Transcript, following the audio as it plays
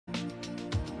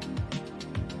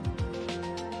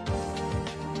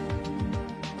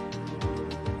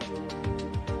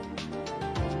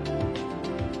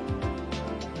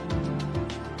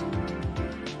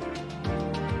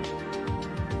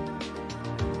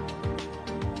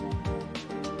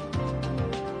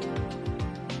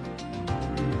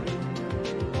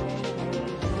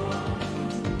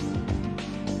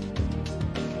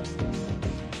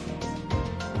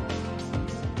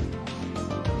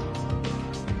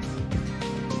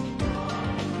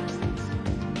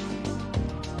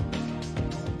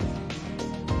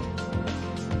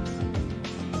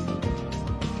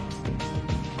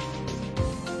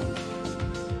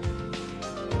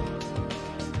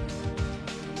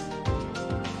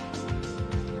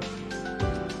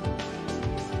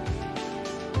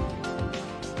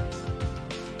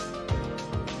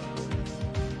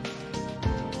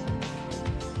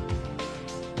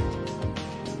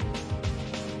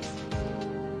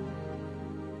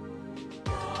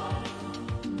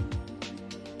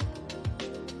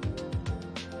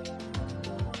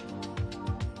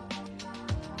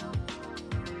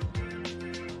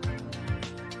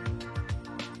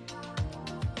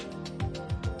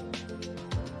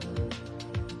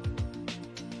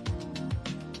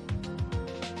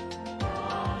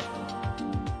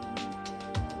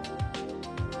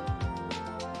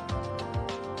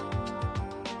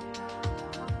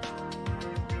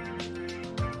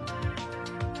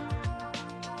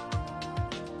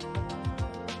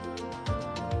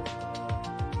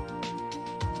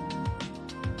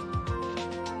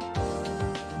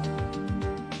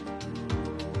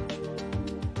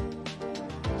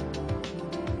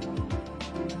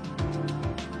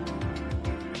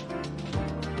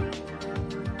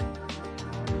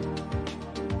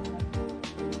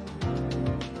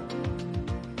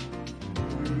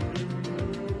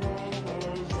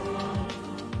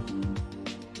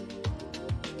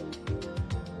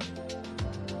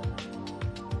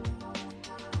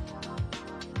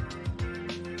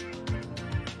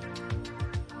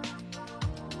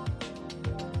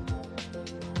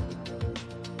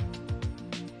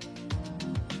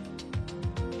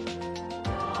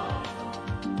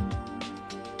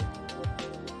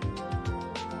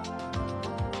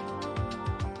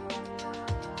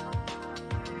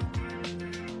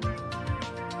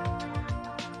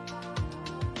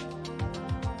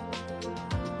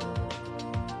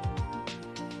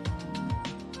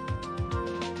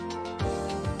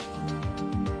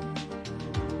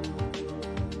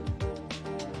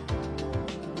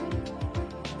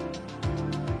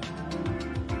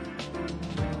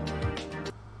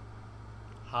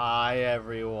Hi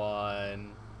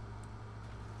everyone.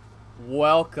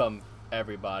 Welcome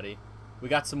everybody. We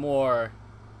have some more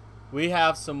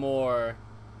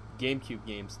GameCube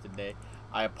games today.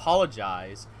 I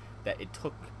apologize that it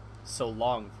took so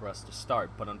long for us to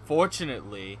start, but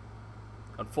unfortunately,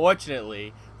 the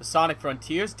Sonic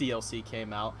Frontiers DLC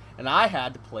came out, and I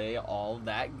had to play all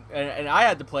that,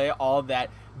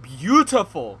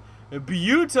 beautiful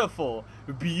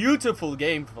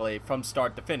gameplay from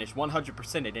start to finish,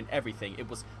 100%ed in everything. It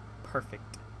was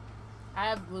perfect. I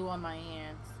have glue on my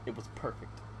hands. It was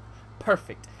perfect.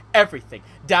 Perfect. Everything.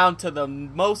 Down to the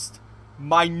most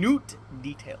minute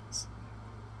details.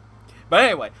 But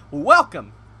anyway,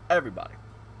 welcome, everybody.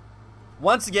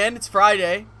 Once again, it's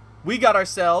Friday. We got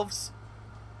ourselves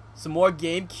some more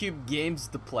GameCube games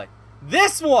to play.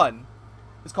 This one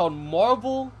is called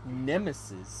Marvel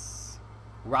Nemesis: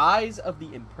 Rise of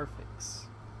the Imperfects.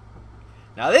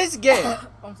 Now this game...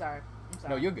 I'm sorry.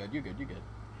 No, you're good.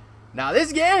 Now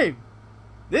this game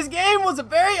was a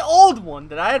very old one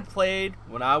that I had played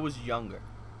when I was younger.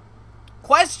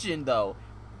 Question, though,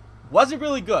 was it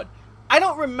really good? I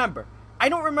don't remember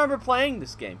playing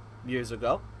this game years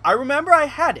ago. I remember I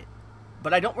had it,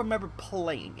 but I don't remember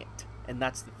playing it, and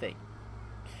that's the thing.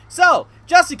 So,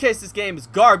 just in case this game is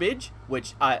garbage,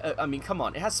 which, I mean, come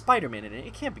on, it has Spider-Man in it.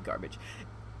 It can't be garbage.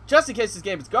 Just in case this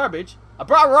game is garbage, I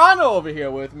brought Rana over here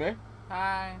with me.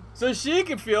 Hi. So she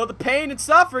can feel the pain and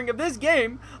suffering of this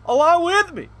game along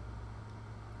with me.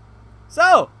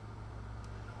 So,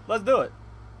 let's do it.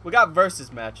 We got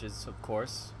versus matches, of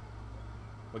course.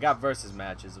 I super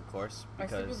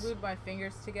Because glued my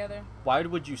fingers together. why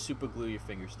would you super glue your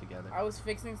fingers together? I was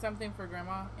fixing something for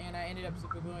Grandma, and I ended up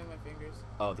super gluing my fingers.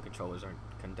 Oh, the controllers aren't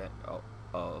connected.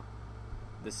 Oh.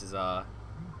 This is, the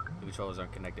controllers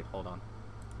aren't connected. Hold on.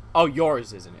 Oh,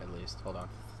 yours isn't, at least. Hold on.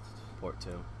 Port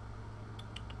 2.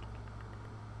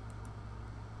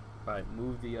 Alright,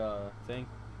 move the, thing.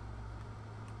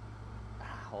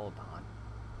 Hold on.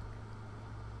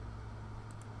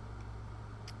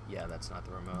 Yeah, that's not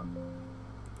the remote.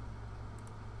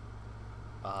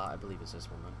 I believe it's this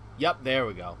one then. Yep, there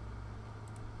we go.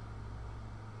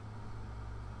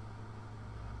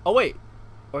 Oh, wait.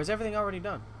 Or is everything already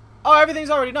done? Oh, everything's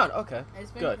already done. Okay,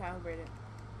 It's been good. calibrated.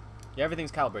 Yeah,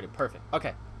 everything's calibrated. Perfect.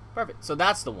 Okay, perfect. So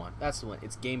that's the one. It's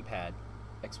Gamepad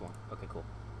X1. Okay, cool.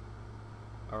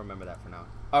 I'll remember that for now.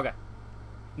 Okay.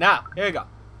 Now, here you go.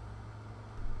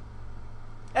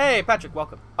 Hey, Patrick,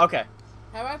 welcome. Okay.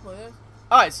 How do I play this?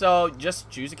 Alright, so just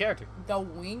choose a character. The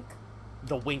wink.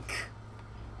 The wink.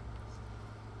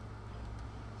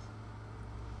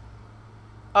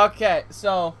 Okay,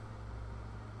 so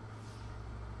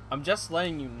I'm just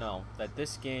letting you know that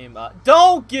this game,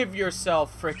 don't give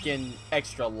yourself freaking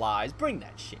extra lives. Bring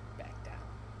that shit back down.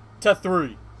 To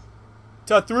 3.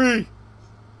 To 3.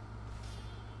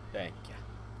 Thank you.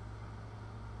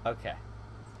 Okay.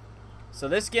 So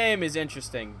this game is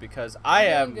interesting because I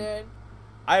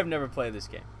have never played this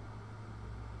game.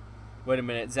 Wait a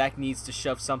minute, Zach needs to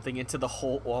shove something into the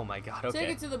hole. Oh my god, okay. Take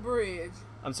it to the bridge.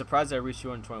 I'm surprised I reached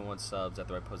 221 subs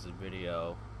after I posted a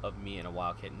video of me and a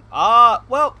wild kitten.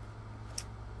 Well,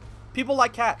 people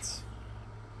like cats.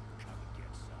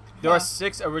 There are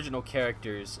 6 original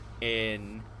characters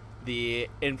in the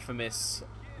infamous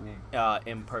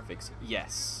Imperfects.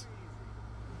 Yes.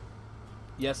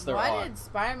 Yes, there are. Why did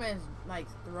Spider-Man's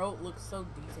throat look so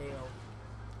detailed?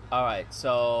 Alright,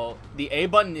 so the A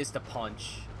button is to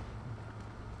punch.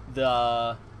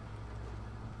 The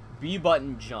B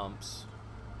button jumps.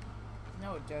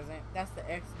 No, it doesn't. That's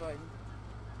the X button.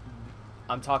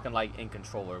 I'm talking like in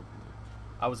controller.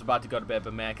 I was about to go to bed,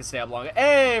 but man, I can stay up longer.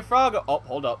 Hey, frog! Oh,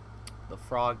 hold up. The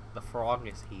frog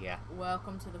is here.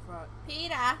 Welcome to the frog.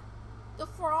 Peter, the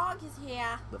frog is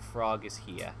here. The frog is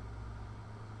here.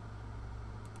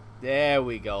 There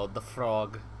we go, the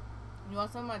frog. You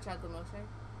want some of my chocolate milkshake?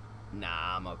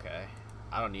 Nah, I'm okay.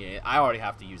 I don't need it. I already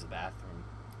have to use the bathroom.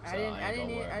 So I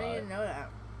didn't know that.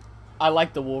 I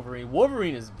like the Wolverine.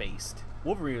 Wolverine is based.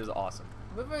 Wolverine is awesome.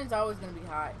 Wolverine's always gonna be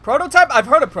hot. Prototype? I've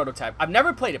heard of Prototype. I've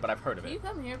never played it, but I've heard of it. Can you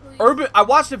come here, please? I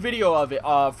watched a video of it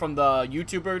from the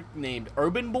YouTuber named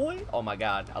Urban Boy. Oh my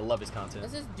god, I love his content.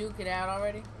 Let's just duke it out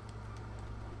already.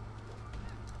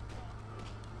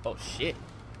 Oh shit.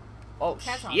 Oh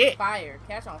Cat's shit. on fire.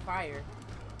 Cat's on fire.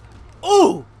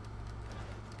 Ooh!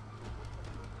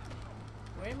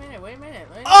 Wait a minute.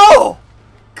 Oh!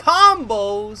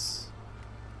 Combos!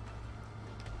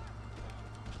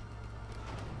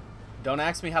 Don't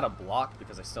ask me how to block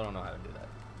because I still don't know how to do that.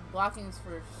 Blocking's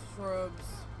for shrubs.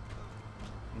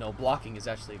 No, blocking is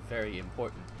actually very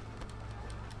important.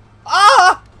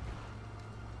 Ah!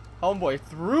 Homeboy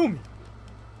threw me.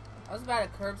 I was about to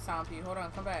curb stomp you. Hold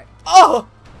on, come back. Oh!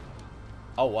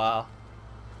 Oh, wow.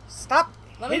 Stop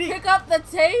Let hitting. me pick up the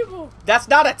table. That's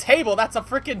not a table. That's a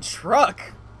freaking truck.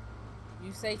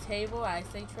 You say table, I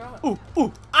say truck. Ooh,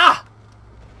 ooh, ah!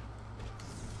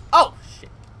 Oh, shit.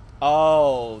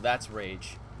 Oh, that's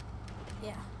rage.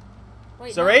 Yeah.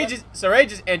 Wait, So no,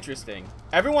 rage is interesting.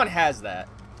 Everyone has that.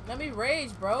 let me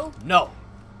rage, bro. No.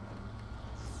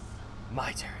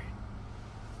 My turn.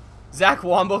 Zach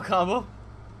Wombo combo.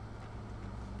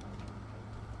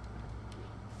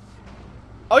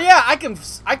 Oh yeah, I can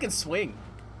swing.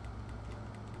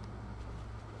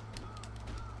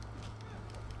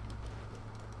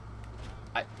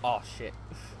 Oh shit.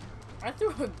 I threw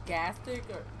a gas stick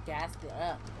or gas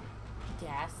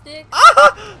stick.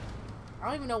 Ah! I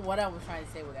don't even know what I was trying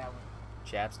to say with that one.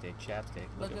 Chapstick.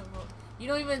 Look at you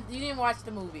didn't watch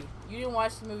the movie. You didn't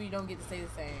watch the movie. You don't get to say the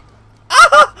same.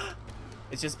 Ah!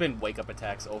 It's just been wake up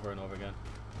attacks over and over again.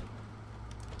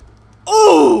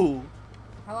 Ooh!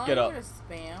 How long Get are up. you gonna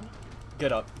spam?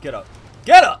 Get up, get up,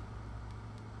 get up!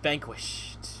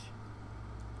 Vanquished.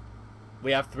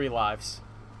 We have 3 lives.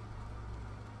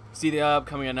 See the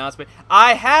upcoming announcement?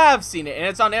 I have seen it, and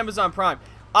it's on Amazon Prime.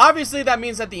 Obviously, that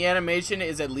means that the animation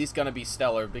is at least gonna be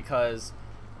stellar, because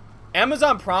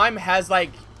Amazon Prime has,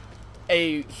 like,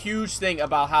 a huge thing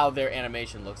about how their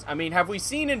animation looks. I mean, have we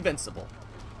seen Invincible?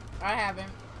 I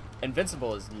haven't.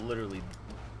 Invincible is literally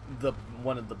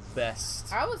one of the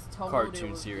best I was told cartoon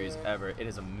it was series good. ever. It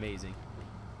is amazing.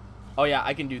 Oh yeah,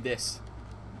 I can do this.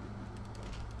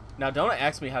 Now don't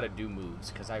ask me how to do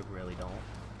moves, because I really don't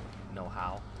know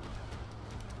how.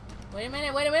 Wait a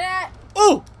minute, wait a minute!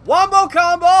 Ooh! Wombo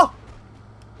combo!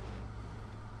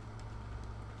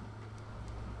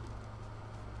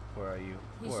 Where are you?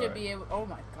 He should be able. Oh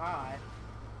my god.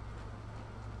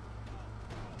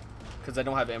 Because I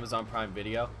don't have Amazon Prime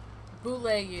Video.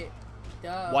 Bootleg it.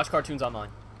 Duh. Watch cartoons online.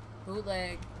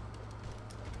 Bootleg.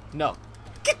 No.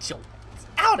 Get your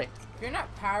out of it! If you're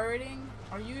not pirating,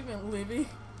 are you even living?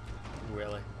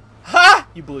 Really? Ha!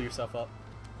 You blew yourself up.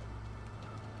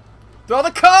 Throw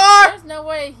the car! There's no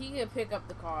way he could pick up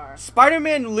the car.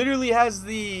 Spider-Man literally has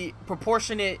the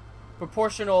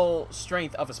proportional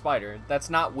strength of a spider.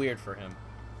 That's not weird for him.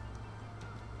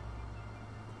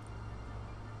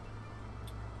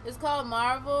 It's called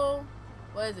Marvel.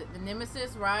 What is it? The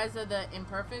Nemesis Rise of the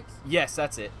Imperfects? Yes,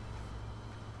 that's it.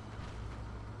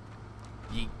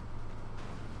 Yeet.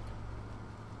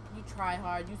 You try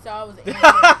hard. You saw it was an answer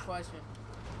to the question.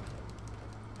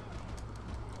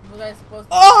 Was I supposed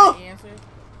to answer?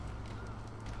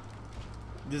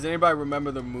 Does anybody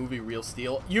remember the movie Real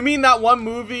Steel? You mean that one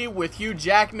movie with Hugh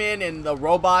Jackman and the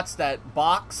robots that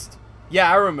boxed?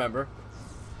 Yeah, I remember.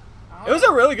 It was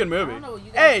a really good movie. I don't know what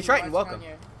you guys Hey, be Triton, watching welcome. on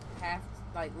your half,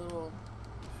 like, little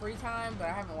free time, but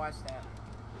I haven't watched that.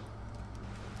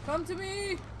 Come to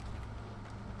me!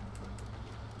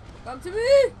 Come to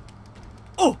me!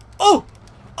 Oh! Oh!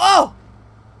 Oh!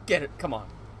 Get it. Come on.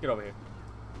 Get over here.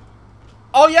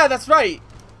 Oh, yeah, that's right.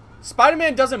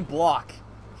 Spider-Man doesn't block.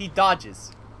 He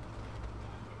dodges.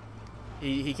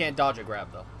 He can't dodge a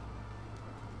grab, though.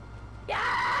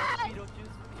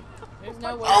 There's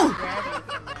no way Oh! to grab it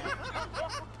from there.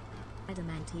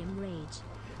 Adamantium Rage.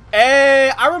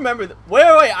 Hey, I remember. Wait.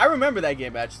 I remember that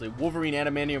game actually. Wolverine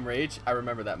Adamantium Rage. I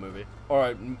remember that movie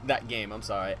or that game. I'm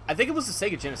sorry. I think it was the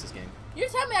Sega Genesis game. You're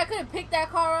telling me I couldn't pick that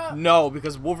car up? No,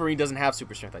 because Wolverine doesn't have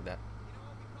super strength like that.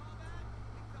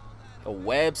 A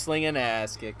web slinging,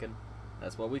 ass kicking.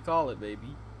 That's what we call it,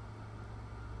 baby.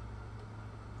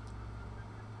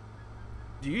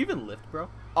 Do you even lift, bro?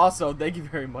 Also, thank you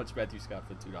very much, Matthew Scott,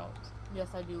 for $2. Yes,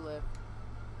 I do lift.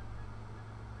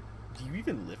 Do you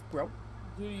even lift, bro?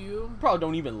 Do you? Probably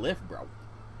don't even lift, bro.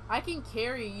 I can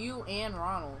carry you and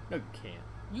Ronald. No, you can't.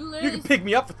 You You literally can pick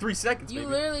me up for 3 seconds, You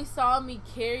baby. literally saw me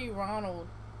carry Ronald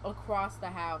across the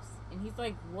house, and he's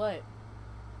like, what,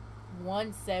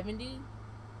 170?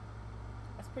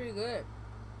 That's pretty good.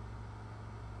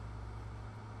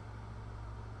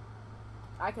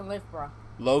 I can lift, bro.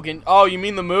 Logan. Oh, you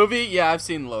mean the movie? Yeah, I've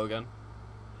seen Logan.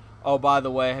 Oh, by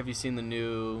the way, have you seen the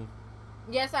new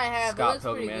Yes, I have. Scott it looks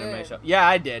Pilgrim pretty anime good. show? Yeah,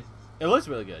 I did. It looks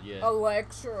really good, yeah.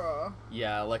 Electra.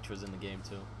 Yeah, Electra's in the game,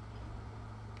 too.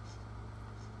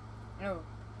 Oh.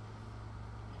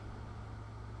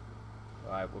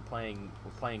 Alright, we're playing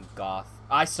Goth.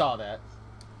 I saw that.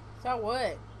 So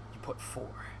what? You put 4.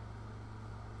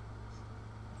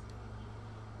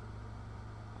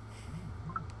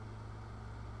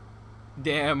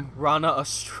 Damn, Rana a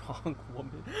strong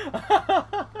woman.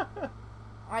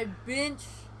 I bench.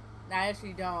 I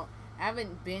actually don't. I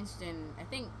haven't benched in, I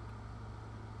think,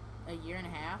 a year and a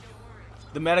half.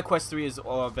 The MetaQuest 3 is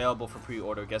available for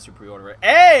pre-order. Guess who pre-order it?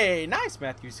 Hey, nice,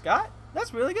 Matthew Scott.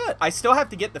 That's really good. I still have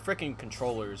to get the freaking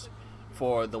controllers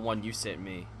for the one you sent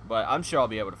me, but I'm sure I'll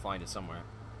be able to find it somewhere.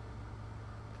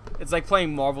 It's like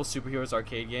playing Marvel Superheroes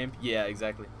arcade game. Yeah,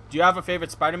 exactly. Do you have a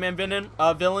favorite Spider-Man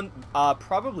villain?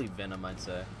 Probably Venom, I'd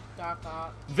say. Doc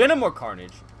Ock. Venom or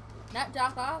Carnage? Not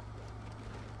Doc Ock.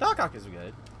 Doc Ock is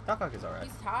good. Doc Ock is alright.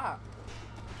 He's top.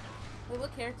 Wait,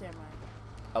 what character am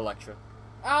I? Electra.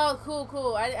 Oh, cool,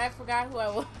 cool. I forgot who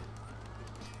I was.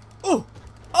 Ooh!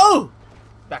 Oh!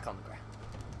 Back on the ground.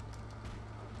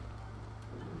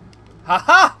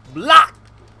 Haha! Block!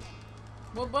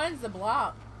 What button's the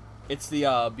block? It's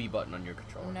the B button on your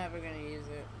controller. I'm never gonna use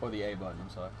it. Or the A button, I'm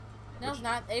sorry. No, it's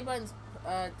not. A button's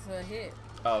to hit.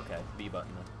 Oh, okay. B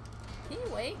button then. Can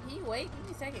you wait? Can you wait? Give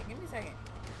me a second. Give me a second.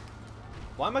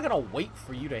 Why am I gonna wait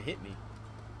for you to hit me?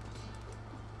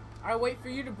 I wait for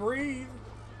you to breathe.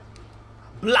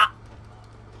 Blah!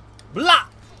 Blah!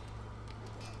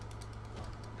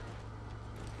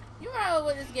 You remember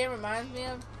what this game reminds me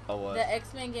of? Oh, what? The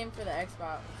X-Men game for the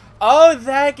Xbox. Oh,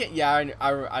 that game. Yeah,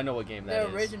 I know what game that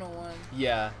is. The original one.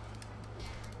 Yeah.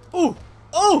 Ooh!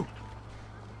 Ooh!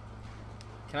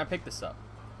 Can I pick this up?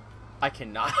 I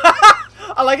cannot.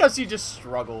 I like how she just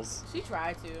struggles. She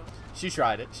tried to. She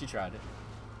tried it. She tried it.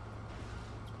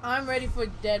 I'm ready for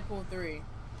Deadpool 3.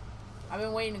 I've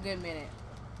been waiting a good minute.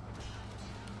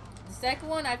 The second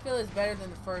one I feel is better than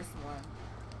the first one.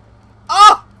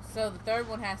 Ah! So the third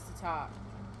one has to top.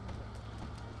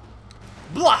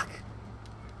 Block!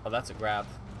 Oh, that's a grab.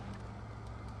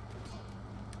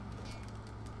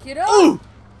 Get up! Ooh!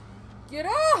 Get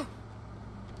up!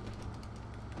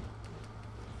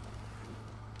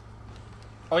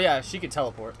 Oh yeah, she can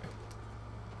teleport.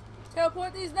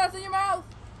 Teleport these nuts in your mouth!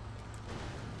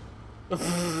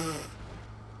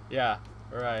 Yeah,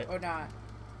 right. Or not.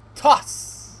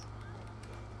 Toss!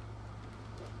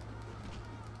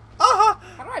 Uh-huh!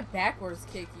 How do I backwards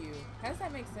kick you? How does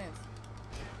that make sense?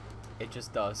 It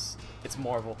just does. It's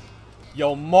Marvel.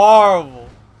 Yo, Marvel!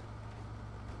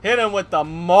 Hit him with the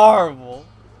Marvel!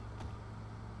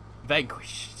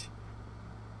 Vanquished.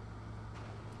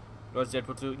 What's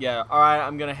Deadpool 2? Yeah, alright,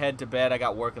 I'm gonna head to bed. I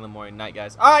got work in the morning. Night,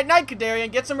 guys. Alright, night,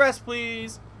 Kadarian. Get some rest,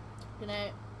 please. Good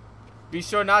night. Be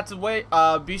sure not to wait.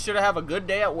 Be sure to have a good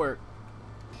day at work.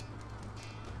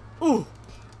 Ooh!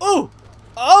 Ooh!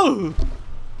 Oh!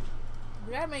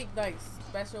 You gotta make, like,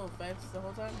 special effects the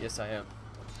whole time? Yes, I am.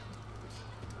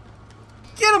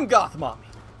 Get him, Goth Mommy!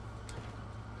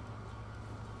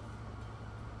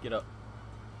 Get up.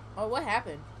 Oh, what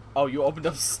happened? Oh, you opened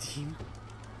up Steam?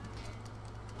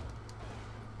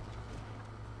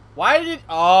 Why did...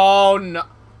 Oh, no.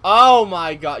 Oh,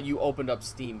 my God. You opened up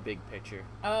Steam Big Picture.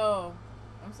 Oh,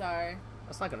 I'm sorry.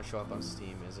 That's not going to show up on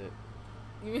Steam, is it?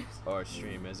 You Or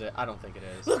stream, is it? I don't think it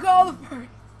is. Look at all the birds.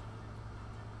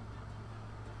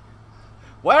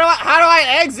 How do I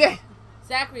exit?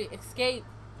 Zachary, escape.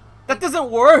 That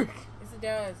doesn't work. Yes, it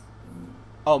does.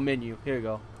 Oh, menu. Here you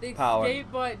go. The Power.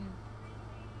 escape button.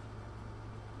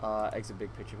 Exit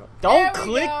Big Picture. There Don't we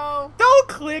click. go. Don't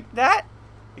click that.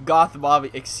 Goth Bobby,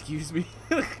 excuse me.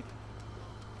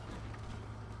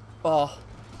 Oh.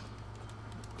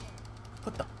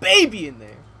 Put the baby in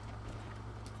there.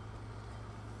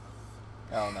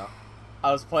 I don't know.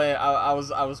 I was playing. I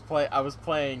was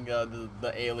playing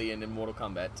the alien in Mortal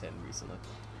Kombat 10 recently,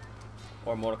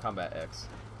 or Mortal Kombat X.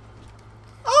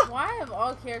 Ah! Why have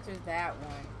all characters that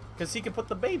one? Because he can put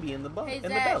the baby in the Hey, in the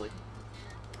Zach. belly.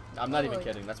 I'm not even Really?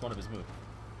 kidding. That's one of his moves.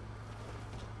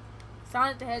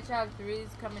 Sonic the Hedgehog 3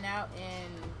 is coming out in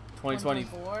 2020.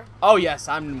 2024. Oh yes,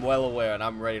 I'm well aware and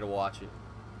I'm ready to watch it.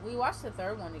 We watched the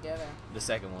third one together. The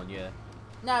second one, yeah.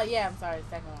 No, yeah, I'm sorry, the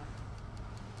second one.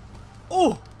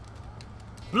 Oh,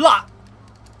 block.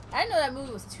 I didn't know that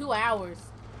movie was 2 hours.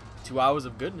 2 hours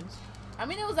of goodness. I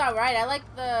mean, it was alright. I like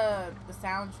the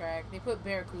soundtrack. They put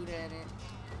Barracuda in it.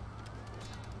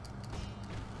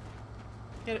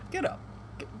 Get up.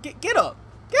 Get up.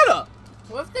 Get up.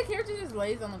 What if the character just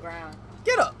lays on the ground?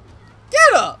 Get up.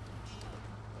 Get up.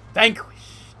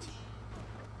 Vanquished.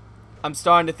 I'm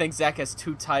starting to think Zach has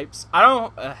 2 types. I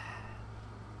don't...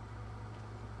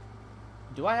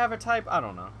 do I have a type? I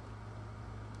don't know.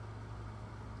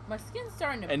 My skin's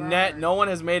starting to burn. And that no one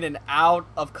has made an out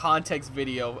of context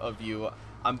video of you.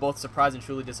 I'm both surprised and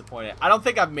truly disappointed. I don't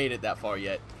think I've made it that far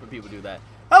yet for people to do that.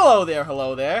 Hello there,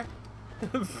 hello there.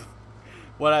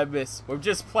 What I miss? We're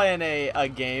just playing a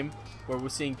game where we're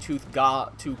seeing two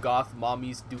goth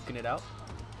mommies duking it out.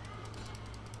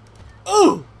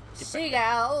 Ooh!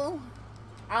 Shigal.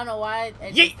 I don't know why.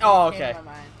 It Yeet! just Oh, came okay. to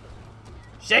my mind.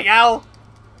 Shake out!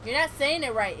 You're not saying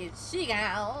it right. It's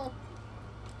Shigal.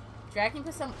 Dragon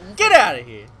put some oomph. Get out of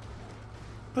here.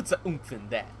 Put some oomph in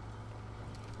that.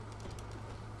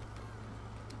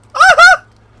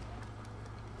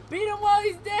 Beat him while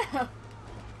he's down.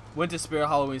 Went to Spirit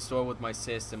Halloween store with my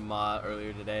sis and Ma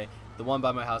earlier today. The one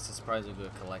by my house is surprisingly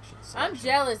good collection. I'm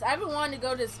jealous. I've been wanting to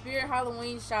go to the Spirit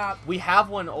Halloween shop. We have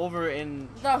one over in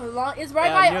It's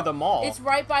right by near the mall. It's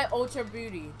right by Ultra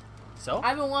Beauty. So?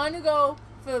 I've been wanting to go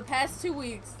for the past 2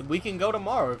 weeks. We can go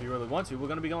tomorrow if you really want to. We're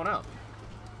gonna be going out.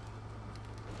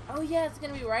 Oh yeah, it's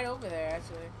gonna be right over there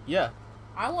actually. Yeah.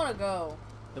 I want to go.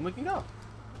 Then we can go.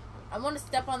 I want to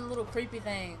step on the little creepy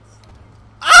things.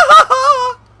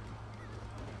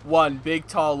 1, big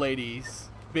tall ladies.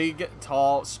 Big,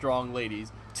 tall, strong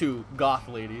ladies. 2, goth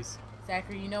ladies.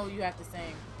 Zachary, you know what you have to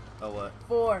sing. Oh, what?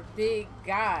 4, big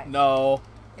guys. No.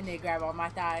 And they grab all my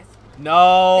thighs.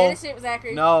 No. Finish it,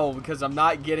 Zachary. No, because I'm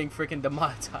not getting freaking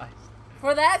demonetized.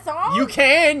 For that song? You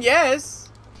can, yes.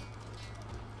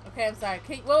 Okay, I'm sorry.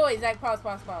 Wait, Zach, pause.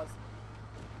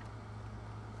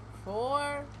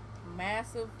 4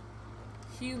 massive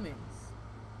humans.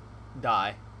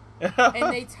 Die.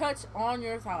 And they touch on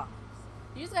your thighs.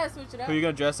 You just gotta switch it up. Who are you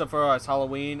gonna dress up for as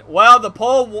Halloween? Well, the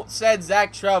poll said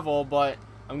Zach Trevel, but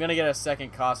I'm gonna get a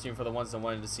second costume for the ones that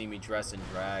wanted to see me dress in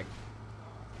drag.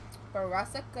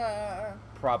 Barasaka.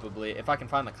 Probably, if I can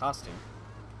find the costume.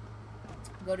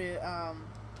 Go to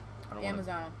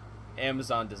Amazon.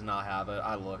 Amazon does not have it.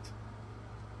 I looked.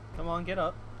 Come on, get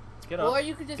up. Get up. Or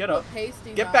you could just get put up.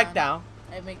 pasties Get back down.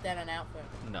 and make that an outfit.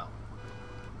 No.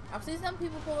 I've seen some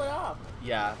people pull it off.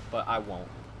 Yeah, but I won't.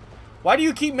 Why do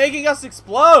you keep making us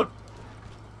explode?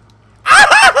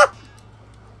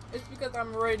 It's because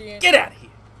I'm radiant. Get out of here.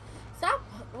 Stop.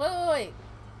 Wait.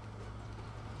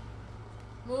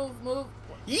 Move.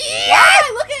 Yeah. Why am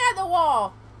I looking at the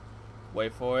wall?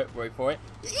 Wait for it.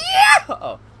 Yeah.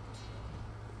 Oh.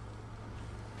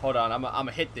 Hold on. I'm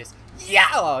gonna hit this. Yeah.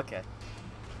 Oh, okay.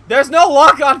 There's no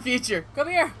lock-on feature. Come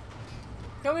here.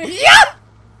 Yeah.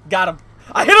 Got him.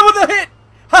 I hit him with a hit.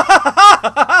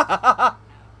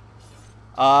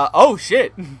 Oh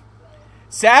shit.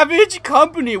 Savage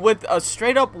Company with a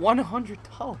straight up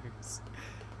 $100.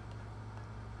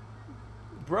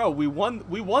 Bro, we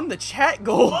won the chat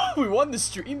goal. We won the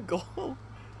stream goal.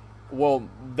 Well,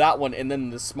 that one and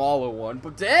then the smaller one.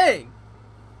 But dang.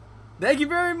 Thank you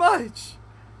very much.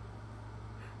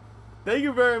 Thank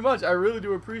you very much. I really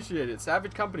do appreciate it.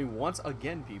 Savage Company once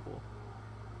again, people.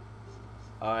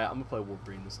 Alright, I'm gonna play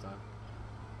Wolverine this time.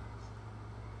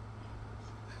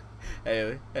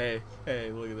 Hey,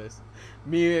 look at this.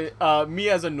 Me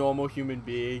as a normal human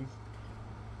being.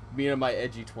 Me and my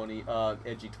edgy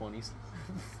 20s.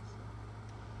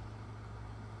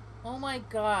 Oh my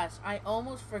gosh, I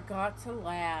almost forgot to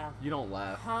laugh. You don't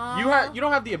laugh. Huh? You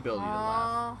don't have the ability to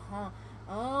laugh.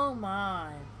 Oh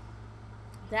my.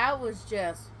 That was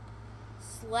just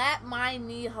slap my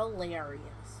knee hilarious.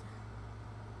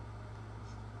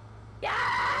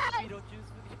 Yeah!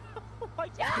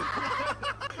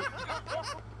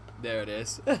 There it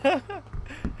is.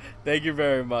 Thank you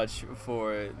very much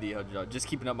for the $100. Just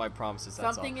keeping up my promises.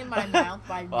 That's Something all. in my mouth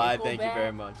by Nickelback. Well, thank you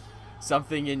very much.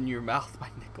 Something in your mouth by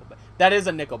Nickelback. That is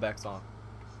a Nickelback song.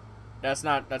 That's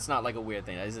not like a weird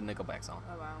thing. That is a Nickelback song.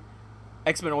 Oh wow.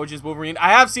 X-Men Origins Wolverine. I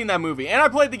have seen that movie and I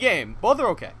played the game. Both are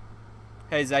okay.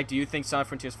 Hey Zach, do you think Sonic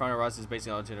Frontiers Final Rise is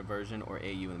basically an alternate version or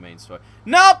AU in the main story?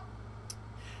 Nope.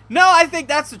 No, I think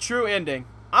that's the true ending.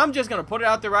 I'm just gonna put it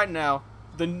out there right now.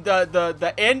 That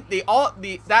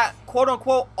quote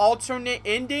unquote alternate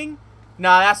ending.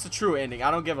 Nah, that's the true ending.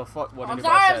 I don't give a fuck what anybody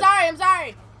says. I'm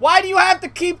sorry. Why do you have to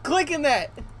keep clicking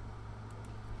that?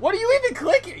 What are you even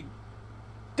clicking?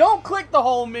 Don't click the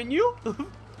whole menu.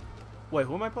 Wait,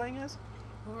 who am I playing as?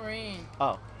 Wolverine.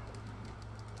 Oh.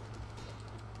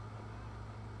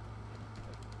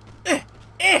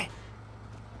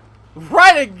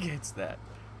 Right against that.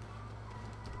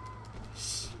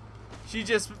 She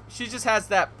just has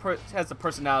has the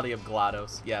personality of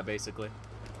GLaDOS. Yeah, basically.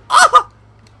 Ah!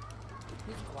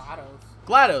 Who's GLaDOS?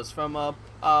 GLaDOS from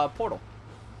Portal.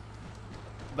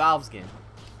 Valve's game.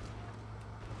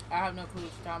 I have no clue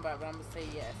what you're talking about, but I'm gonna say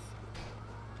yes.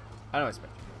 I don't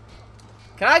expect you.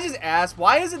 Can I just ask,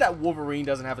 why is it that Wolverine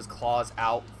doesn't have his claws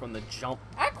out from the jump?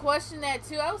 I questioned that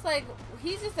too. I was like,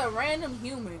 he's just a random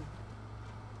human.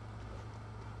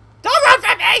 Don't run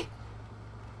from me!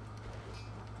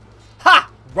 Ha!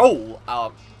 Roll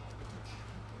out.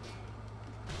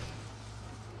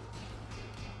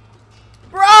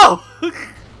 Bro!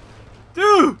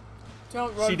 Dude!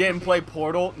 Don't run. She didn't play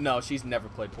Portal? No, she's never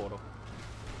played Portal.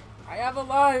 I have a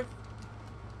life.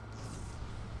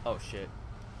 Oh, shit.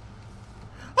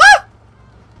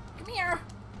 Come here.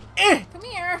 Eh! Come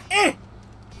here. Eh!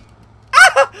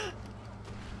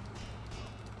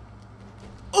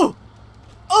 Ooh!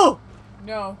 Ooh!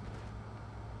 No.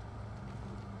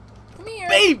 Come here.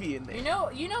 Baby in there.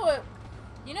 You know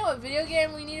what video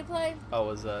game we need to play? Oh,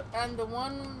 what's that? And the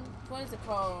one, what is it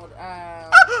called?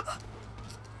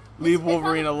 Leave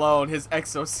Wolverine alone. His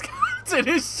exoskeleton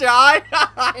is shy.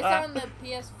 It's on the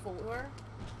PS4.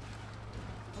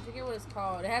 I forget what it's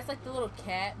called. It has like the little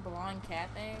cat, blonde cat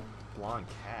thing. Blonde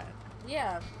cat.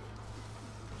 Yeah.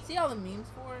 See all the memes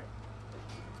for it?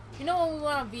 You know when we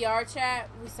went on VR chat,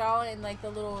 we saw it in like the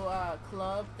little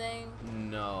club thing?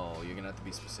 No, you're gonna have to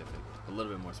be specific. A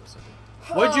little bit more specific.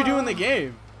 What'd you do in the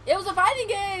game? It was a fighting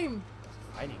game!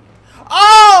 Fighting game.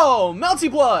 Oh! Melty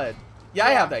Blood! Yeah,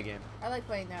 I have that game. I like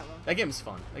playing that one. That game is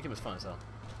fun. That game is fun as hell.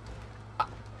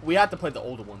 We have to play the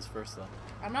older ones first, though.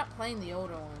 I'm not playing the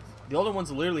older ones. The older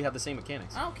ones literally have the same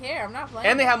mechanics. I don't care. I'm not playing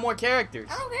And they them. have more characters.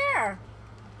 I don't care.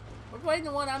 We're playing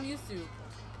the one I'm used to.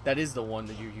 That is the one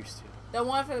that you're used to. The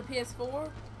one for the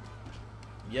PS4?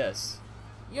 Yes.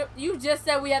 You just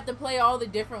said we have to play all the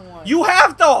different ones. You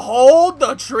have to hold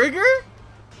the trigger?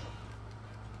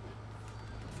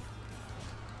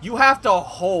 You have to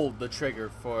hold the trigger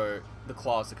for the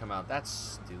claws to come out. That's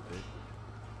stupid.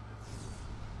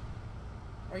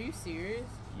 Are you serious?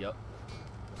 Yep.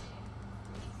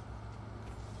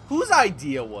 Whose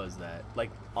idea was that? Like,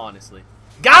 honestly.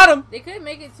 Got him! They couldn't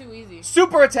make it too easy.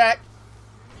 Super attack!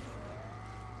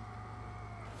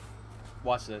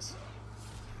 Watch this.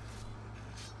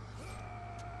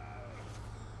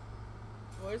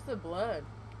 Where's the blood?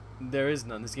 There is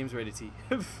none. This game's rated T.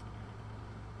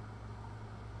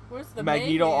 Where's the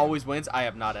Magneto man? always wins. I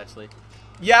have not, actually.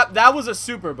 Yep, that was a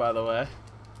super, by the way.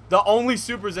 The only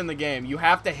supers in the game. You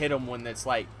have to hit them when it's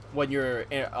like, when your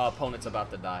opponent's about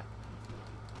to die.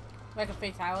 Like a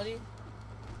fatality?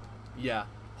 Yeah.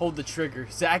 Hold the trigger.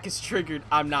 Zach is triggered.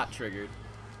 I'm not triggered.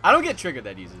 I don't get triggered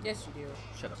that easy. Yes, you do.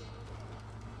 Shut up.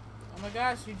 Oh my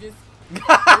gosh, you just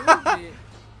proved it.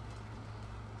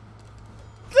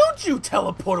 Don't you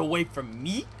teleport away from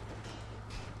me.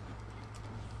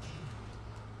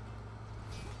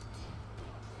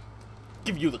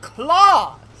 Give you the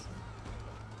claws.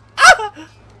 Ah!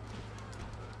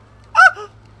 Ah!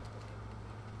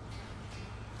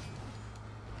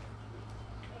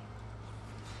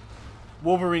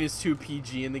 Wolverine is too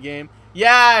PG in the game.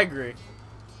 Yeah, I agree.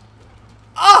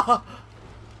 Ah!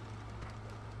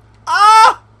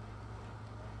 Ah!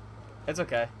 It's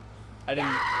okay. I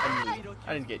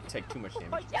didn't take too much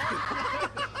damage.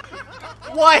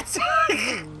 What?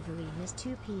 Wolverine is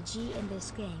too PG in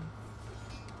this game.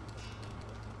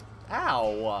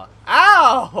 Ow!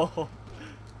 Ow!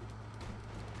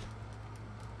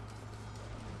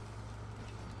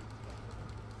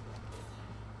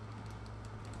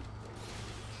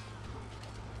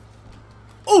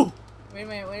 Ooh! Wait a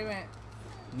minute, wait a minute.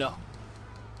 No.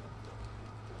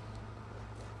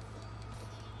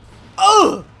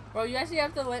 Oh! Bro, you actually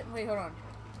have to wait, hold on.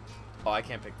 Oh, I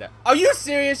can't pick that. Are you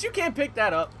serious? You can't pick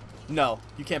that up. No,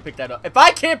 you can't pick that up. If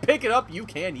I can't pick it up, you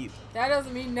can't either. That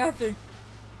doesn't mean nothing.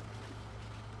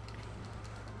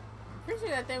 I'm pretty sure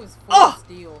that thing was full Oh!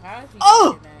 steel. How is he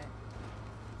Oh! doing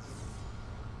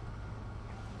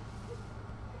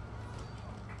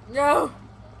that? No!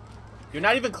 You're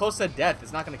not even close to death.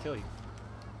 It's not gonna kill you.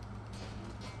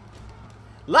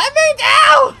 Let me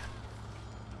down!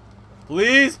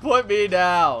 Please put me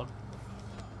down.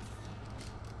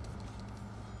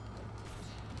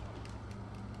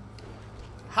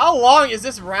 How long is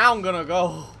this round gonna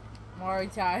go? I'm already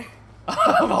tired.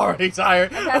 I'm already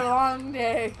tired. I've had a long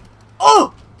day.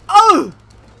 Oh! Oh!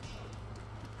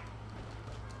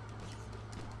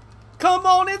 Come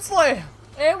on and slam!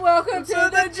 And welcome to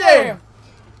the gym. gym!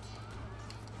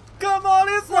 Come on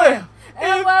and slam!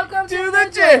 And welcome to the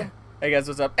gym! Hey guys,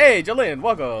 what's up? Hey, Jolene,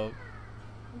 welcome.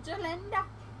 Jalinda.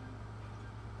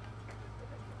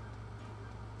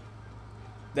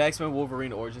 The X-Men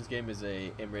Wolverine Origins game is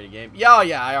a M-rated game. Yeah,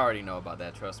 yeah, I already know about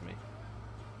that. Trust me.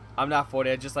 I'm not 40.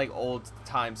 I just like old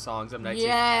time songs. I'm 19.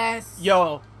 Yes.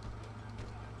 Yo.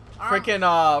 Freaking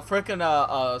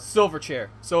Silverchair.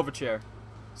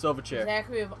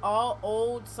 Exactly. Of all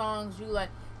old songs you like,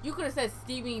 you could have said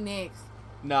Stevie Nicks.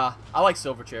 Nah, I like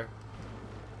Silverchair.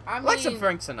 I I mean, like some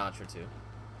Frank Sinatra too.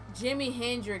 Jimi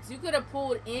Hendrix. You could have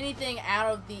pulled anything out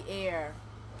of the air.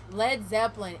 Led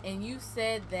Zeppelin, and you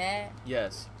said that.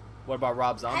 Yes. What about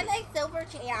Rob Zombie? I like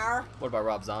Silverchair. What about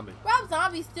Rob Zombie? Rob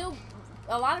Zombie still.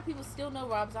 A lot of people still know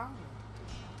Rob Zombie.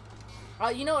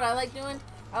 You know what I like doing?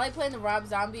 I like playing the Rob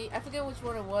Zombie. I forget which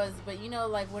one it was, but you know,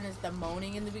 like when it's the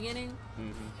moaning in the beginning.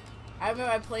 I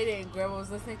remember I played it and Grandma was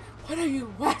listening. What are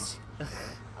you watching? I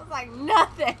was like,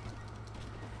 nothing.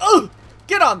 Oh!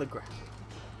 Get on the ground.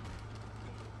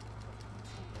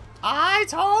 I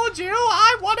told you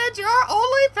I wanted your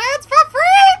OnlyFans for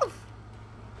free!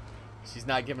 She's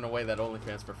not giving away that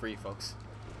OnlyFans for free, folks.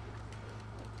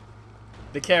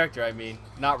 The character, I mean.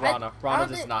 Not Rana. Rana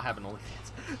does not have an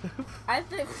OnlyFans. I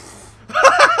think...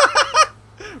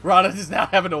 Rana does not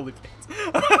have an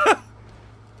OnlyFans.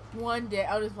 One day.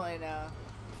 I'll just play now.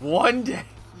 One day.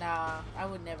 Nah, I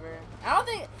would never. I don't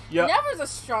think... Yep. Never's a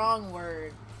strong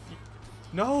word.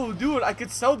 No, dude, I could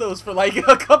sell those for like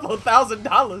a couple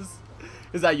 $1,000.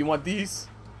 Is that you want these?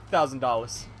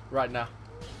 $1,000 right now.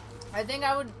 I think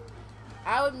I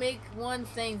would make one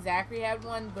saying Zachary had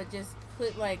one, but just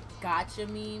put like gotcha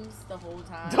memes the whole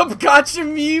time. The gotcha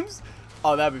memes?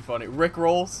 Oh, that'd be funny. Rick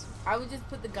rolls. I would just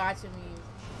put the gotcha memes.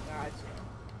 Gotcha.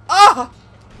 Ah!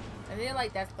 I think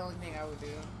like that's the only thing I would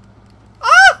do.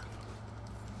 Ah!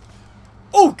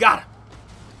 Oh, got him.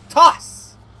 Toss.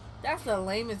 That's the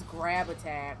lamest grab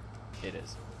attack. It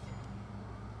is.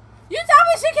 You tell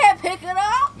me she can't pick it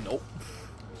up? Nope.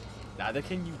 Neither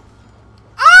can you.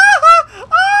 Ah!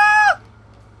 Ah!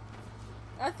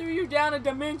 I threw you down a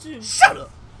dimension. Shut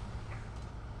up.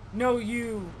 No,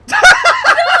 you.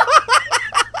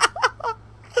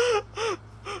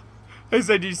 Hey,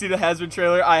 so did you see the Has-Been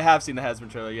trailer? I have seen the Has-Been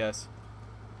trailer, yes.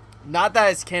 Not that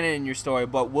it's canon in your story,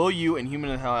 but will you and Human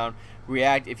and Hellhound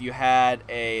react if you had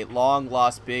a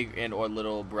long-lost big and or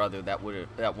little brother that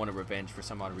wanted revenge for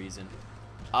some odd reason?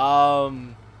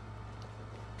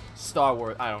 Star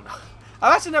Wars, I don't know.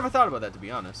 I've actually never thought about that, to be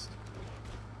honest.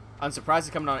 I'm surprised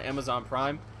it's coming on Amazon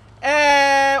Prime.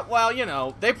 Well, you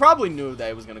know, they probably knew that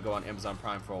it was going to go on Amazon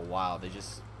Prime for a while. They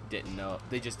just didn't know.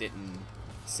 They just didn't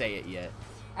say it yet.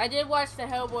 I did watch the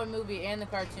Hellboy movie and the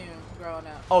cartoon growing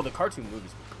up. Oh, the cartoon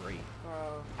movies were great.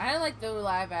 Bro, I didn't like the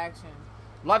live action.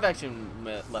 Live action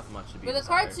left much to be But the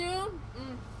desired. cartoon,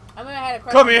 I mean, I had a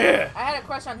crush. Come here! I had a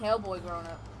crush on Hellboy growing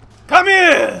up. Come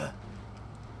here!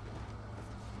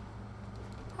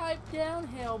 Pipe down,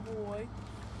 Hellboy.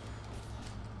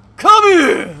 Come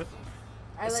here!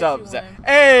 I What's let up, you Zach? win.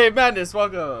 Hey, Madness,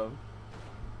 welcome.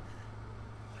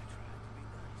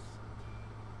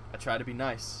 I try to be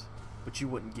nice, but you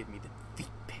wouldn't give me the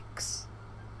feet pics.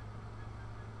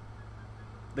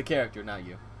 The character, not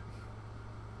you.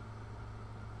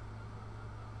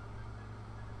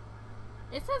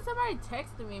 It said somebody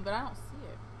texted me, but I don't see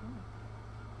it.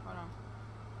 Hold on.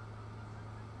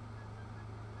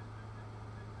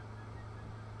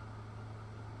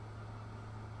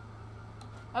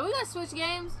 Are we gonna switch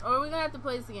games, or are we gonna have to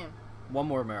play this again? One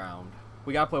more round.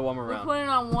 We gotta play one more We're round. putting it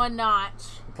on one notch.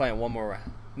 We're playing one more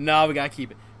round. No, we gotta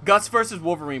keep it. Guts versus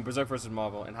Wolverine, Berserk versus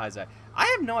Marvel, and Hi-Zach. I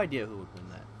have no idea who would win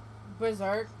that.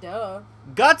 Berserk, duh.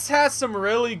 Guts has some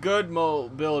really good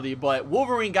mobility, but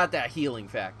Wolverine got that healing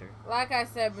factor. Like I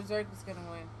said, Berserk is gonna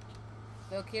win.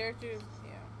 The characters,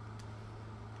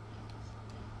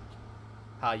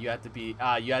 yeah. You have to be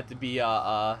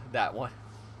that one.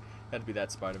 Had to be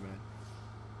that Spider-Man.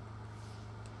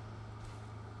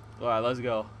 Alright, let's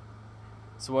go.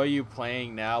 So what are you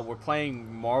playing now? We're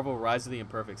playing Marvel Rise of the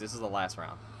Imperfects. This is the last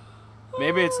round.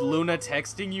 Maybe it's Luna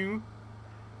texting you?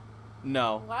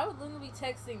 No. Why would Luna be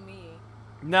texting me?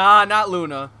 Nah, not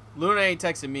Luna. Luna ain't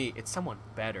texting me. It's someone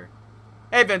better.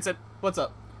 Hey, Vincent. What's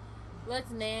up?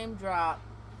 Let's name drop.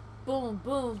 Boom,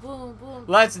 boom, boom, boom.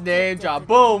 Let's name drop.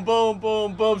 Boom, boom,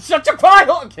 boom, boom. Shut your pie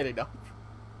hole. I'm kidding. No.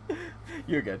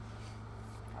 You're good.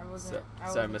 Sorry,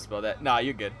 I misspelled that. Nah,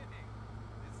 you're good.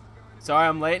 Sorry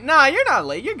I'm late. Nah, you're not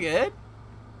late. You're good.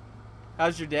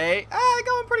 How's your day?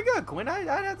 Going pretty good, Quinn. I'd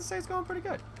have to say it's going pretty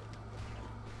good.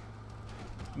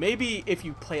 Maybe if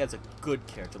you play as a good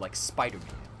character like Spider-Man,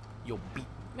 you'll beat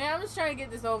me. Man, I'm just trying to get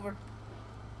this over.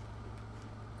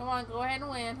 Come on, go ahead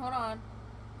and win. Hold on.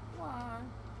 Come on.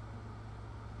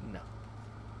 No.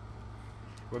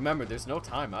 Remember, there's no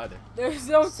time either. There's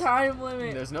no time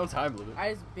limit. There's no time limit.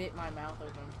 I just bit my mouth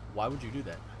open. Why would you do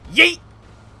that? Yeet!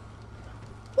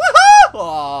 Woohoo!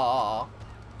 Aww.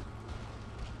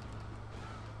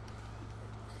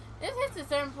 This hits a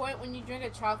certain point when you drink a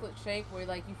chocolate shake where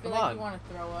like you feel Come like on. you want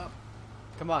to throw up.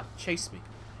 Come on, chase me.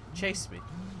 Chase me.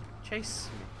 Chase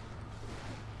me.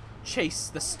 Chase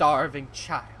the starving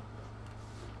child.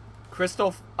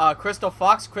 Crystal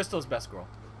Fox, Crystal's best girl.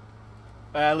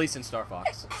 At least in Star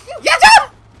Fox. Yes!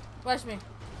 Flush me.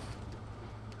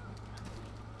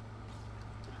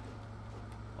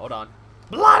 Hold on.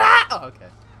 Blood out! Oh, okay.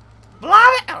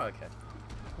 Blood out! Oh, okay.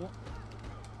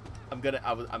 I'm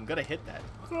gonna hit that.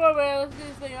 Come on, man. Let's do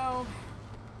this thing on.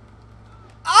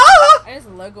 Ah! I just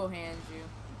Lego hand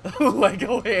you.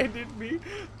 Lego handed me.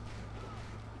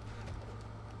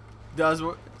 Does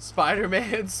what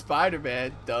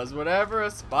Spider-Man does whatever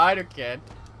a spider can.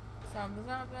 Something,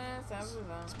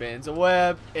 something. Spins a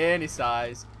web any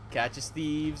size. Catches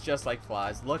thieves just like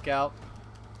flies. Look out.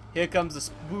 Here comes the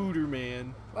Spooder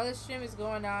Man. While the stream is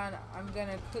going on, I'm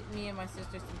gonna cook me and my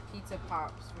sister some pizza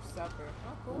pops for supper.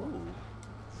 Oh, cool. Ooh.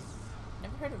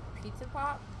 Never heard of pizza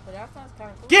pop, but that sounds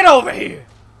kind of cool. Get over here!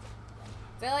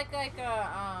 Is that like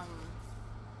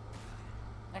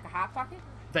a hot pocket?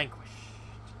 Vanquish.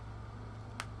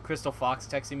 Crystal Fox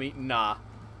texting me? Nah.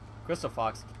 Crystal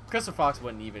Fox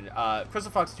wouldn't even.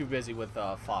 Crystal Fox is too busy with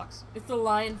Fox. It's the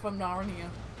lion from Narnia.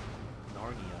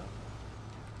 Narnia.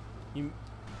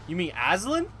 You mean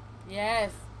Aslan?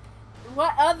 Yes.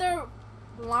 What other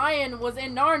lion was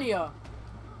in Narnia?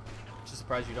 Just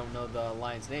surprised you don't know the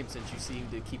lion's name since you seem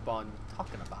to keep on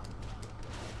talking about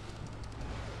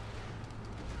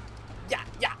it.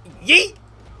 Yeah, yeet!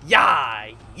 Yeah,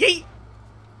 yeet!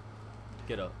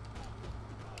 Get up.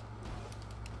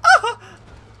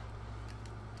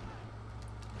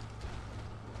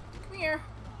 Come here.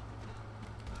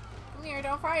 Come here,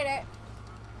 don't fight it.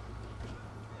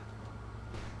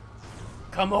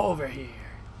 Come over here.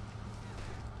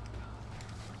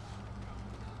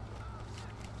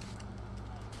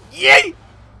 Yay!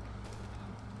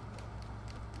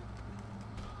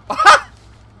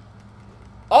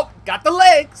 Oh, got the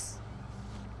legs.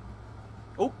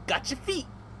 Oh, got your feet.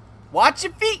 Watch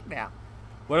your feet now.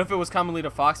 What if it was commonly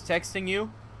the Fox texting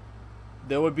you?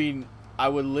 I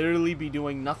would literally be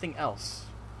doing nothing else.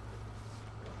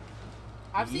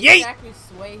 I've seen Yeet! him actually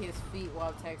sway his feet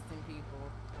while texting people.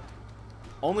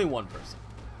 Only one person.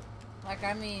 Like,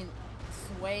 I mean,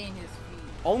 swaying his feet.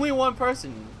 Only one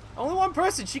person. Only one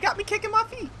person. She got me kicking my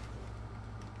feet.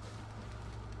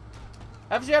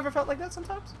 Have you ever felt like that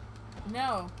sometimes?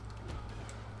 No,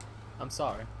 I'm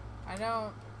sorry. I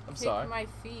don't. I'm kick sorry. my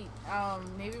feet.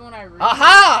 Maybe when I read.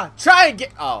 Aha! Try and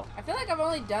get. Oh. I feel like I've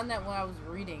only done that when I was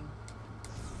reading.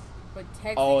 But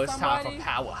texting Oh, it's somebody, time for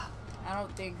power. I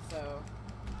don't think so.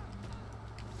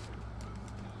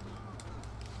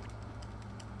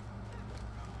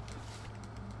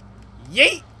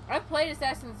 Yeet! I've played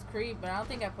Assassin's Creed, but I don't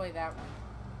think I played that one.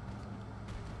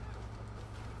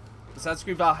 Assassin's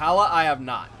Creed Valhalla, I have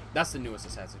not. That's the newest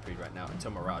Assassin's Creed right now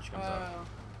until Mirage comes up.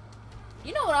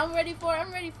 You know what I'm ready for?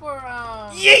 I'm ready for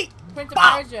Yeet! Prince of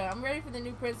Bow! Persia. I'm ready for the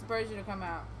new Prince of Persia to come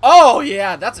out. Oh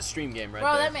yeah, that's a stream game right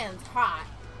Bro, there. that man's hot.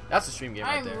 That's a stream game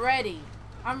right I'm there. ready.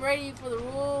 I'm ready for the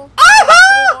rule.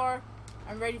 Aha!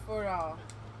 I'm ready for it all.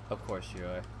 Of course you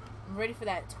are. I'm ready for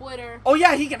that Twitter. Oh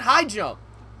yeah, he can high jump.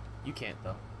 You can't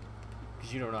though,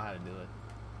 because you don't know how to do it.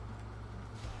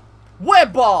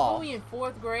 Web ball. Only in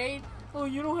 4th grade. Oh,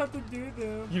 you don't have to do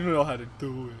that. You don't know how to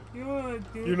do it. You don't know how to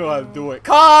do You know how to do it.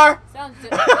 Car. Sounds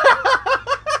good.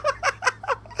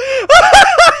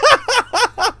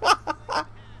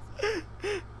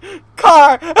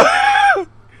 Car.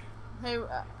 Hey,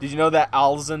 Did you know that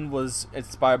Alzen was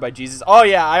inspired by Jesus? Oh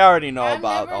yeah, I already know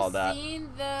about all that. I've never seen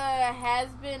the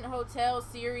Has-Been Hotel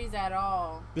series at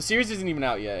all. The series isn't even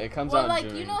out yet. It comes Well, out like,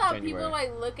 in you know how January. people,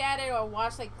 like, look at it or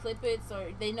watch, like, clippets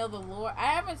or they know the lore? I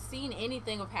haven't seen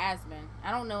anything of Has-Been.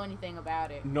 I don't know anything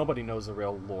about it. Nobody knows the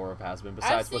real lore of Has-Been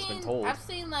besides what's been told. I've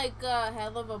seen, like,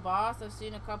 Helluva Boss. I've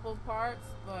seen a couple parts,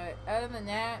 but other than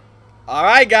that...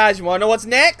 Alright, guys, you want to know what's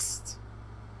next?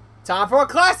 Time for a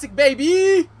classic,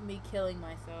 baby! Me killing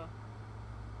myself.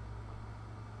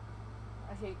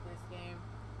 I hate this game.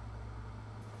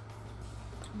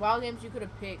 Wild games you could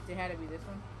have picked. It had to be this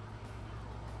one.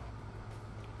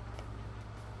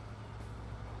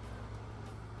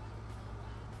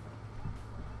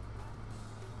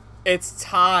 It's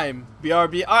time.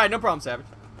 BRB. Alright, no problem, Savage.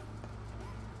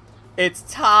 It's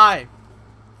time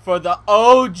for the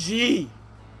OG.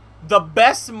 The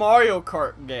best Mario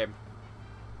Kart game.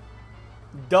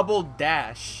 Double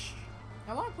Dash.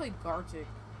 I want to play Gartic.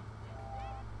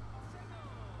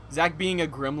 Zach being a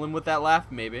gremlin with that laugh?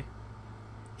 Maybe.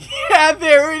 Yeah,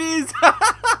 there it is.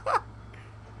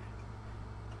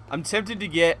 I'm tempted to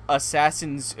get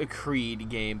Assassin's Creed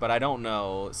game, but I don't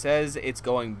know. It says it's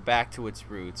going back to its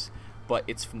roots, but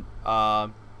it's from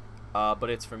but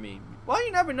it's for me. Well,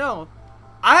 you never know.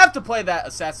 I have to play that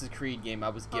Assassin's Creed game I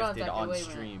was gifted on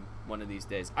stream one of these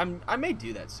days. I may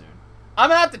do that soon. I'm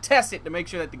gonna have to test it to make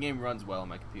sure that the game runs well on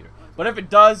my computer. But if it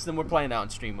does, then we're playing it on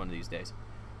stream one of these days.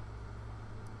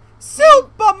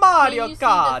 Super Mario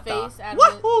Kart.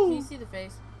 Can you see the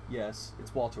face? Yes,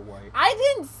 it's Walter White.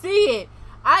 I didn't see it.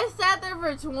 I sat there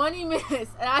for 20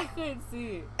 minutes and I couldn't see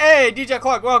it. Hey, DJ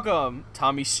Clark, welcome.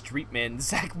 Tommy Streetman,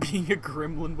 Zach being a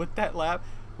gremlin with that laugh.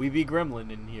 We be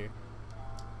gremlin in here.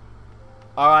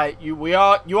 All right, you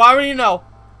already know.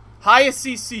 Highest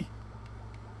CC.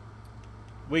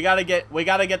 We gotta get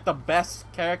the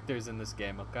best characters in this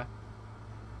game, okay?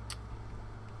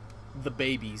 the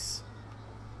babies.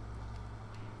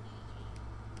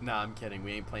 Nah, I'm kidding.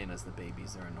 We ain't playing as the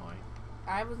babies. They're annoying.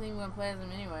 I wasn't even gonna play as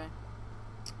them anyway.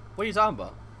 What are you talking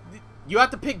about? You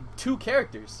have to pick 2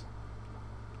 characters.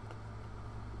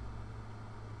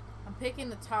 I'm picking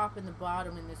the top and the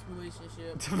bottom in this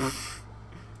relationship.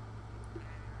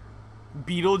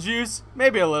 Beetlejuice?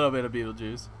 Maybe a little bit of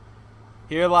Beetlejuice.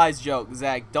 Here lies joke.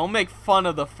 Zach, don't make fun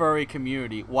of the furry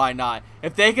community. Why not?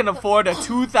 If they can afford a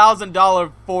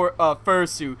 $2,000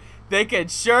 fursuit, they can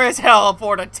sure as hell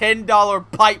afford a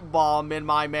 $10 pipe bomb in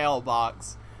my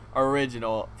mailbox.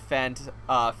 Original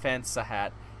Fansa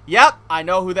hat. Yep, I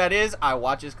know who that is. I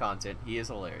watch his content. He is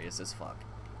hilarious as fuck.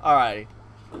 Alrighty.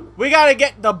 We gotta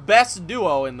get the best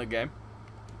duo in the game.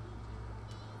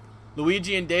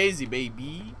 Luigi and Daisy,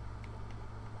 baby.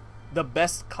 The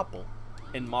best couple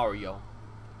in Mario.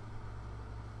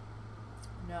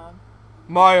 No.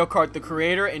 Mario Kart, the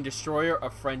creator and destroyer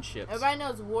of friendships. Everybody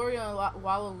knows Wario and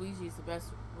Waluigi is the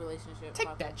best relationship. Take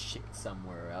couple. that shit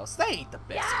somewhere else. They ain't the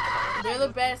best couple. They're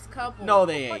the best couple. No,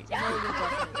 they ain't. No, they're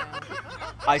definitely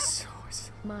not. I saw.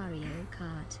 Mario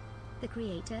Kart, the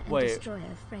creator and Wait. destroyer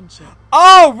of friendship.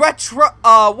 Oh, retro.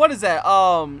 What is that?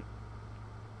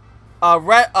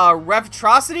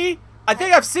 Retrocity? I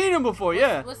think I've seen him before.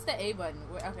 Yeah. What's the A button?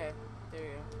 Okay, there you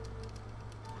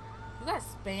go. You gotta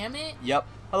spam it. Yep.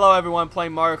 Hello, everyone.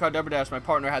 Playing Mario Kart Double Dash. My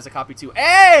partner has a copy too.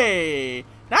 Hey,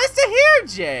 nice to hear,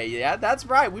 Jay. Yeah, that's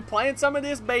right. We playing some of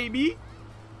this, baby.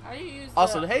 How do you use?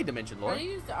 Also, hey, Dimension Lord. How do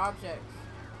you use the objects?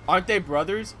 Aren't they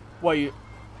brothers? Well, you.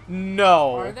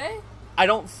 No. Are they? I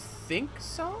don't think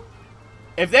so.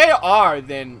 If they are,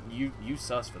 then you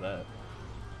sus for that.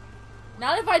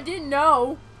 Not if I didn't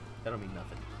know. That don't mean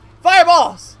nothing.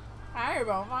 Fireballs!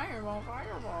 Fireball, fireball,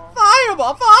 fireball.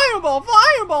 Fireball, fireball,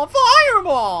 fireball,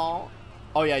 fireball!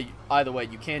 Oh yeah, either way,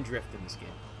 you can drift in this game.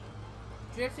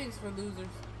 Drifting's for losers.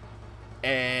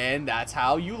 And that's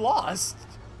how you lost.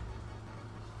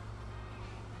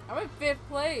 I'm in 5th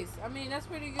place. I mean, that's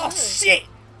pretty good. Oh shit!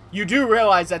 You do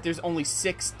realize that there's only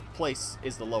 6th place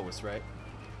is the lowest, right?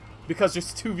 Because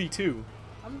there's 2v2.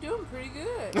 I'm doing pretty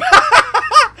good.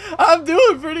 I'm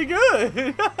doing pretty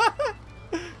good.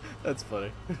 That's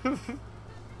funny.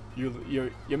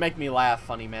 you make me laugh,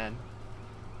 funny man.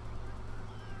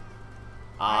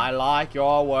 I like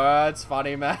your words,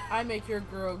 funny man. I make your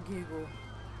girl giggle.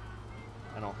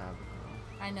 I don't have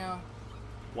it. I know.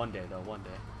 One day though, one day.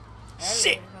 Shit!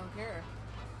 Shit! Don't care.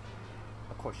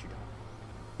 Of course you don't.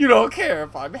 You don't care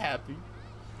if I'm happy.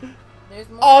 There's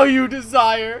more. All you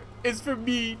desire is for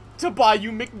me to buy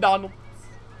you McDonald's.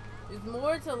 There's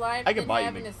more to life I can than buy you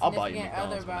having a I'll buy you significant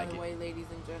other, McDonald's when by I the get- way, ladies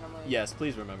and gentlemen. Yes,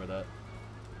 please remember that.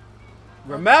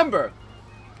 Remember!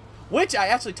 Which I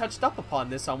actually touched up upon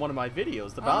this on one of my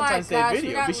videos, the Oh my Valentine's Day gosh,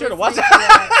 video. you're Be not sure to watch listening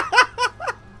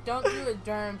it. Don't do a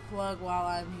darn plug while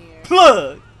I'm here.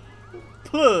 Plug!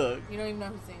 Plug! You don't even know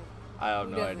who sings. I have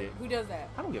Who no does idea. it? Who does that?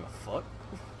 I don't give a fuck.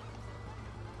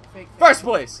 Fake. First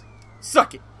place!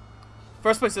 Suck it!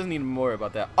 First place doesn't even worry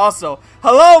about that. Also,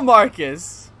 hello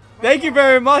Marcus! Thank you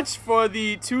very much for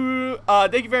the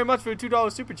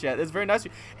 $2 super chat. That's very nice of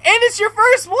you. And it's your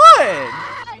first one!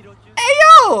 Hey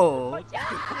yo!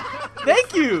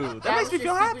 Thank you! That makes me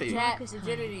feel happy.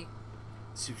 Rigidity.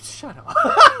 Shut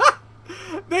up.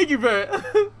 Thank you very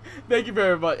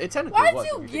much. It technically Why'd was,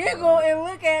 you if think giggle about it. and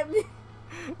look at me?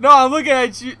 No, I'm looking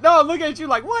at you. No, I'm looking at you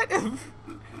like, what?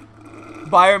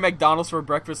 Buy her McDonald's for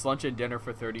breakfast, lunch, and dinner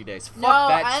for 30 days. Fuck No,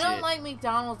 that I shit. don't like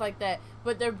McDonald's like that,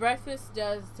 but their breakfast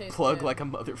does taste Plug good. like a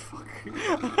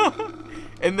motherfucker.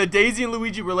 In the Daisy and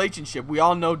Luigi relationship, we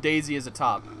all know Daisy is a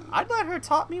top. I'd let her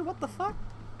top me? What the fuck?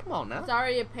 Come on now.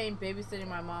 Sorry you're paying babysitting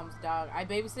my mom's dog. I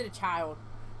babysit a child.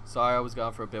 Sorry, I was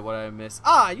gone for a bit. What did I miss?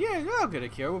 Ah, yeah, you're good,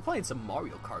 Akira. We're playing some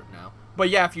Mario Kart now. But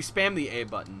yeah, if you spam the A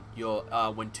button, you'll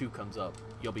when 2 comes up,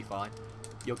 you'll be fine.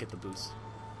 You'll get the boost.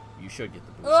 You should get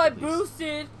the boost. Oh, I at least.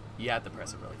 boosted. You have to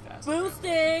press it really fast.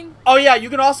 Boosting. Oh yeah, you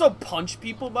can also punch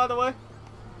people, by the way.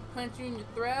 Punch you in your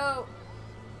throat.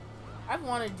 I've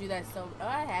wanted to do that so. Oh,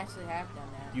 I actually have done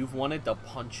that. You've wanted to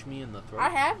punch me in the throat. I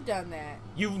have done that.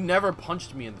 You've never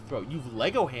punched me in the throat. You've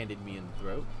Lego handed me in the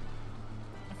throat.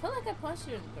 I feel like I punched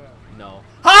you in the throat. No.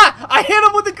 Ha! I hit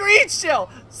him with the green shell.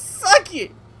 Suck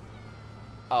it.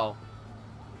 Oh.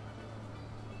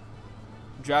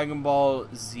 Dragon Ball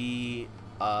Z.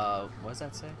 What does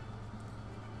that say?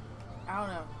 I don't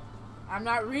know. I'm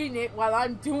not reading it while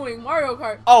I'm doing Mario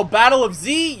Kart. Oh, Battle of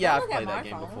Z. Yeah, I've Look at played that my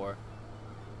game phone. before.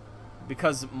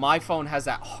 Because my phone has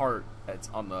that heart that's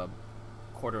on the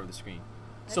quarter of the screen.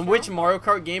 So That's which right. Mario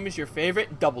Kart game is your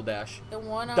favorite? Double Dash. The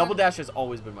one on Double Dash has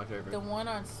always been my favorite. The one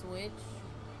on Switch.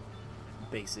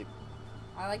 Basic.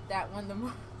 I like that one the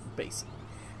most. Basic.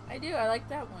 I do. I like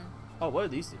that one. Oh, what are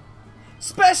these two?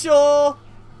 Special!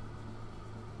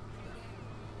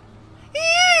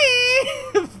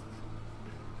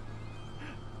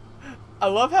 I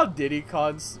love how Diddy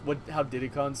Kong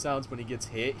sounds when he gets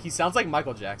hit. He sounds like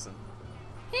Michael Jackson.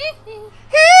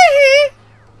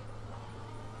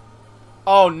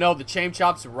 Oh no, the chain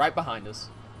chop's right behind us.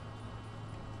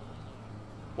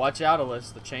 Watch out,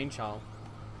 Alyssa, the chain chomp.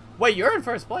 Wait, you're in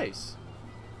first place.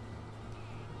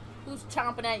 Who's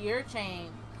chomping at your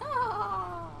chain?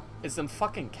 It's them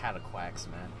fucking cataquacks,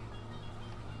 man.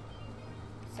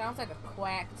 Sounds like a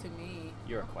quack to me.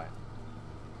 You're a quack.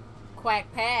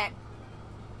 Quack pack.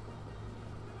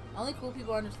 Only cool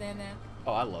people understand that.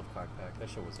 Oh, I love Quack Pack. That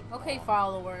show was a Okay, bomb.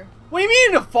 follower. What do you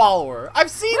mean a follower? I've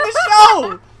seen the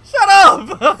show! Shut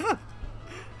up!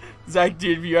 Zach,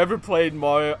 dude, have you ever played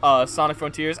Mario, Sonic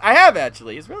Frontiers? I have,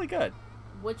 actually. It's really good.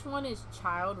 Which one is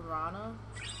Child Rana?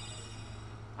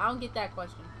 I don't get that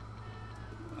question.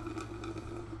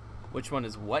 Which one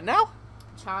is what now?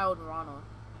 Child Rana.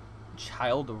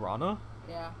 Child Rana?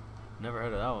 Yeah. Never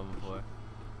heard of that one before.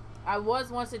 I was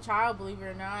once a child, believe it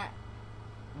or not.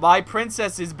 My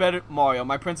princess is better, Mario.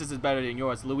 My princess is better than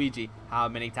yours, Luigi. How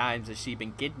many times has she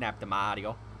been kidnapped,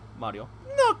 Mario? Mario,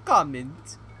 no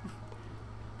comment.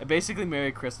 I basically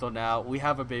married Crystal now. We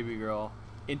have a baby girl.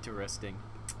 Interesting.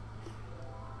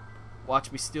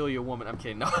 Watch me steal your woman. I'm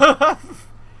kidding. No.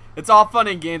 It's all fun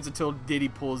in games until Diddy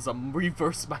pulls a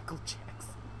reverse Michael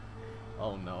Jackson.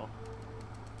 Oh no.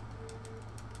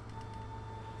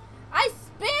 I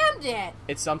spammed it.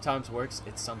 It sometimes works.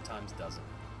 It sometimes doesn't.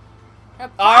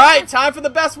 Alright, Alright, time for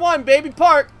the best one, Baby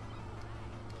Park!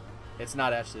 It's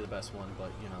not actually the best one,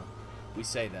 but, you know, we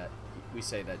say that. We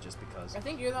say that just because. I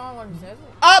think you're the only one who says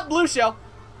it. Ah, blue shell!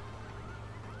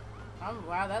 Oh,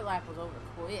 wow, that lap was over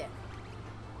quick.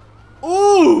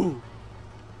 Ooh!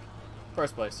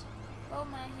 First place. Oh,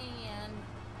 my hand.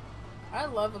 I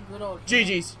love a good old hand.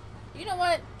 GG's. You know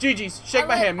what? GG's. Shake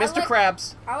my hand. Mr.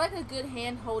 Krabs. I like a good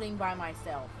hand holding by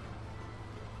myself.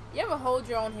 You ever hold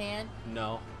your own hand?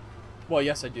 No. Well,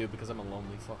 yes, I do, because I'm a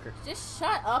lonely fucker. Just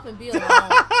shut up and be alone.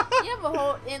 You ever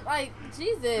hold... And, like,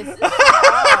 Jesus. Just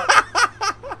shut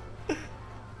up.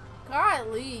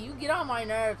 Golly, you get on my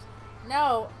nerves.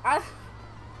 No, I...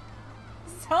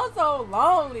 sound so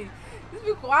lonely. Just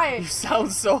be quiet. You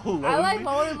sound so lonely. I like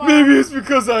holding my... Maybe it's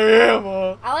because I am,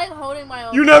 I like holding my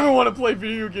own... You never want to play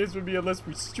video games with me unless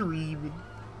we're streaming.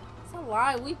 It's a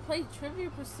lie. We play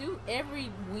Trivial Pursuit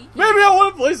every weekend. Maybe I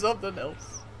want to play something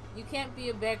else. You can't be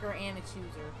a beggar and a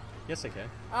chooser. Yes, I can.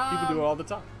 People do it all the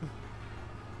time.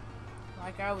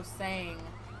 Like I was saying.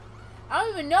 I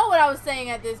don't even know what I was saying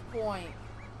at this point.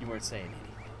 You weren't saying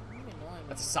anything. You're annoying me.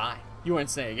 That's a sign. You weren't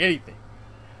saying anything.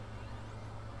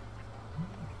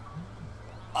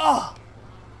 Oh!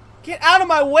 Get out of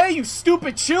my way, you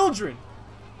stupid children!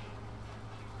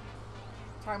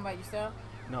 Talking about yourself?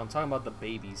 No, I'm talking about the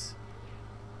babies.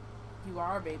 You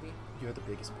are a baby. You're the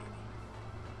biggest baby.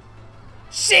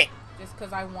 Shit! Just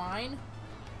because I whine?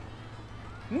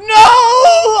 No!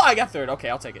 I got third. Okay,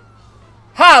 I'll take it.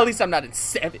 Ha! At least I'm not in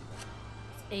 7.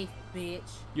 Eighth, bitch.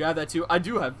 You have that too? I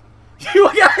do have. You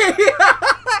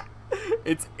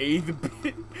It's 8th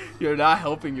bit. You're not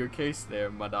helping your case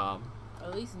there, madame.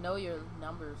 At least know your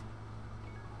numbers.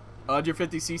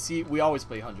 150cc. We always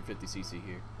play 150cc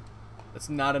here. That's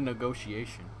not a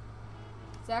negotiation.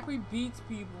 Zachary beats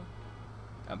people.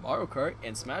 At Mario Kart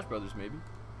and Smash Brothers, maybe.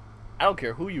 I don't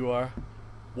care who you are.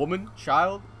 Woman,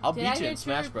 child, I'll beat you in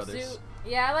Smash Brothers.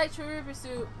 Yeah, I like Trivial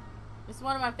Pursuit. It's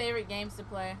one of my favorite games to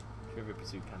play. Trivial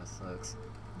Pursuit kind of sucks.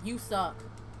 You suck.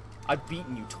 I've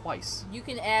beaten you twice. You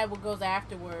can add what goes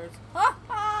afterwards. Ha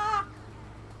ha!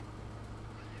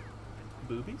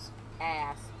 Boobies?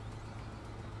 Ass.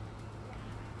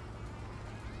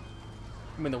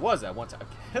 I mean, there was that one time.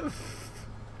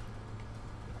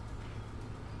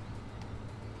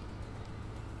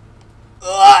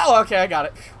 Oh, okay, I got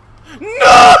it.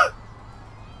 No!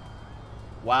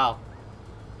 Wow.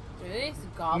 Dude,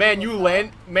 Man, you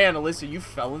land. Man, Alyssa, you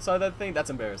fell inside that thing?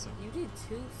 That's embarrassing. You did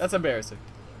too. That's embarrassing.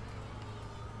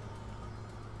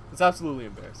 It's absolutely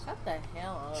embarrassing. Shut the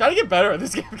hell up. Try to get better at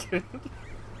this game, kid.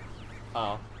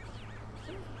 Oh.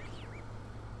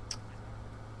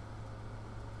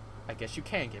 I guess you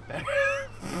can get better.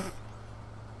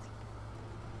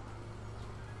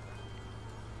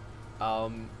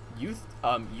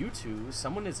 You two,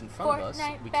 someone is in front of us.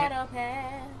 Fortnite We Battle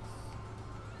can't.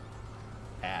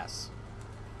 Pass. Ass.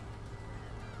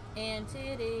 And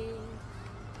titties.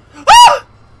 Ah!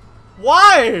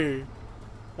 Why?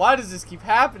 Why does this keep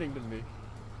happening to me?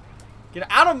 Get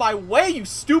out of my way, you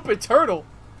stupid turtle.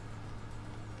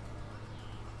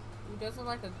 You doesn't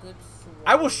like a good swirl.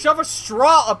 I will shove a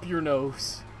straw up your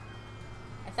nose.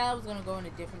 I thought I was gonna go in a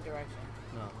different direction.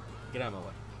 No, get out of my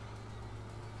way.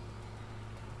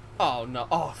 Oh no!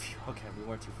 Oh, phew. Okay, we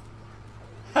weren't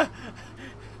too.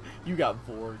 You got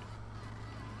bored.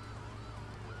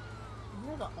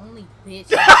 You're the only bitch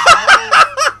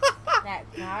that knows that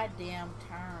goddamn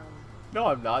term. No,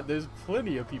 I'm not. There's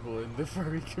plenty of people in the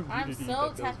furry community I'm so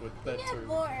that knows what that You got term.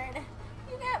 bored.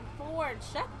 You got bored.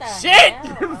 Shut the Shit!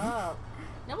 hell up.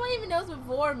 Nobody even knows what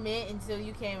vor meant until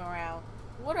you came around.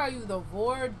 What are you, the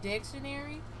vor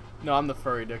dictionary? No, I'm the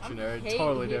furry dictionary.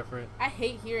 Totally different. I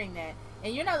hate hearing that.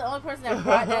 And you're not the only person that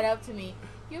brought that up to me.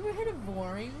 You ever heard of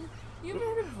voring? You ever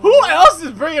heard of voring? Who else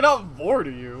is bringing up vor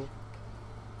to you?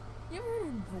 You ever heard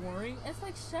of voring? It's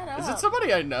like, shut up. Is it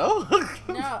somebody I know?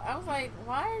 No, I was like,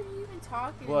 why are you even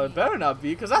talking Well, to it me? better not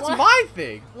be, because that's my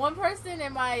thing. One person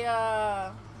in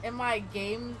my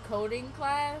game coding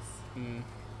class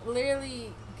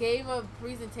literally gave a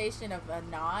presentation of a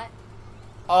knot.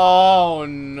 Oh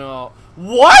no!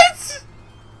 What?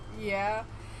 Yeah.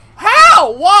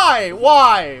 How? Why?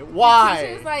 Why? The teacher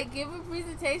was Why? like, give a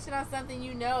presentation on something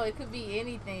you know. It could be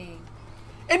anything.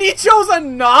 And he chose a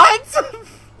knot?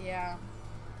 Yeah.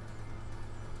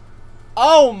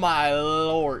 Oh my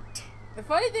lord! The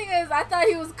funny thing is, I thought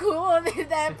he was cool, and then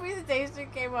that presentation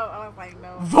came up. I was like,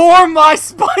 no. For my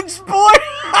sponge boy!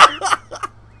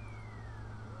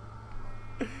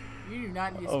 You do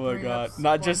not just Oh my bring god! up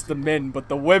Not just the SpongeBob. men, but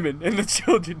the women and the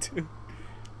children too.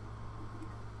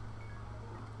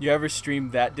 You ever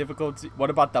stream that difficulty? What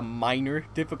about the minor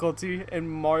difficulty in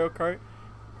Mario Kart?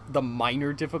 The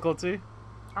minor difficulty?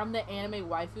 I'm the anime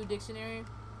waifu dictionary.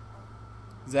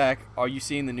 Zach, are you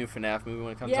seeing the new FNAF movie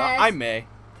when it comes Yes. out? I may.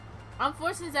 I'm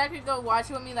forcing Zachary to go watch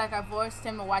it with me like I forced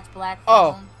him to watch Black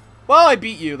Oh. Phone. Well, I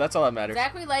beat you. That's all that matters.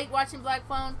 Zachary liked watching Black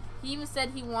Phone. He even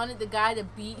said he wanted the guy to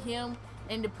beat him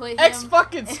and to put him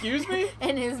Excuse me?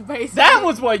 in his basement. That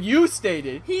was what you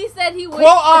stated. He said he would.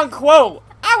 Quote unquote.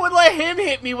 I would let him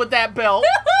hit me with that belt.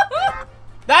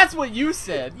 That's what you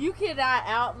said. You cannot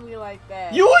out me like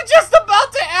that. You were just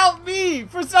about to out me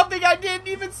for something I didn't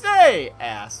even say.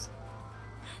 Ass.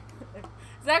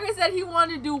 Zachary said he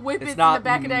wanted to do whippets It's in not the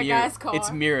back of that mirror. guy's car.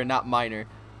 It's mirror, not minor.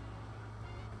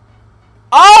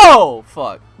 Oh!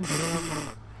 Fuck.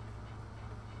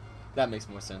 That makes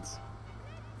more sense.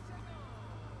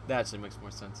 That actually makes more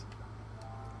sense.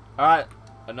 Alright.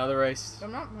 Another race.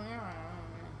 I'm not.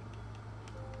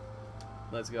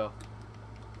 Let's go.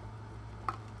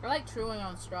 I like truing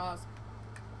on straws.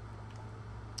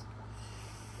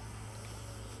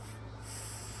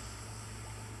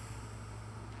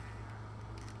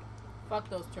 Fuck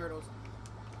those turtles.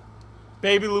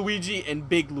 Baby Luigi and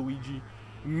Big Luigi.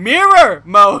 Mirror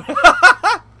mode!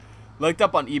 Looked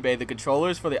up on eBay. The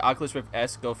controllers for the Oculus Rift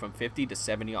S go from 50 to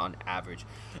 70 on average.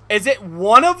 Is it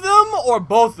one of them or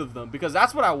both of them? Because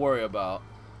that's what I worry about.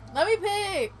 Let me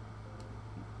pick.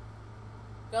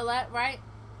 Go left, right.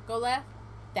 Go left.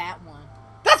 That one.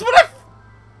 That's what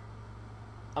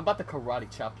I'm about to karate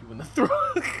chop you in the throat.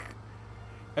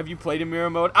 Have you played in mirror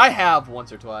mode? I have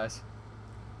once or twice.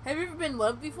 Have you ever been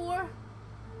loved before?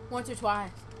 Once or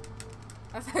twice.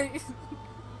 That's how you...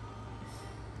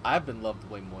 I've been loved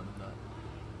way more than that.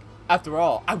 After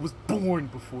all, I was born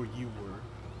before you were.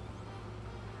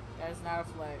 That is not a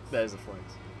flex. That is a flex.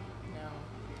 No.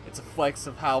 It's a flex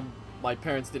of how my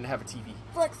parents didn't have a TV.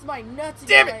 Flex my nuts.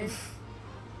 Damn it! guys.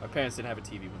 My parents didn't have a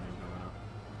TV when they were growing up.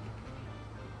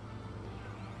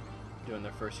 During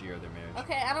their first year of their marriage.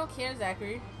 Okay, I don't care,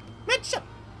 Zachary. Man, shut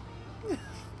Does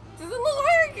it look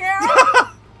like a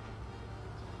girl?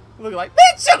 Look like,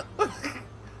 man, shut up!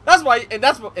 That's why, and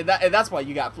that's why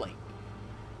you got flame.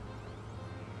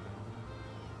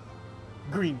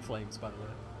 Green flames, by the way.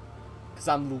 Because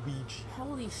I'm Luigi.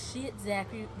 Holy shit,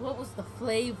 Zachary. What was the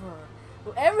flavor?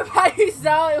 Everybody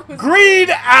saw it was Green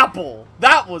apple!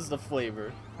 That was the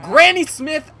flavor. Granny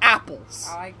Smith apples.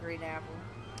 I like green apple.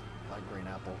 I like green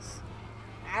apples.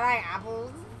 I like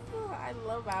apples. I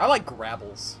love apples. I like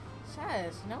grabbles.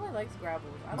 Shush. Nobody likes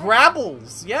grabbles. I like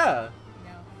Grabbles, yeah.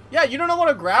 No. Yeah, you don't know what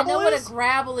a I grabble know what a is?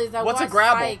 grabble is. I What's a watched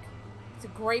grabble? Spike. It's a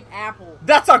grape apple.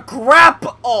 That's a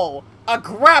grapple! A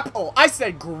grapple! I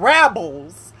said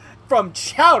grabbles from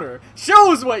Chowder.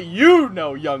 Shows what you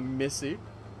know, young missy.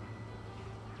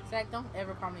 Zach, don't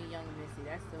ever call me Young Missy.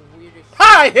 That's the weirdest shit.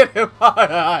 I hit him!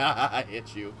 I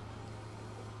hit you.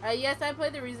 Yes, I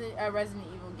played the Resident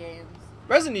Evil games.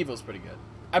 Resident Evil's pretty good.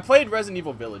 I played Resident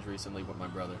Evil Village recently with my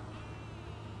brother.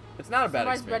 It's not a bad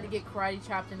Somebody's about to experience. get karate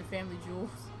chopped into Family Jewels.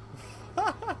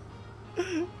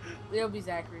 It'll be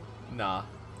Zachary. Nah.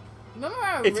 Remember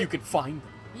our If you could find them.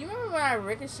 You remember when I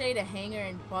ricocheted a hanger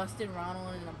and busted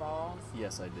Ronald in the balls?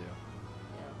 Yes, I do.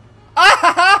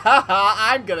 Yeah.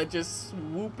 I'm gonna just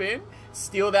swoop in,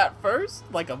 steal that first,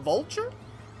 like a vulture.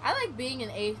 I like being in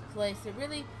 8th place.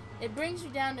 It brings you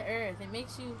down to earth. It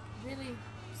makes you really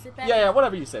sit back. Yeah,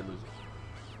 whatever you said, loser.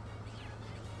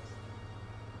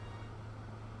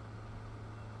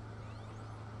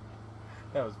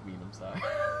 That was mean, I'm sorry.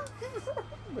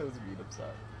 That was mean, I'm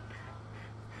sorry.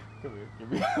 Come here, give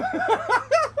me.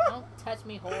 Don't touch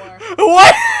me, whore.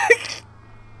 What?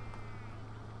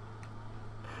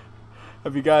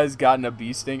 Have you guys gotten a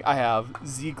bee sting? I have.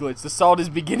 Z-Glitch. The salt is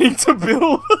beginning to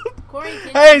build.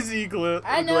 Hey, Z-Glitch.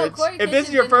 I know, Corey if this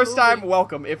is your first time,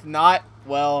 welcome. If not,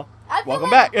 well, welcome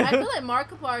back. I feel like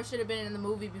Markiplier should have been in the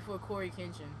movie before Corey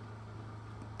Kenshin.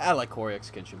 I like Corey X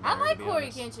Kenshin better, I like to be Corey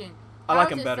honest. Kenshin. I like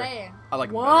him better. Saying. I like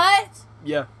him what? better.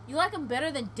 Yeah. You like him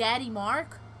better than Daddy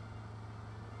Mark?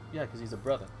 Yeah, because he's a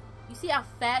brother. You see how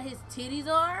fat his titties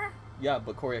are? Yeah,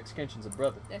 but Corey X Kenshin's a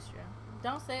brother. That's true.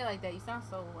 Don't say it like that. You sound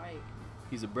so white.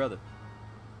 He's a brother.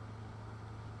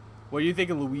 What do you think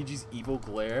of Luigi's evil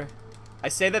glare? I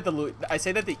say that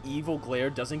the evil glare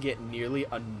doesn't get nearly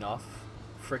enough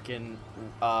freaking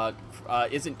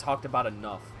isn't talked about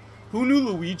enough. Who knew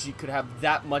Luigi could have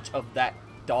that much of that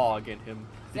dog in him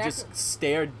to just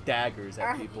stare daggers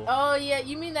at people? Oh yeah,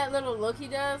 you mean that little look he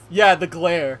does? Yeah, the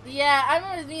glare. Yeah, I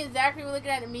remember me and Zachary were looking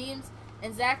at the memes,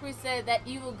 and Zachary said that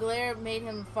evil glare made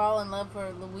him fall in love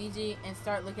for Luigi and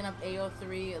start looking up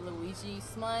AO3 Luigi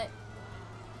smut.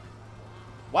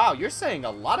 Wow, you're saying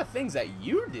a lot of things that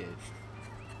you did.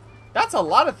 That's a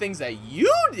lot of things that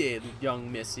you did,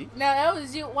 young Missy. No, that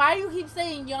was you. Why do you keep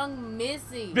saying young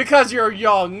Missy? Because you're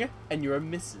young and you're a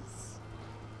Mrs.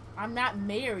 I'm not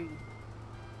married.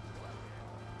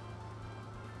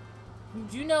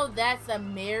 Did you know that's a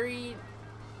married,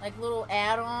 like, little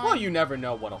add-on? Well, you never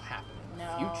know what'll happen in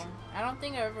the future. I don't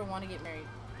think I ever want to get married.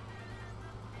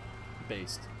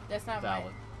 Based. That's not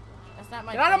valid. That's not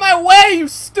my. Get out of my way, you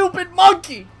stupid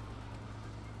monkey!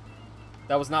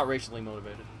 That was not racially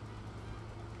motivated.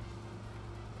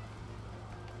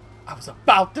 I was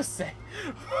about to say.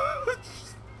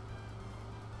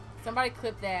 Somebody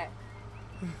clip that.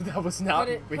 That was not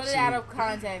put it out of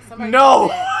context. Somebody no!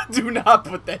 clip that. Do not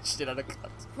put that shit out of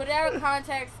context. Put it out of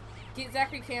context. Get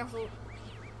Zachary canceled.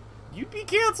 You'd be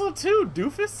canceled too,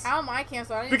 doofus. How am I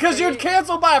canceled? Because you're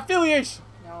canceled by affiliation.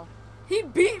 No. He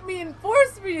beat me and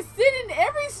forced me to sit in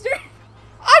every stream.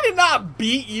 I did not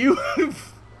beat you.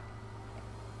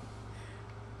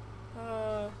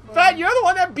 Fat, you're the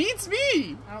one that beats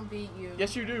me. I don't beat you.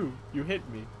 Yes, you do. You hit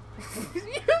me. You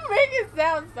make it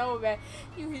sound so bad.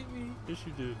 You hit me. Yes,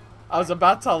 you did. I was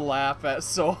about to laugh at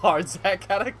so hard, Zach,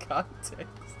 out of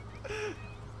context.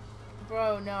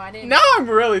 Bro, no, I didn't. Now I'm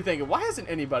really thinking, why hasn't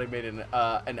anybody made an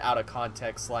out of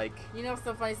context, like... You know what's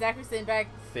so funny? Zachary sitting back...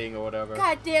 thing or whatever.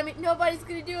 God damn it, nobody's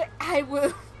gonna do it. I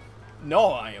will.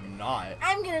 No, I am not.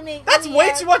 I'm gonna make... That's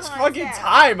way too much fucking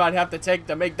time I'd have to take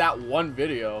to make that one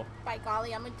video. By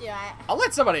golly, I'm gonna do it. I'll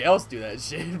let somebody else do that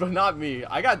shit, but not me.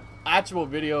 I got actual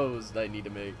videos that I need to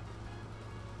make.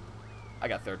 I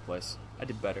got 3rd place. I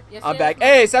did better. Yes, I'm back.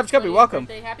 Hey, Savage Company, welcome.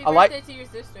 Happy I birthday to your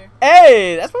sister.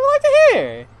 Hey, that's what we like to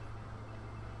hear.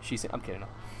 She's... I'm kidding.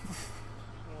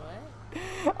 What?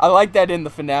 I like that in the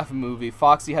FNAF movie,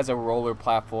 Foxy has a roller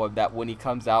platform that when he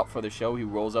comes out for the show, he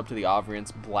rolls up to the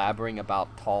audience blabbering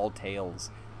about tall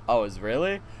tales. Oh, is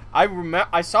really?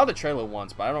 I saw the trailer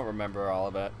once, but I don't remember all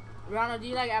of it. Ronald, do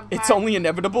you like apple pie? It's only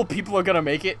inevitable. People are gonna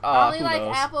make it. I only who like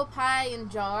knows? apple pie in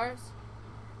jars.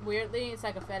 Weirdly, it's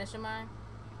like a fetish of mine.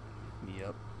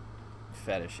 Yep.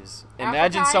 Fetishes. Apple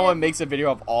Imagine pie someone is- makes a video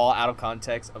of all out of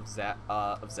context of Zach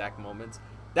moments.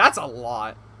 That's a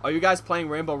lot. Are you guys playing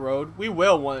Rainbow Road? We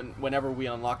will whenever we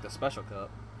unlock the special cup.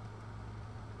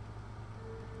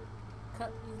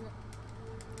 Cut these nuts.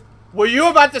 Were you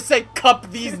about to say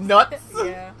cup these nuts?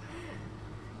 Yeah.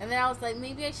 And then I was like,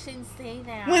 maybe I shouldn't say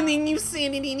that. Well, then you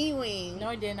said it anyway. No,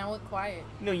 I didn't. I went quiet.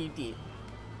 No, you did. You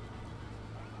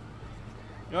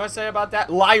know what I say about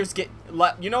that? Liars get...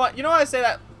 You know what? You know what I say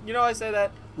that? You know what I say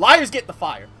that? Liars get the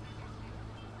fire.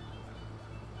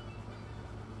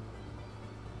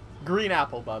 Green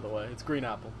apple, by the way. It's green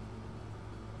apple.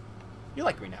 You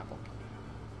like green apple.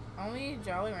 Only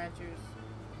Jolly Ranchers.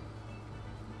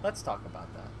 Let's talk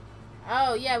about that.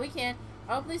 Oh, yeah, we can.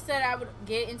 Hopefully said I would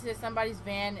get into somebody's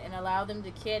van and allow them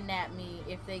to kidnap me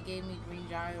if they gave me green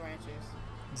Jolly Ranchers.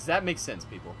 Does that make sense,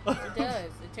 people? It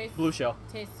does. It tastes... Blue shell.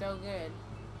 It tastes so good.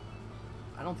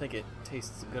 I don't think it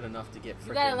tastes good enough to get freaking...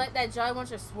 You gotta let that Jolly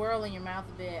Rancher swirl in your mouth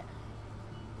a bit.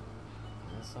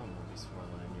 Yeah, something will be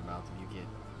swirling in your mouth if you get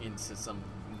into some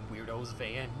weirdo's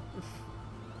van.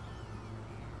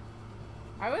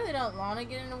 I really don't want to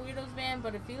get in a weirdo's van,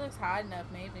 but if he looks hot enough,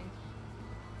 maybe.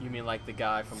 You mean like the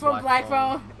guy from Black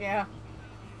Phone? Yeah.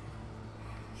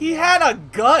 He had a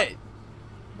gut.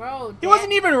 Bro, He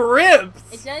wasn't even ripped.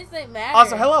 It doesn't matter.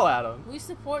 Also, hello, Adam. We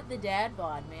support the dad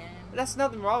bod, man. That's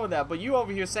nothing wrong with that, but you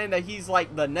over here saying that he's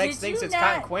like the next thing since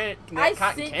cotton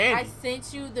candy. I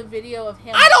sent you the video of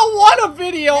him. I don't want a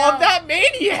video of that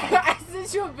maniac. I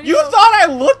sent you a video. You thought I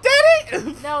looked at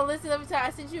it? No, listen, let me tell you.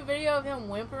 I sent you a video of him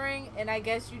whimpering, and I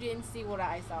guess you didn't see what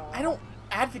I saw. I don't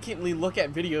advocately look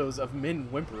at videos of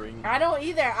men whimpering. I don't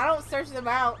either. I don't search them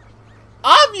out.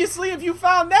 Obviously, if you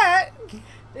found that.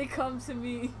 They come to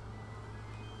me.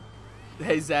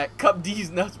 Hey, Zach, cup D's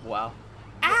nuts. Wow.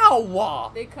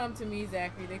 Ow! They come to me,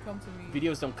 Zachary. They come to me.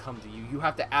 Videos don't come to you. You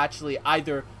have to actually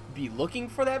either be looking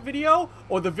for that video,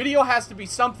 or the video has to be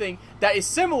something that is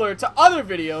similar to other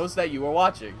videos that you are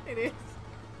watching. It is.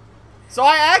 So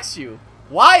I ask you,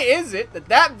 why is it that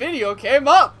that video came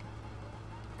up?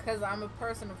 Because I'm a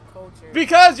person of culture.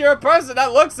 Because you're a person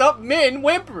that looks up men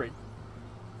whimpering.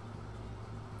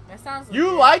 That sounds legit.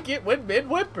 You like it when men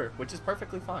whimper, which is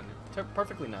perfectly fine.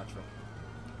 Perfectly natural.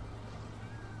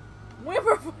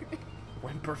 Whimper for me.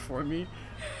 Whimper for me?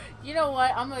 You know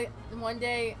what? One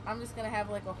day I'm just gonna have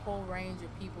like a whole range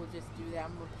of people just do that.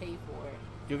 I'm gonna pay for it.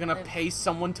 You're gonna pay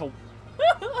someone to...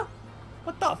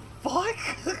 What the fuck?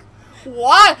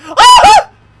 Why?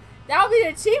 That would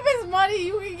be the cheapest money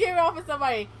you can get off of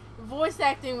somebody. Voice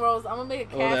acting roles. I'm gonna make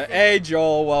a casting. Hey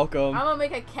Joel, welcome. I'm gonna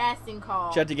make a casting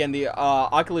call. Check again. The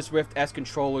Oculus Rift S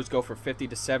controllers go for $50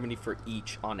 to $70 for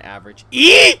each on average.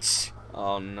 Each?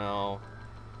 Oh no.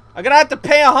 I'm gonna have to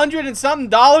pay $100 and something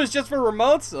just for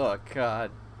remotes? Oh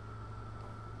god.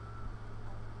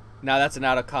 Now that's an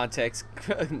out of context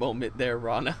moment there,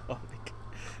 Rana. Oh my god.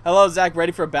 Hello, Zach.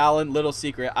 Ready for Ballot? Little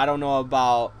secret. I don't know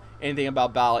about anything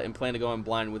about Ballot and plan to go in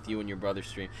blind with you and your brother's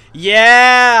stream.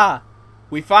 Yeah!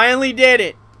 We finally did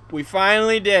it. We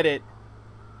finally did it.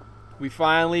 We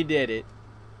finally did it.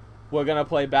 We're gonna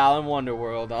play Balan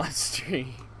Wonderworld on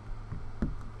stream.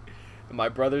 And my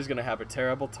brother's gonna have a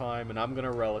terrible time, and I'm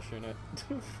gonna relish in it.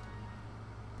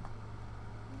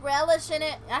 Relish in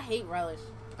it? I hate relish.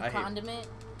 Condiment.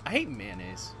 I hate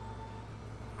mayonnaise.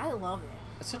 I love it.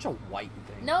 It's such a white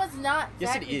thing. No, it's not.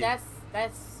 Yes, it is.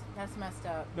 That's messed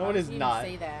up. No, it is not.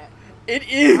 Say that. It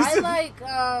is. I like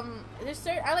I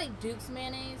like Duke's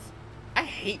mayonnaise. I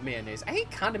hate mayonnaise. I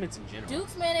hate condiments in general.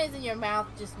 Duke's mayonnaise in your mouth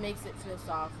just makes it feel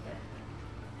softer.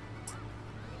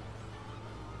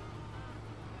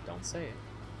 Don't say it.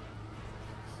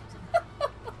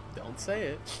 Don't say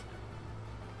it.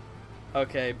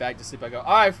 Okay, back to sleep I go.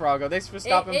 Alright, Froggo, thanks for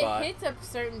stopping by. It hits a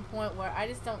certain point where I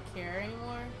just don't care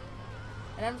anymore.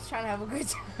 And I'm just trying to have a good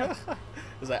time.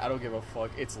 It's like, I don't give a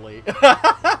fuck. It's late.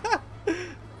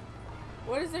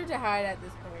 What is there to hide at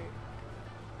this point?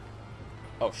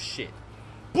 Oh, shit.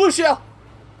 Blue shell!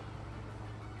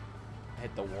 I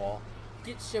hit the wall.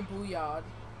 Get shabooyawed.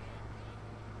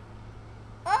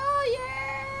 Oh,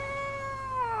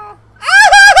 yeah!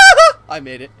 I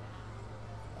made it.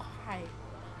 Why?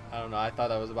 I don't know. I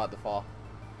thought I was about to fall.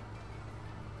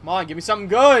 Come on, give me something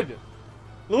good.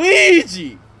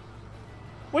 Luigi!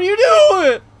 What are you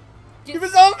doing? Give me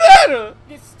something better!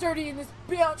 Get sturdy in this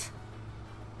bitch!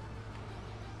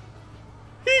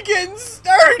 He getting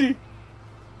sturdy!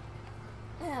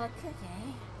 Oh,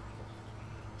 cookie.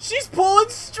 She's pulling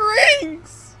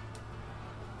strings!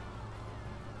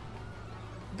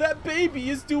 That baby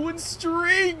is doing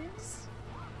strings!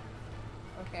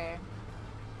 Okay.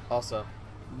 Also,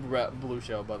 blue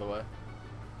shell, by the way.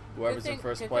 Whoever's in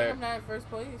first player. I'm not in first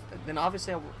place. Then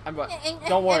obviously,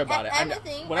 don't worry about it.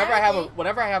 Whenever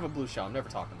I have a blue shell, I'm never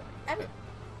talking about it.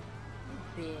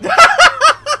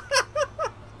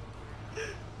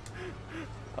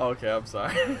 Okay, I'm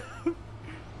sorry.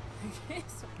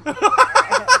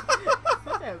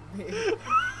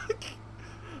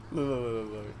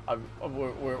 Look.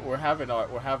 We're having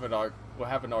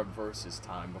our versus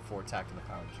time before attacking the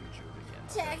power juju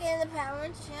begins. Attacking the power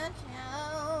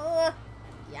juju.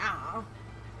 Yeah.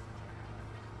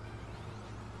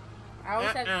 I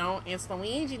always have. It's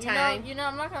Luigi time. You know,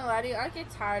 I'm not gonna lie to you. I get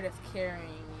tired of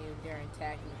carrying you during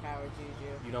attacking power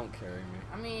juju. You don't carry me.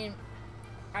 I mean,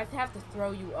 I have to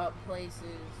throw you up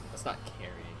places. That's not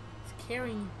carrying. It's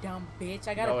carrying, you dumb bitch.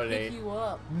 I gotta pick you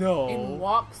up. No. And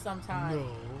walk sometimes.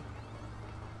 No.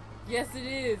 Yes, it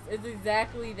is. It's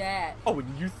exactly that. Oh,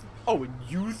 and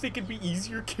you think it'd be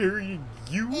easier carrying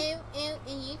you? And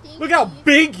you think Look how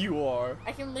big you are.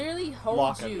 I can literally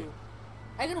hold you.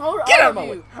 I can hold Get all out of my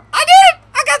you. way. I did it!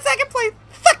 I got second place.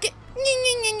 Fuck it.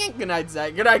 Good night,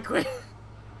 Zach. Good night, Quinn.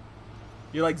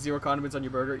 You like zero condiments on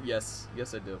your burger? Yes.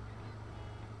 Yes, I do.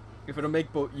 If it'll make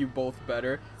you both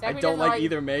better. Zachary I don't doesn't like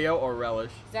either mayo or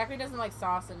relish. Zachary doesn't like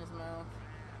sauce in his mouth.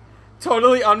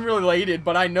 Totally unrelated,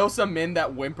 but I know some men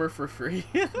that whimper for free.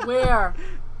 Where?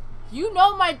 You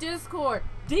know my Discord.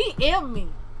 DM me.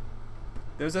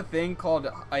 There's a thing called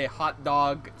a hot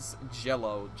dog's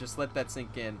jello. Just let that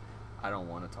sink in. I don't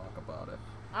want to talk about it.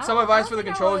 Some advice for the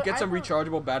controllers: get some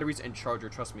rechargeable batteries and charger.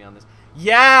 Trust me on this.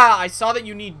 Yeah, I saw that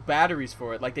you need batteries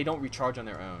for it. Like they don't recharge on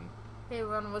their own. Hey,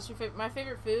 Ron, what's your my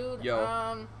favorite food?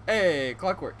 Yo. Hey,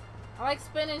 Clockwork. I like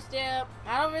spinach dip.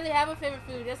 I don't really have a favorite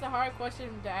food. That's a hard question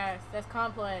to ask. That's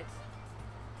complex.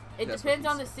 It depends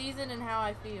on the season and how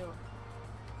I feel.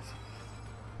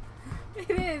 It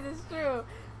is. It's true.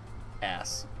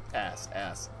 Ass.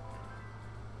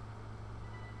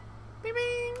 Bing,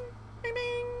 bing, bing,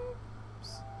 bing.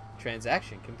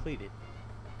 Transaction completed.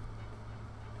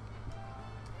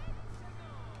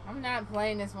 I'm not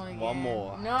playing this one again. One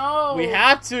more. No. We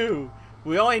have to.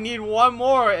 We only need one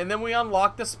more, and then we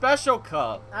unlock the special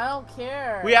cup. I don't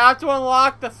care. We have to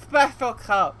unlock the special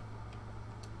cup.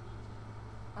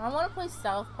 I want to play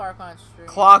South Park on stream.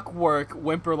 Clockwork,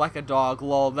 whimper like a dog.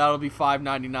 Lol, that'll be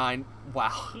 $5.99.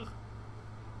 Wow.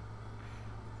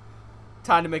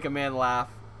 Time to make a man laugh.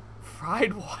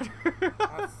 Fried water.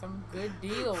 That's some good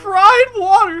deals. Fried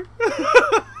water.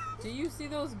 Do you see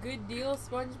those good deals,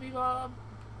 SpongeBob?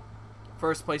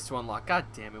 First place to unlock. God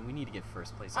damn it, we need to get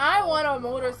first place. I want a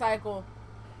motorcycle.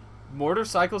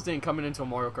 Motorcycles didn't come in until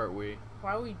Mario Kart Wii.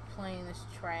 Why are we playing this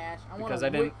trash? Because I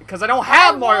don't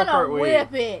have Mario Kart Wii.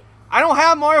 Whip it. I don't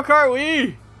have Mario Kart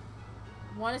Wii.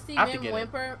 Want to see men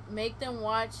whimper? Make them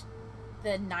watch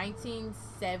the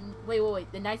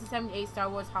 1978 Star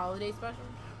Wars Holiday Special.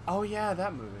 Oh yeah,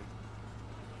 that movie.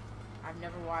 I've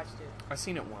never watched it. I've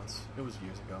seen it once. It was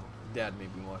years ago. Dad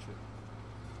made me watch it.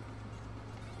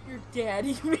 Your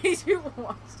daddy made you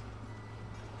watch it.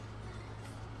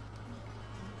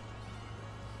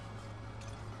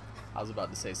 I was about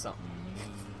to say something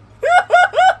mean.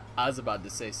 I was about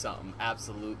to say something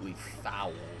absolutely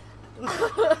foul.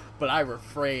 But I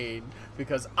refrained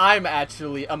because I'm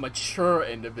actually a mature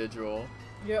individual.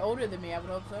 You're older than me, I would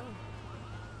hope so.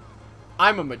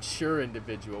 I'm a mature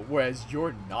individual, whereas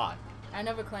you're not. I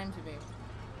never claimed to be.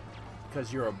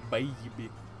 Because you're a baby.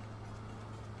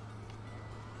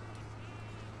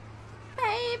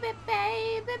 Baby,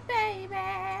 baby, baby.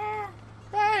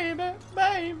 Baby,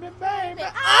 baby, baby.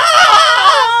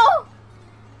 Oh!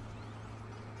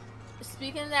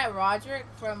 Speaking of that, Roderick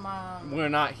from We're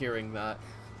not hearing that.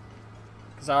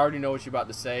 Because I already know what you're about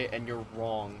to say, and you're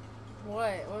wrong.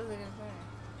 What? What was I gonna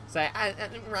say?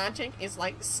 Roderick is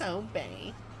like so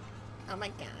bae. Oh my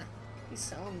god. He's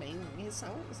so amazing. He's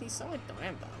so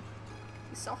adorable.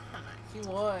 He's so hot. He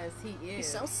was. He is. He's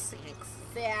so sex.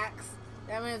 Sex.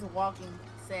 That man's walking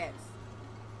sex.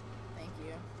 Thank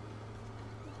you.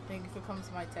 Thank you for coming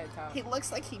to my TED Talk. He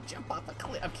looks like he'd jump off a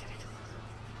cliff. I'm kidding.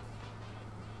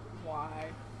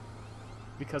 Why?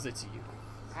 Because it's you.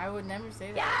 I would never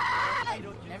say that. I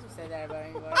would never say that about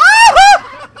anybody.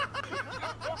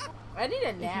 I need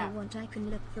a nap. If you want, I can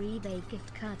look for eBay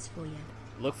gift cards for you.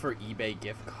 Look for eBay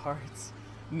gift cards.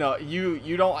 No,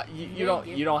 you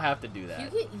don't have to do that. You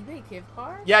get eBay gift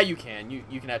cards? Yeah, you can.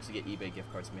 You can actually get eBay gift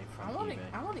cards made from eBay.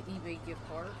 I want an eBay gift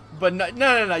card. But no.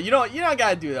 You don't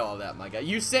gotta do all that, my guy.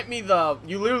 You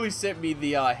literally sent me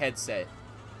the headset.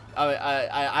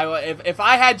 If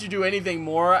I had you do anything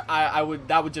more,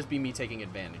 that would just be me taking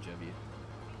advantage of you,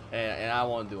 and I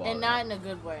won't do all that. And not in a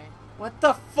good way. What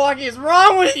the fuck is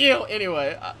wrong with you?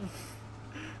 Anyway,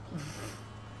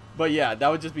 but yeah, that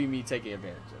would just be me taking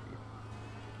advantage of you,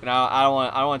 and I don't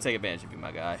want to take advantage of you,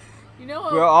 my guy. You know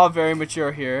what? We're all very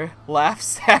mature here.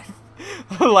 Laughs at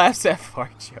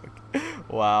fart joke.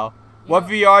 Wow. What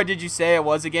VR did you say it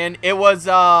was again? It was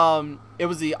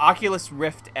the Oculus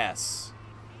Rift S.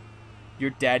 Your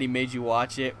daddy made you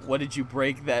watch it. What did you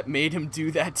break that made him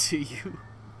do that to you?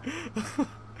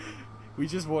 He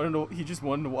just wanted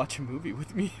to watch a movie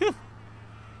with me.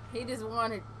 He just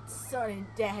wanted son and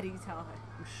daddy time.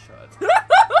 Shut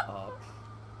up.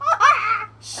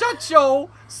 Shut your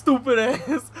stupid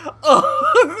ass up.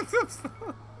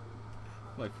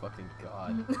 My fucking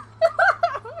god.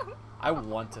 I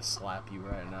want to slap you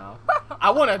right now.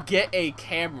 I want to get a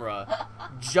camera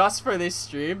just for this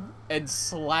stream and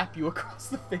slap you across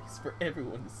the face for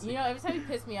everyone to see. You know, every time you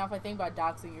piss me off, I think about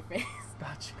doxing your face.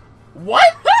 Gotcha.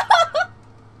 What?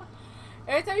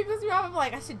 Every time you piss me off, I'm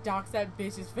like, I should dox that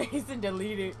bitch's face and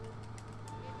delete it.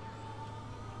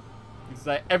 It's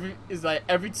like every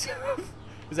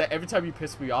time you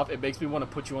piss me off, it makes me want to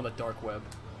put you on the dark web.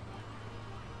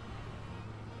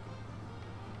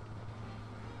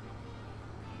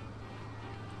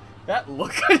 That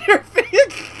look on your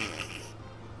face.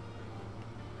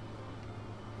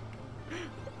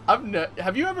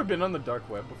 Have you ever been on the dark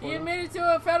web before? You admitted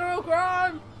to a federal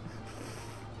crime.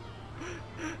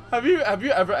 Have you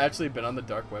ever actually been on the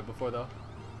dark web before though?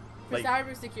 For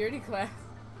cybersecurity class.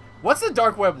 What's the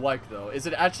dark web like though? Is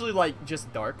it actually like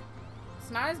just dark?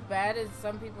 It's not as bad as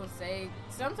some people say.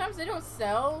 Sometimes they don't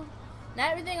sell.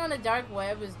 Not everything on the dark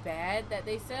web is bad that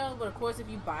they sell, but of course if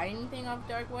you buy anything off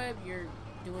dark web, you're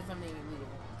doing something illegal.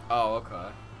 Oh,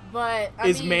 okay. But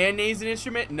is mayonnaise an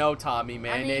instrument? No, Tommy.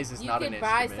 Mayonnaise is not an instrument. You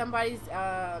can buy somebody's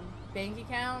bank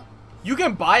account. You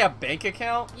can buy a bank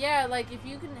account? Yeah, like if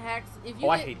you can hack.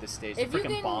 I hate this stage. If you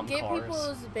freaking bomb can get cars.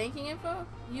 people's banking info,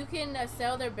 you can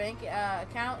sell their bank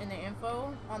account and their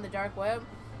info on the dark web.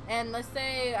 And let's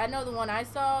say I know the one I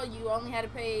saw, you only had to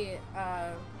pay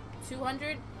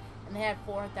 $200, and they had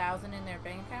 $4,000 in their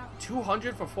bank account.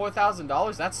 $200 for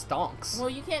 $4,000? That stonks. Well,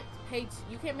 you can't pay.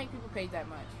 You can't make people pay that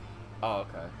much. Oh,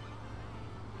 okay.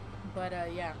 But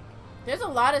yeah, there's a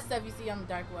lot of stuff you see on the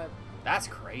dark web. That's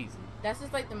crazy. That's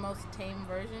just like the most tame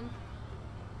version.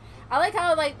 I like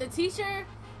how like the teacher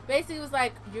basically was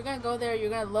like, you're gonna go there, you're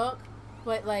gonna look,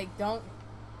 but like don't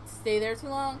stay there too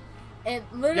long. And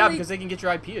literally, yeah, because they can get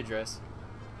your IP address.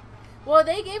 Well,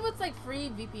 they gave us like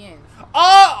free VPNs.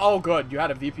 Oh, good. You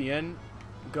had a VPN.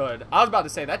 Good. I was about to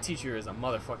say that teacher is a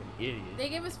motherfucking idiot. They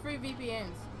gave us free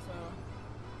VPNs, so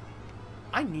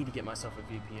I need to get myself a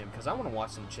VPN because I want to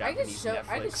watch some Japanese Netflix.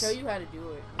 I can show you how to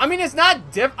do it. I mean, it's not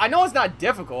I know it's not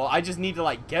difficult. I just need to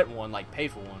like get one, like pay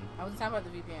for one. I was talking about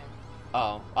the VPN.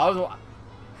 Oh, I was.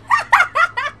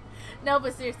 No,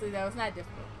 but seriously though, it's not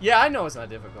difficult. Yeah, I know it's not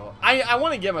difficult. I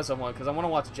want to get myself one because I want to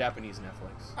watch Japanese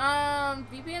Netflix.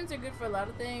 VPNs are good for a lot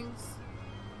of things.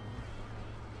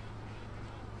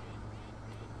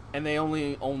 And they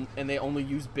only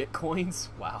use bitcoins.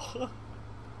 Wow.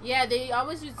 Yeah, they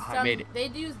always use I made it. They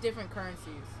use different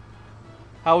currencies.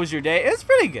 How was your day? It's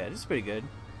pretty good. It's pretty good.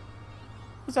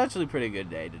 It was actually a pretty good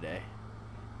day today.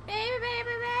 Baby, baby,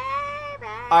 baby.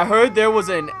 I heard there was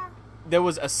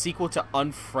a sequel to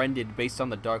Unfriended based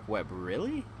on the dark web.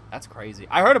 Really? That's crazy.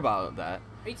 I heard about that.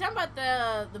 Are you talking about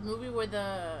the movie where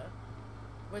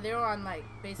they were on like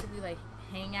basically like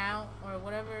Hangout or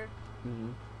whatever?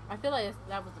 Mm-hmm. I feel like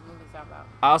that was the movie it's about.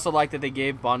 I also like that they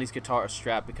gave Bonnie's guitar a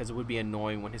strap because it would be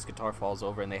annoying when his guitar falls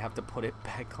over and they have to put it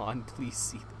back on. Please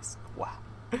see this. Wow.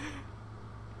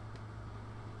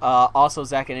 Also,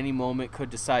 Zach at any moment could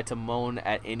decide to moan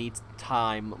at any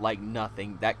time like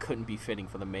nothing. That couldn't be fitting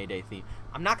for the Mayday theme.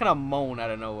 I'm not gonna moan out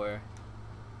of nowhere.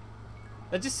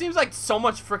 That just seems like so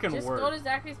much freaking work. Just go to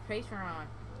Zachary's Patreon.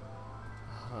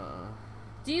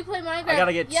 Do you play Minecraft? I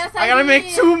gotta get. Yes, I gotta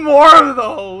make 2 more of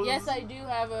those. Yes, I do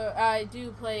have I do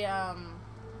play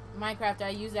Minecraft. I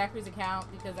use Zachary's account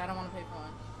because I don't want to pay for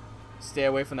one. Stay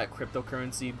away from that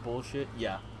cryptocurrency bullshit.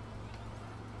 Yeah.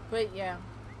 But yeah.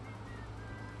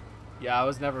 Yeah, I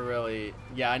never really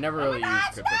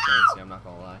used cryptocurrency. I'm not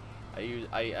gonna lie.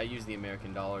 I use the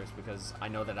American dollars because I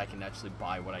know that I can actually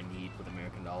buy what I need with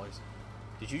American dollars.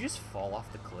 Did you just fall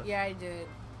off the cliff? Yeah, I did.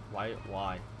 Why?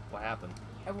 What happened?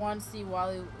 I wanted to see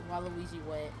Waluigi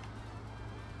wet.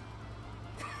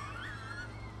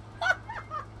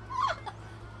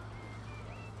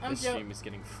 This stream is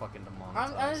getting fucking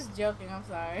demonetized. I'm just joking. I'm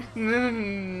sorry.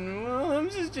 No, I'm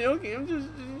just joking. I'm just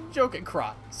joking.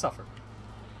 Cry. Suffer.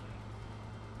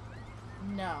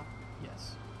 No.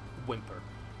 Yes. Whimper.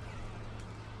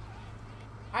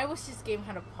 I wish this game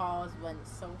had a pause button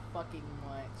so fucking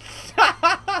much.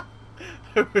 I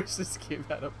wish this game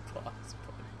had a pause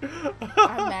button.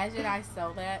 Imagine I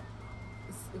sell that.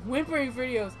 Whimpering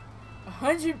videos.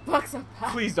 $100 a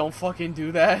pop. Please don't fucking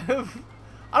do that.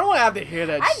 I don't want to have to hear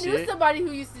that shit. I knew somebody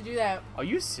who used to do that. Are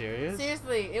you serious?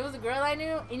 Seriously. It was a girl I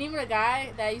knew, and even a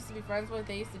guy that I used to be friends with,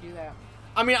 they used to do that.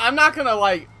 I mean, I'm not gonna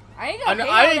like... I ain't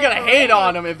gonna hate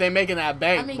on them if they making that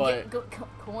bank, I mean, but...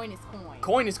 coin is coin.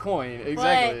 Coin is coin,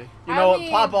 exactly. But, you know what?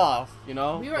 Pop off, you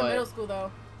know? We were in middle school,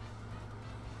 though.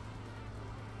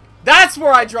 That's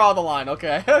where I draw the line,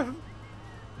 okay?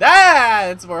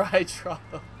 That's where I draw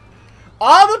the line.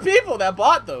 All the people that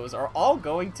bought those are all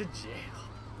going to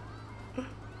jail.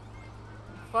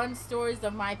 Fun stories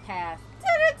of my past.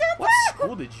 What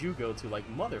school did you go to, like,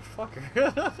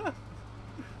 motherfucker?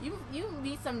 You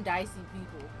meet some dicey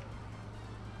people.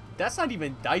 That's not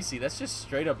even dicey. That's just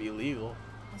straight up illegal.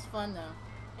 It's fun, though.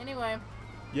 Anyway.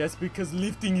 Yes, because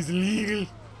lifting is legal.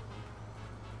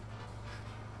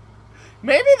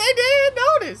 Maybe they didn't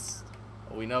notice.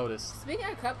 Oh, we noticed. Speaking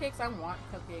of cupcakes, I want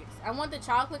cupcakes. I want the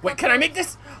chocolate cupcakes. Wait, can I make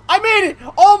this? I made it!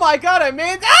 Oh my god, I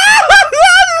made it!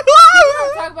 People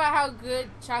don't talk about how good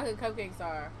chocolate cupcakes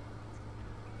are.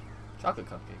 Chocolate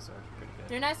cupcakes are pretty good.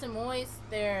 They're nice and moist.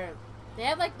 They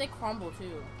crumble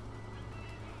too.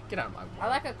 Get out of my way. I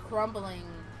like a crumbling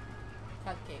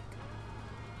cupcake.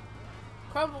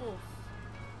 Crumbles.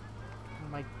 Out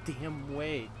of my damn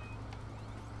way.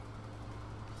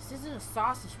 This isn't a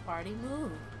sausage party.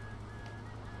 Move.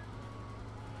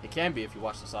 It can be if you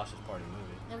watch the Sausage Party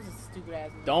movie. That was a stupid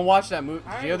ass movie. Don't watch that movie.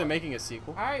 Did you hear they're making a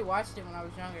sequel? I already watched it when I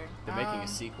was younger. They're making a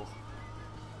sequel.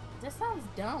 That sounds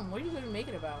dumb. What are you going to make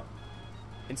it about?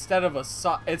 Instead of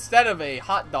a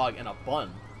hot dog and a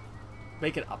bun,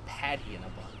 make it a patty and a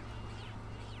bun.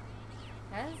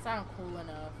 That doesn't sound cool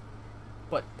enough.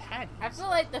 But patties. I feel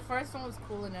like the first one was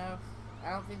cool enough.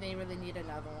 I don't think they really need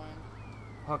another one.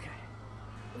 Okay.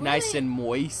 Really? Nice and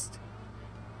moist.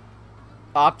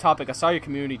 Off topic, I saw your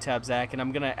community tab, Zach, and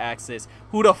I'm gonna ask this.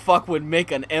 Who the fuck would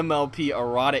make an MLP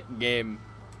erotic game?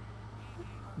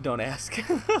 Don't ask.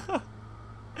 I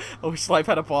wish life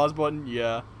had a pause button.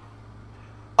 Yeah.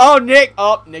 Oh, Nick!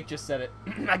 Oh, Nick just said it.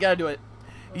 I gotta do it.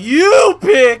 You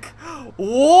pick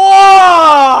Wario!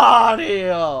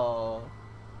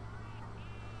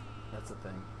 That's the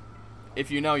thing.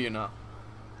 If you know, you know.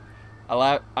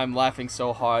 I'm laughing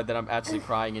so hard that I'm actually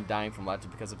crying and dying from laughter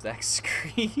because of Zach's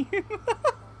scream.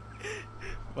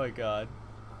 My God.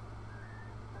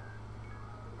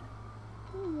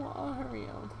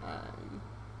 Wario time.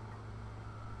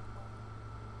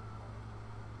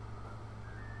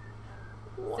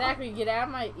 Zachary, get out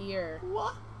of my ear.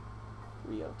 What?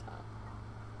 Wario time.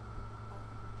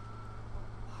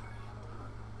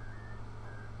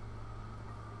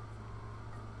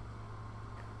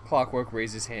 Clockwork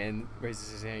raises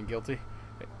his hand guilty.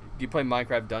 Do you play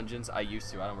Minecraft Dungeons? I used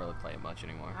to. I don't really play it much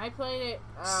anymore. I played it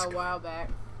a while back.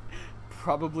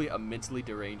 Probably a mentally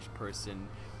deranged person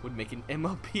would make an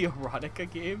MLP erotica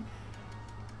game.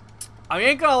 I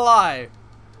ain't gonna lie.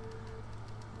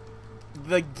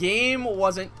 The game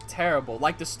wasn't terrible.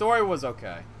 Like, the story was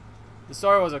okay. The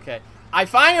story was okay. I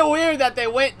find it weird that they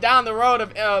went down the road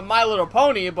of My Little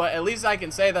Pony, but at least I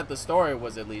can say that the story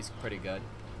was at least pretty good.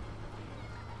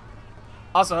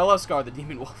 Also, hello, Scar the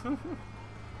Demon Wolf.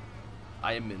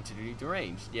 I am mentally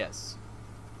deranged, yes.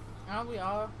 Aren't we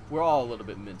all? We're all a little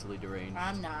bit mentally deranged.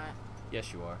 I'm not.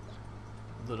 Yes, you are.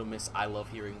 Little Miss, I love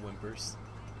hearing whimpers.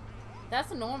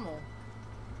 That's normal.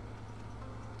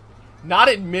 Not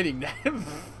admitting that.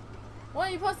 What,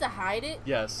 are you supposed to hide it?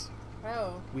 Yes.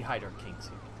 Oh. We hide our kinks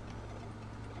here.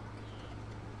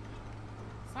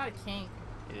 It's not a kink.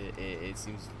 It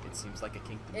seems like a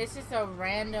kink to me. It's just a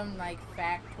random, like,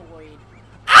 factoid.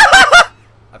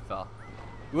 I fell.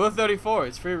 Rule 34,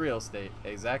 it's free real estate.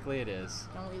 Exactly it is.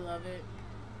 Don't we love it?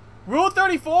 Rule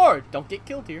 34, don't get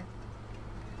killed here.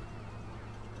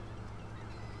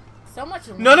 So much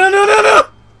Link. No!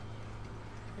 Have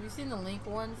you seen the Link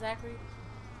ones, Zachary?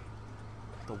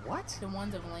 The what? The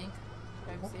ones of Link.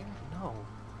 Have you seen them? No.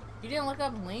 You didn't look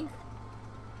up Link?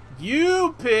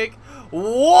 You pick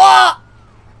what?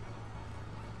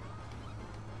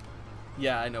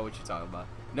 Yeah, I know what you're talking about.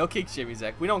 No kink shaming,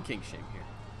 Zach. We don't kink shame here.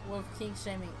 Well, kink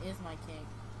shaming is my kink.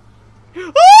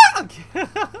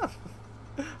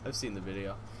 I've seen the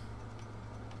video.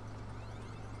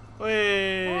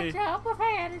 Wait. Watch out,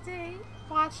 profanity.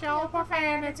 Watch your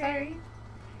profanity.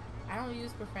 I don't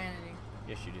use profanity.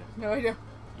 Yes, you do. No, I don't.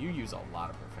 You use a lot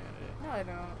of profanity. No, I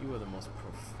don't. You are the most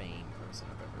profane person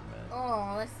I've ever met.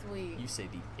 Oh, that's sweet. You say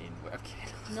the N-word. I'm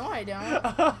kidding. No, I don't.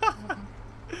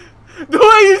 The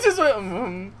way you just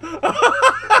went.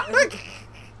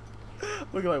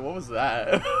 Look, like, what was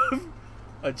that?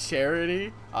 A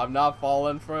charity? I'm not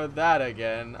falling for that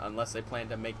again, unless they plan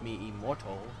to make me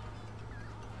immortal.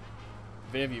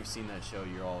 If any of you have seen that show,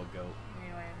 you're all a goat.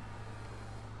 Anyway.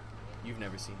 You've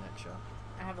never seen that show.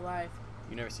 I have a life.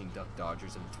 You've never seen Duck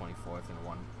Dodgers in the 24th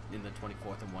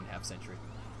and 1/2 century.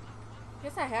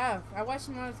 Yes, I have. I watched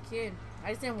it when I was a kid. I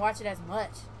just didn't watch it as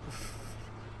much.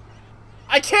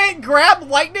 I can't grab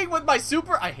lightning with my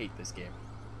super. I hate this game.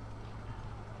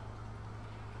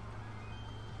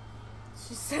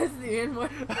 She says the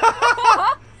N-word.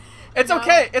 It's No.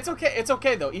 okay. It's okay. It's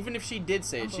okay though. Even if she did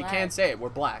say I'm it, she black. can say it. We're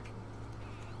black.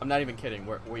 I'm not even kidding.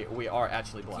 We are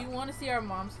actually Do black. you want to see our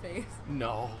mom's face?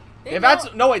 No. They They've know-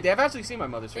 actually they've actually seen my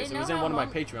mother's They face. It know was in how one of my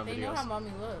mom- Patreon They videos. know how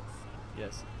mommy looks.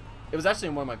 Yes. It was actually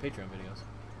in one of my Patreon videos.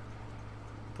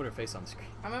 Put her face on the screen.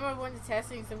 I remember when to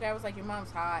testing, some guy was like, "Your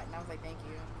mom's hot," and I was like, "Thank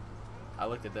you." I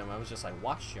looked at them. I was just like,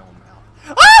 watch your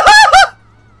mouth.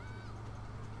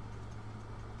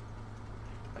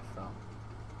 I fell.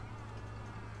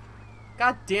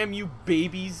 God damn you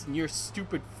babies and your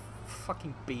stupid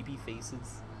fucking baby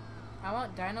faces. I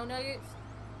want dino nuggets.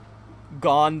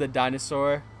 Gone the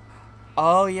dinosaur.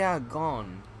 Oh yeah,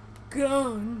 Gone.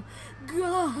 Gone.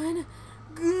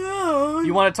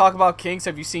 You want to talk about kings?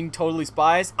 Have you seen Totally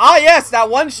Spies? Ah, yes, that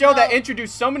one show that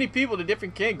introduced so many people to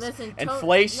different kings. Listen,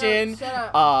 inflation, no,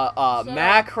 shut up.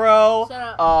 macro,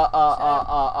 Shut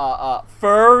up.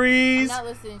 furries. I'm not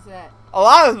listening to that. A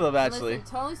lot of them, actually.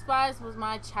 Listen, Totally Spies was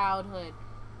my childhood.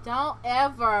 Don't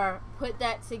ever put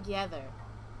that together.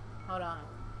 Hold on.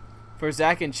 For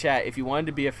Zach in chat, if you wanted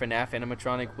to be a FNAF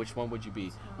animatronic, which one would you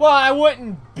be? Well, I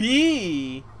wouldn't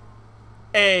be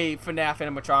a FNAF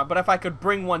animatronic, but if I could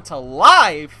bring one to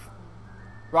life,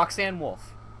 Roxanne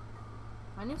Wolf.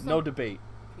 No debate.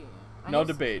 No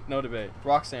debate.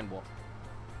 Roxanne Wolf.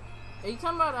 Are you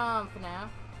talking about FNAF?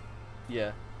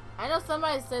 Yeah. I know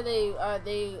somebody said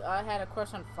they had a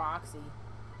crush on Foxy.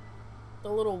 The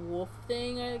little wolf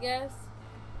thing, I guess.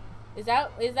 Is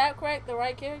that correct? The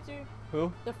right character?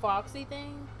 Who? The Foxy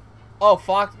thing? Oh,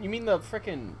 Fox. You mean the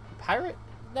freaking pirate?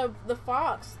 The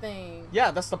fox thing.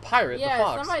 Yeah, that's the pirate. Yeah, the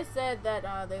fox. somebody said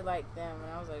that they liked them,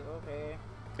 and I was like, okay.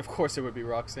 Of course it would be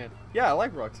Roxanne. Yeah, I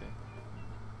like Roxanne.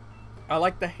 I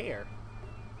like the hair.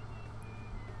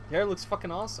 The hair looks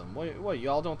fucking awesome. What,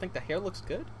 y'all don't think the hair looks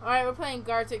good? Alright, we're playing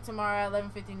Gartic tomorrow at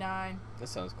 11:59. That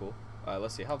sounds cool. Alright,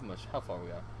 let's see how far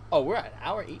we are. Oh, we're at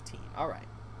hour 18. Alright.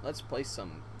 Let's play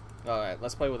some. Alright,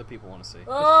 let's play what the people want to see.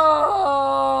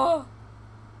 Oh!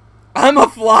 I'ma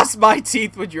floss my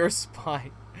teeth with your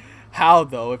spine. How,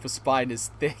 though, if a spine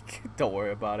is thick? Don't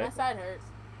worry about it. My side hurts.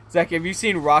 Zach, have you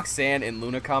seen Roxanne in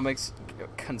Luna comics?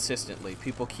 Consistently.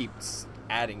 People keep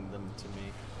adding them to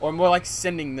me. Or more like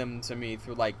sending them to me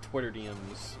through, like, Twitter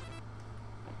DMs.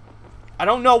 I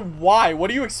don't know why. What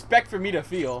do you expect for me to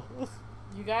feel?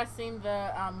 You guys seen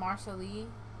the Marshall Lee?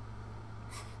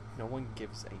 No one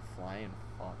gives a flying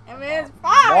fuck. That man's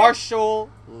fine! Marshall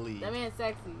Lee. That man's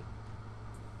sexy.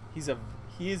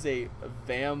 He is a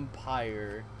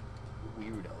vampire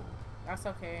weirdo. That's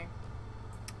okay.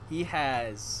 He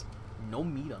has no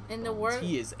meat on his bones.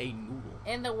 He is a noodle.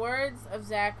 In the words of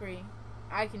Zachary,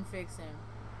 I can fix him.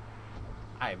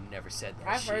 I have never said that.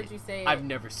 I've heard you say it. I've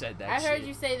never said that. I heard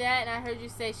you say that, and I heard you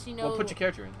say she knows. Well, put your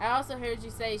character in. I also heard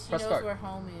you say she knows where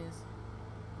home is.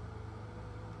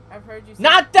 I've heard you say.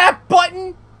 Not that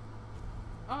button!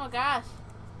 Oh my gosh.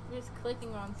 You're just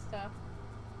clicking on stuff.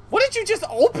 What did you just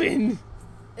open?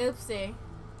 Oopsie.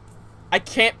 I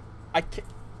can't.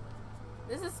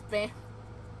 This is spam.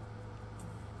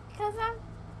 Cause I'm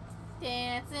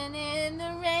dancing in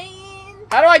the rain.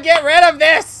 How do I get rid of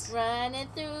this? Running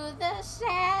through the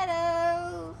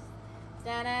shadows.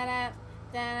 Da da da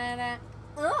da da da.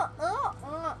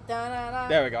 Da da.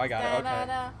 There we go. I got it.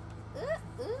 Okay.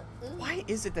 Why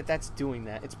is it that that's doing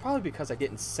that? It's probably because I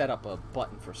didn't set up a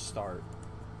button for start.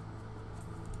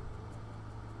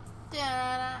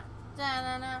 Da da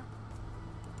da da.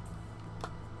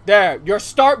 There, your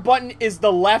start button is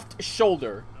the left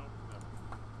shoulder.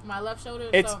 My left shoulder?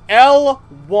 It's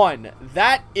L1.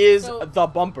 That is the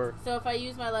bumper. So if I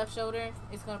use my left shoulder,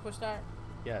 it's gonna push start?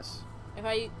 Yes. If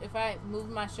I move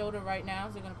my shoulder right now,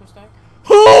 is it gonna push start?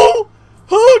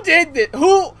 Who did this?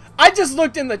 I just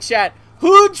looked in the chat.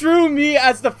 Who drew me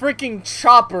as the freaking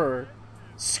chopper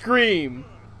scream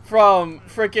from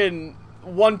freaking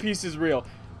One Piece is Real?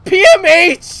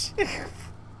 PMH!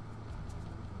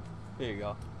 There you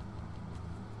go.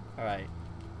 Alright.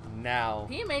 Now.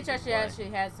 PMH actually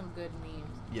has some good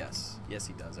memes. Yes. Yes,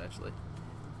 he does, actually.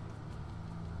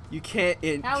 You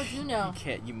can't. How would you know? You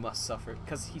can't. You must suffer.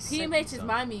 Because he PMH is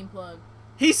my meme plug.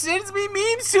 He sends me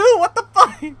memes too? What the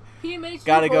fuck? PMH,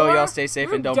 gotta go, y'all. Stay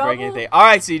safe and don't break anything.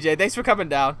 Alright, CJ. Thanks for coming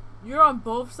down. You're on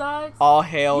both sides? All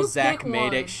hail Zach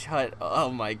Madek. Shut.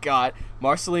 Oh my god.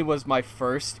 Marceline was my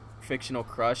first fictional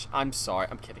crush. I'm sorry.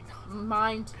 I'm kidding.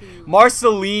 Mine too.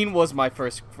 Marceline was my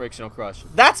first fictional crush.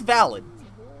 That's valid.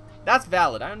 That's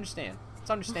valid. I understand. It's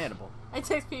understandable. I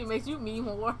text PMH. You meme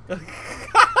whore.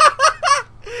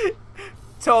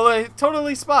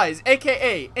 Totally Spies,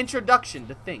 aka Introduction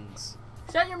to Things.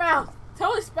 Shut your mouth.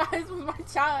 Totally Spies was my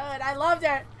childhood. I loved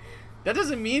it. That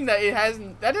doesn't mean that it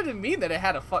hasn't. That didn't mean that it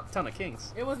had a fuck ton of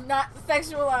kings. It was not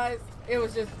sexualized. It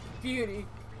was just beauty.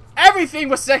 Everything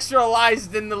was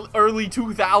sexualized in the early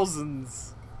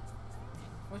 2000s.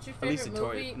 What's your favorite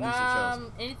movie?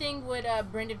 Anything with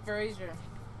Brendan Fraser.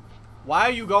 Why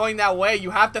are you going that way? You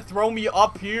have to throw me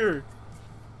up here.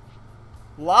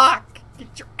 Lock.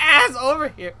 Get your ass over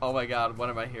here. Oh my god, what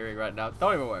am I hearing right now?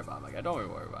 Don't even worry about it, my guy. Don't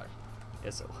even worry about it.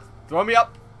 Yes, it will. Throw me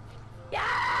up. Yeah.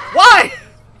 Why?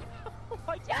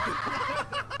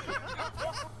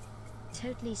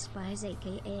 Totally Spies,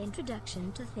 aka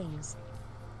Introduction to Things.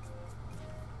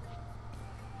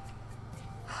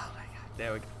 Oh my god,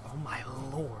 there we go. Oh my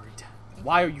lord.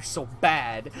 Why are you so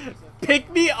bad?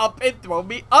 Pick me up and throw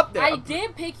me up there. I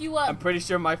did pick you up. I'm pretty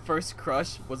sure my first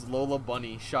crush was Lola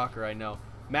Bunny. Shocker, I know.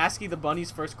 Masky the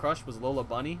Bunny's first crush was Lola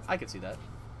Bunny. I could see that.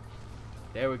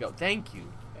 There we go. Thank you.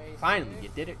 Finally, you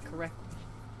did it correctly.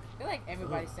 I feel like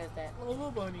everybody says that.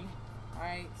 Lola Bunny.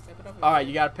 Alright, step it up. Alright,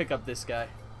 you gotta pick up this guy.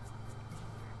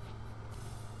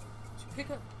 Pick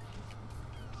up.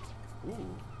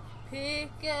 Ooh.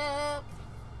 Pick up.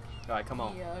 Alright, come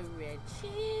on. Your red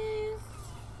cheese.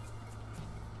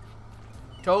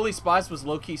 Totally Spies was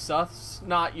low-key sus.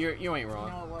 Not, you ain't wrong.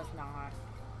 No, it was not.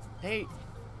 Hey,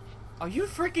 are you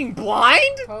freaking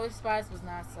blind? Totally Spice was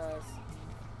not sus.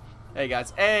 Hey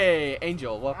guys, hey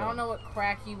Angel, welcome. I don't know what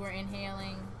crack you were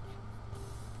inhaling.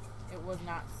 It was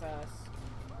not sus.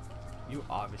 You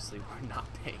obviously were not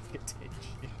paying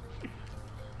attention.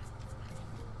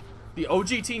 The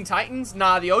OG Teen Titans?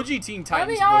 Nah, the OG Teen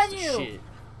Titans was the shit.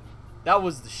 That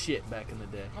was the shit back in the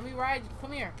day. Let me ride.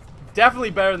 Come here.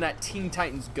 Definitely better than that Teen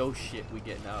Titans Go shit we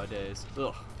get nowadays.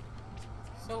 Ugh.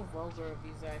 So vulgar of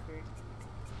you, Zachary.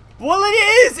 Well, it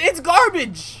is! It's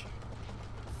garbage!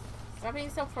 Stop being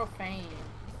so profane.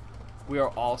 We are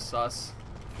all sus.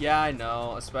 Yeah, I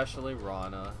know. Especially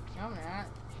Rana. No, I'm not.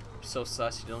 So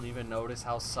sus, you don't even notice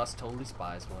how sus Totally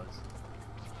Spies was.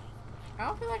 I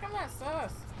don't feel like I'm not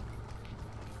sus.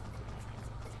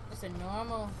 Just a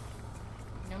normal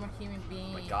human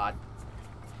being. Oh my god.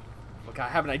 Okay, I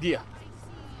have an idea.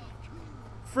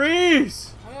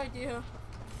 Freeze! What do I do?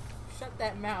 Shut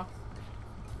that mouth.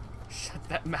 Shut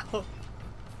that mouth.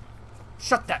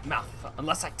 Shut that mouth,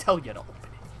 unless I tell you to open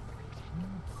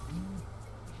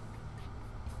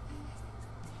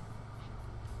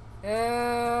it.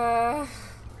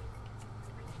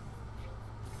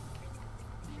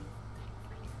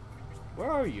 Where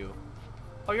are you?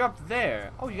 Oh, you're up there.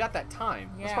 Oh, you got that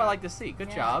time. Yeah. That's what I like to see. Good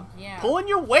job. Yeah. Pulling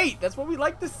your weight. That's what we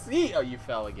like to see. Oh, you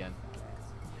fell again.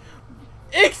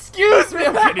 Excuse me.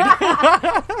 I'm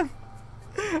kidding.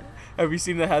 Have you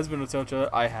seen the Has Been Nostalgia?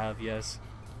 I have, yes.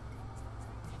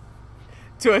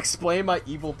 To explain my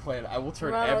evil plan, I will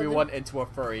turn everyone into a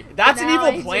furry. That's an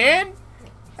evil plan?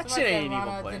 That shit ain't an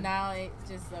evil plan. Denali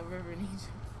just a river in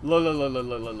Egypt.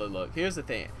 Look. Here's the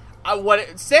thing.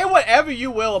 Say whatever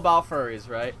you will about furries,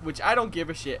 right? Which I don't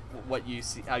give a shit what you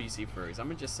see, how you see furries. I'm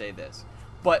gonna just say this.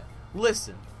 But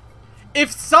listen, if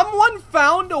someone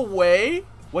found a way,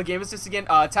 what game is this again?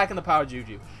 Attack on the Power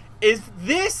Juju.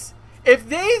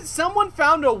 Someone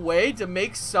found a way to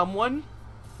make someone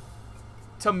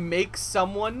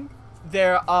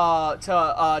their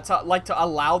to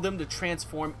allow them to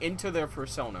transform into their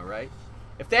persona, right?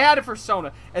 If they had a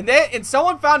persona and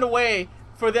someone found a way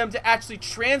for them to actually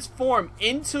transform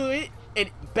into it and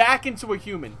back into a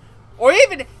human, or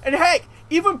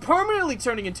even permanently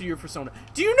turning into your persona,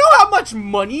 do you know how much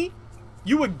money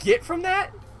you would get from that?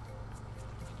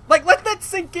 Like, let that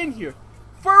sink in here.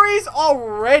 Furries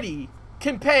already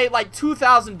can pay like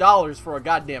 $2,000 for a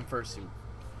goddamn fursuit.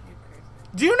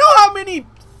 Do you know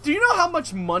how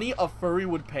much money a furry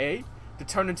would pay to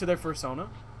turn into their persona?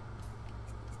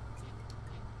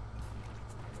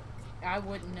 I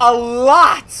wouldn't know. A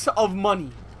lot of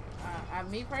money.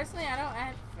 Me personally,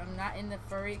 I'm not in the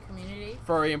furry community.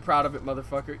 Furry and proud of it,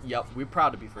 motherfucker. Yep, we're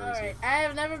proud to be furries. Alright, I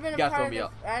have never been a part of the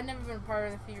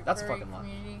furry That's a fucking lie.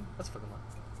 community. That's a fucking lie.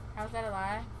 How's that a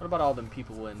lie? What about all them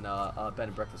people in Bed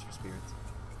and Breakfast for Spirits?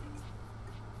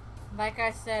 Like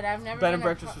I said, I've never Bed been and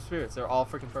Breakfast for Spirits. They're all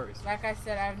freaking furries. Like I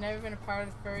said, I've never been a part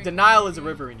of the furry Denial community. is a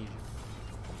river in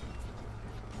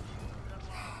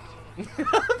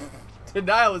Egypt.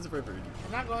 Denial is a river in Egypt.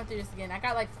 I'm not going through this again. I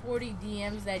got like 40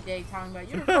 DMs that day talking about,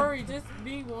 you're a furry, just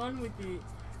be one with it.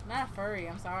 I'm not a furry,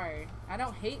 I'm sorry. I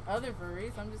don't hate other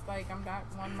furries. I'm just like, I'm not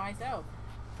one myself.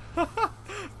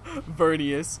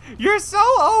 Vernius. You're so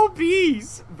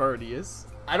obese. Vernius.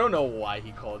 I don't know why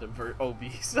he called him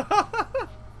obese.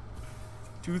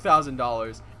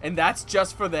 $2,000, and that's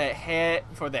just for the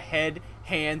head,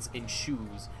 hands, and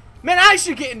shoes. Man, I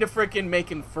should get into freaking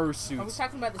making fursuits. Are we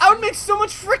talking about the suits? I would make so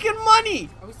much freaking money.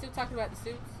 Are we still talking about the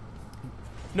suits?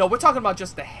 No, we're talking about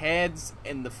just the heads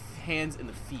and the hands and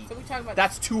the feet. So we talking about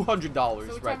that's $200 so we're right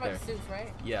talking there. about the suits,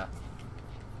 right? Yeah.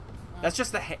 That's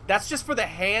just that's just for the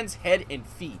hands, head, and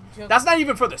feet. That's not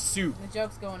even for the suit. The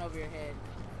joke's going over your head.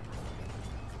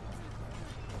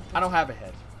 I don't have a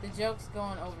head. The joke's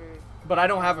going over. But I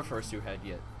don't have a fursuit head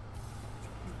yet.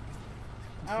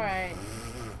 Alright.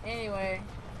 Anyway.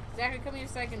 Zachary, come here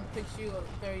so I can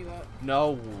throw you up.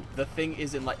 No, the thing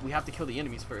isn't like, we have to kill the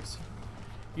enemies first.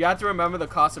 You have to remember the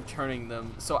cost of turning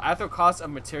them. So after cost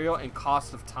of material and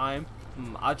cost of time,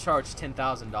 I'll charge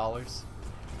 $10,000.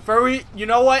 Furry, you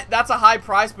know what? That's a high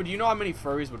price, but do you know how many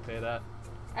furries would pay that?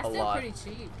 That's a still lot. pretty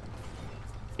cheap.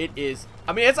 It is.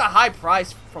 I mean, it's a high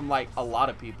price from like a lot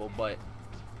of people, but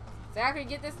Zachary,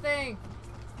 get this thing.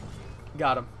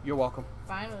 got him. You're welcome.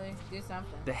 Finally, do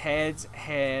something. The hands,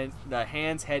 head,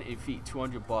 and feet.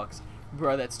 $200,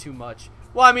 bro. That's too much.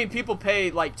 Well, I mean, people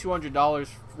pay like $200,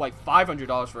 like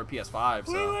 $500 for a PS5.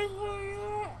 So.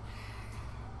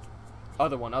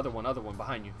 Other one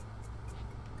behind you.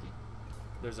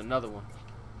 There's another one.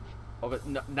 Over,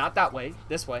 no, not that way.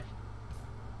 This way.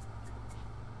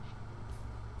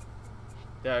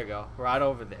 There you go. Right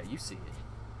over there. You see it.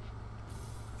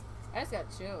 I just got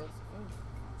chills. Ooh.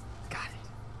 Got it.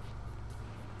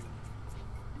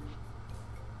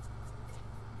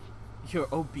 You're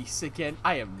obese again?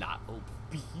 I am not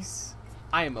obese.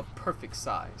 I am a perfect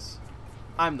size.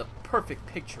 I'm the perfect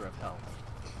picture of health.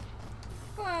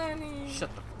 Funny. Shut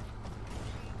the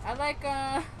I like,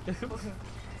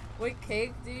 what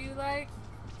cake do you like?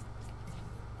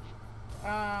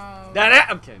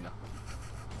 I'm kidding, no.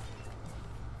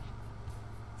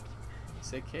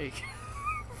 Say cake.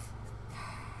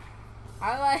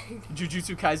 I like...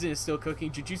 Jujutsu Kaisen is still cooking.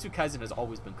 Jujutsu Kaisen has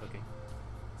always been cooking.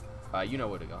 You know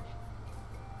where to go.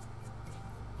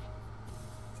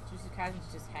 Jujutsu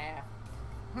Kaisen's just half.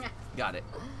 Got it.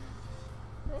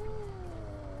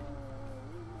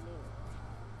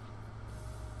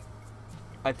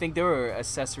 I think there were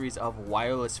accessories of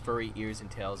wireless furry ears and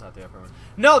tails out there.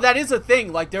 No, that is a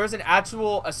thing. Like, there's an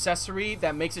actual accessory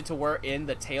that makes it to where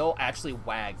the tail actually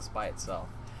wags by itself.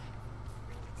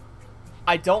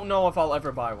 I don't know if I'll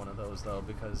ever buy one of those though,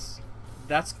 because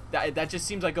that just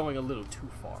seems like going a little too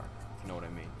far. If you know what I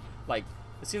mean? Like,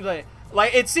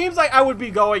 it seems like I would be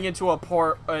going into a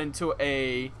part of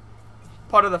the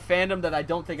fandom that I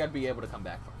don't think I'd be able to come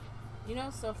back from. You know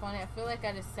what's so funny? I feel like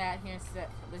I just sat here and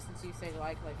listened to you say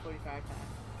like 45 times.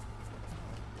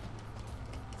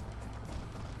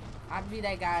 I'd be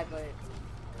that guy, but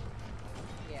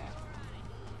yeah.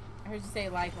 I heard you say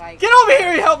like. Get over here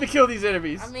and help me kill these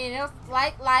enemies. I mean, it was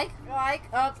like.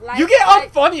 You get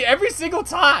unfunny every single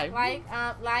time.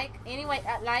 Anyway,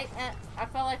 I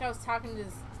felt like I was talking to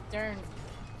this darn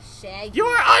Shaggy. You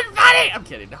are unfunny. I'm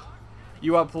kidding. No.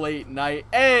 You up late night?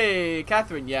 Hey,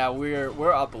 Catherine. Yeah,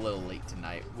 we're up a little late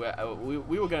tonight. We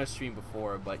were gonna stream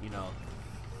before, but you know,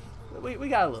 we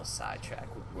got a little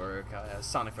sidetracked with work,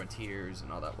 Sonic Frontiers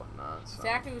and all that whatnot. So.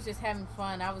 Zachary was just having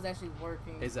fun. I was actually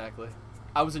working. Exactly.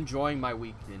 I was enjoying my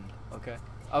weekend. Okay.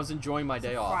 I was enjoying my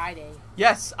day off. Friday.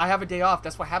 Yes, I have a day off.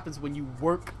 That's what happens when you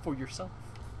work for yourself.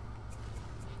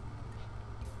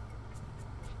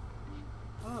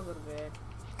 Oh, a little bit.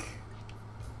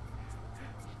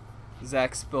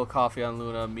 Zach spilled coffee on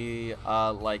Luna. Me,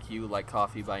 like you, like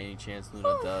coffee by any chance?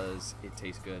 Luna does. It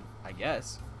tastes good, I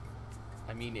guess.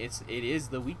 I mean, it is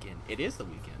the weekend. It is the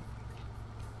weekend.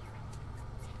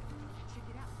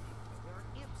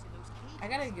 I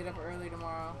gotta get up early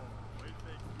tomorrow.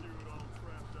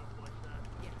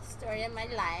 Story of my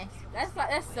life.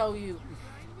 That's so you.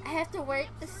 I have to work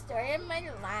the story of my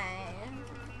life.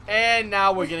 And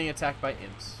now we're getting attacked by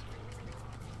imps.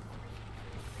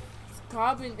 It's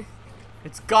goblin.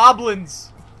 It's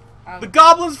goblins. The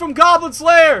goblins from Goblin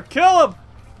Slayer. Kill them.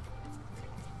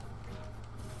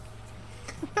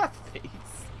 That face.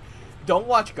 Don't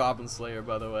watch Goblin Slayer,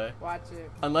 by the way. Watch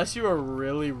it. Unless you are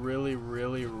really, really,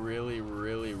 really, really,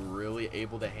 really, really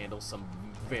able to handle some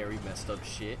very messed up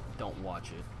shit, don't watch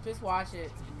it. Just watch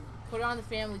it. Put it on the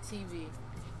family TV.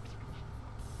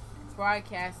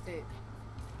 Broadcast it.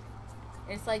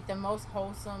 It's like the most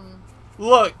wholesome.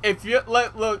 Look, if you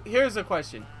look, here's a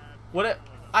question. What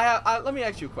let me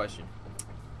ask you a question.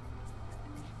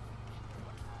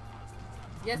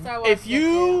 Yes, I watched If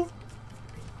you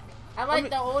I like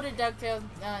the older DuckTales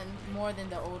more than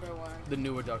the older one. The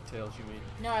newer DuckTales, you mean?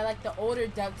 No, I like the older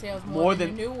DuckTales more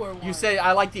than the newer one. You say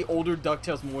I like the older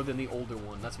DuckTales more than the older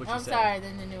one. That's what you said. I'm sorry,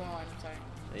 than the newer one. I'm sorry.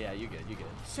 Yeah, you good. You good.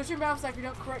 Shut your mouth, Zachary.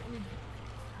 Don't correct me.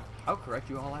 I'll correct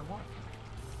you all I want.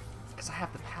 Because I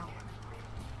have the power.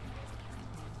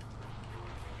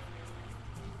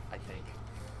 I think.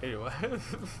 Anyway.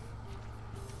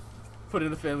 Put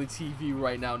in the family TV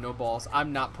right now, no balls.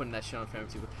 I'm not putting that shit on family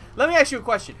TV. Let me ask you a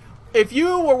question. If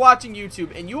you were watching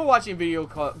YouTube and you were watching a video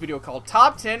called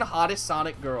Top 10 Hottest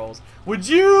Sonic Girls, would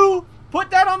you put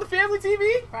that on the family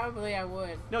TV? Probably I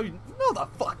would. No, no the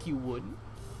fuck you wouldn't.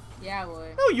 Yeah, I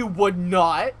would. No, you would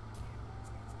not.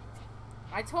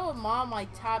 I told Mom my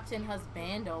top 10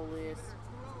 husbando list.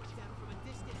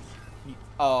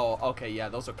 Oh, okay, yeah,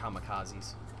 those are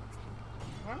kamikazes.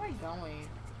 Where am I going?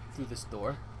 Through this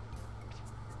door.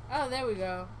 Oh, there we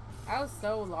go. I was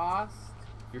so lost.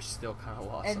 You're still kind of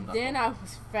lost. And then I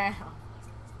was found.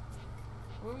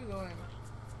 Where are we going?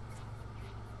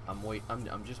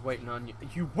 I'm just waiting on you.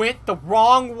 You went the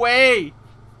wrong way.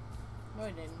 No,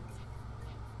 I didn't.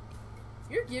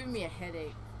 You're giving me a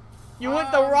headache. You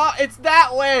went the wrong. It's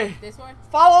that way. This one?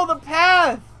 Follow the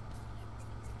path.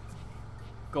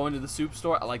 Going to the soup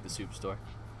store. I like the soup store.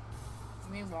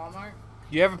 You mean Walmart?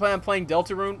 Do you ever plan on playing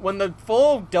Deltarune? When the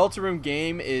full Deltarune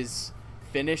game is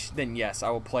finished, then yes, I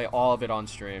will play all of it on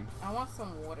stream. I want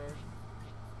some water.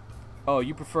 Oh,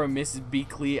 you prefer Mrs.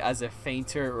 Beakley as a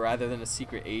fainter rather than a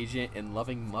secret agent and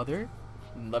loving mother?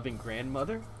 And loving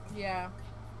grandmother? Yeah.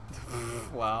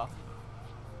 Wow.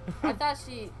 I thought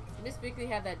Miss Bickley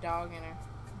had that dog in her.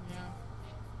 Yeah.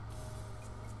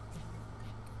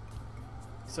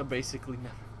 So basically, no.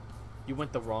 You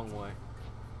went the wrong way.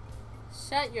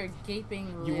 Shut your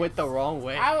gaping lips. You went the wrong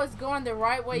way. I was going the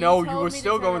right way. No, you told were me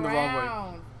still to turn going the wrong way.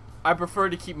 around. I prefer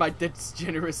to keep my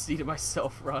degeneracy to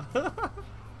myself, Ron.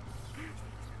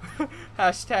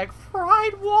 Hashtag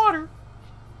fried water.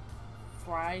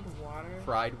 Fried water?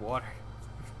 Fried water.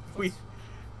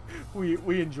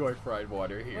 We enjoy fried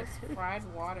water here. What's fried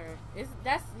water?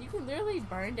 You can literally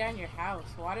burn down your house.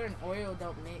 Water and oil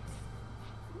don't mix.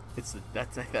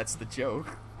 That's the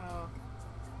joke. Oh.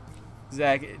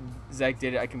 Zach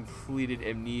did it. I completed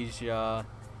Amnesia.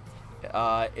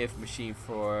 If machine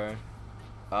for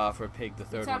pig, the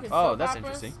third one. Oh, that's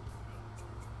interesting.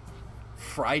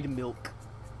 Fried milk.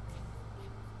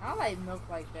 I don't like milk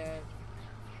like that.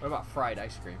 What about fried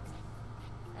ice cream?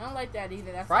 I don't like that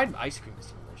either. Fried ice cream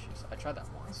is delicious. I tried that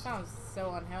That once. sounds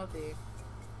so unhealthy.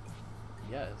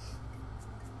 Yes.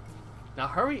 Now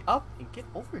hurry up and get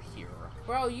over here.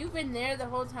 Bro, you've been there the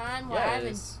whole time while I've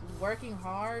been working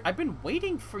hard. I've been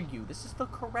waiting for you. This is the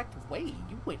correct way.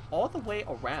 You went all the way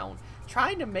around,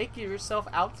 trying to make yourself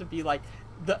out to be like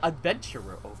the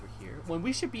adventurer over here, when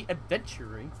we should be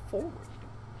adventuring forward.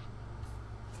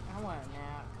 I want a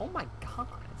nap. Oh my god.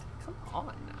 Come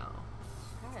on now.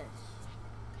 Gosh.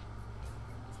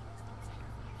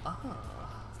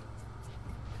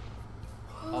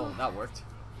 Oh, that worked.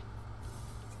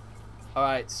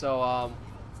 Alright, so,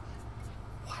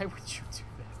 why would you do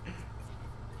that?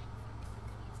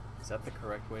 Is that the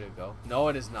correct way to go? No,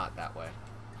 it is not that way.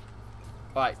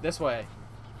 Alright, this way.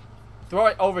 Throw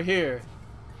it over here.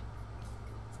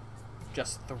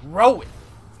 Just throw it.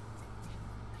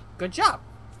 Good job.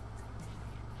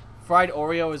 Fried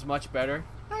Oreo is much better.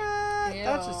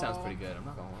 That just sounds pretty good. I'm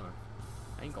not gonna lie.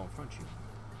 I ain't gonna front you.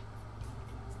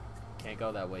 Can't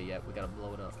go that way yet. We gotta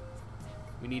blow it up.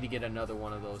 We need to get another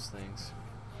one of those things.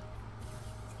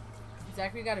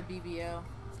 Zachary got a BBL.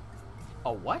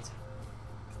 A what?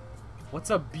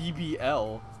 What's a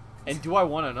BBL? And do I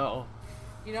want to know?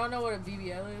 You don't know what a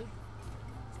BBL is?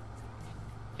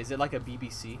 Is it like a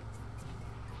BBC?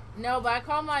 No, but I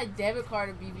call my debit card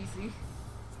a BBC.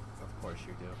 Of course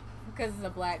you do. Because it's a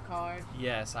black card.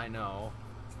 Yes, I know.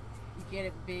 You get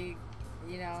it big,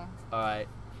 you know. Alright.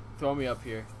 Throw me up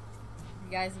here.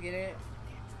 You guys get it?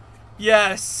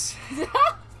 Yes!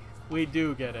 We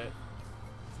do get it.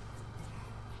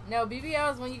 No,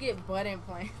 BBL is when you get butt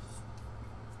implants.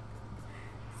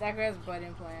 Zachary has butt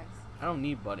implants. I don't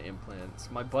need butt implants.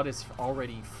 My butt is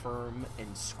already firm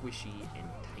and squishy and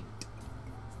tight.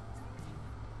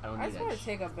 I don't need that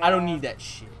shit. I don't need that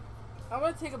shit. I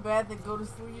want to take a bath and go to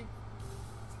sleep.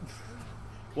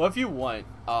 Well, if you want,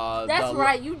 that's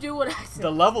right. You do what I said.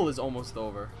 The level is almost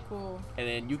over. Cool. And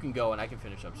then you can go and I can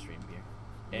finish up stream here.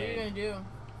 What are you gonna do?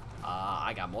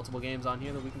 I got multiple games on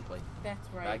here that we can play. That's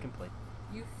right. That I can play.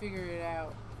 You figure it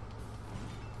out.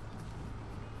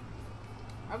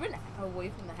 I've been away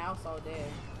from the house all day.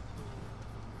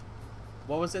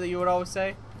 What was it that you would always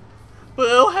say?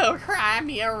 Boo-hoo, cry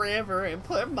me a river and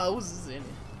put Moses in it.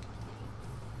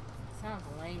 Sounds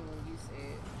lame when you say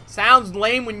it. Sounds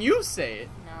lame when you say it.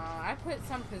 No, I put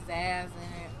some pizzazz in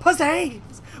it. Pizzazz!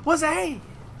 Pizzazz!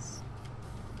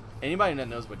 Anybody that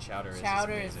knows what chowder is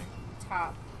amazing.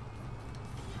 Top.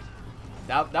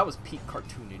 That was peak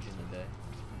cartoonage in the day.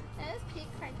 That was peak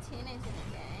cartoonage in the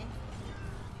day.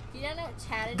 You don't know what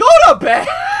chowder is? Go to bed!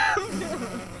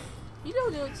 You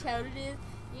don't know what chowder is?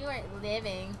 You aren't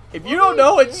living. If you don't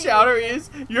know what chowder is,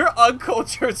 you're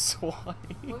uncultured swine.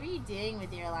 What were you doing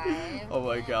with your life? Oh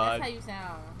my god. That's how you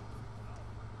sound.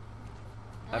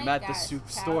 I'm at the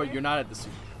soup store. You're not at the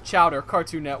soup. Chowder,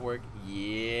 Cartoon Network.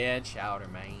 Yeah, chowder,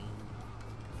 man.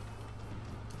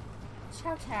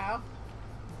 Chow chow.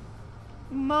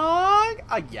 Mug.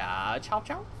 Yeah, chow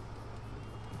chow.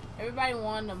 Everybody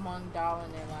wanted a Mung doll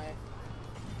in their life.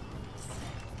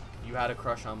 You had a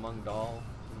crush on Mung Doll,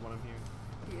 is what I'm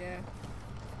hearing. Yeah.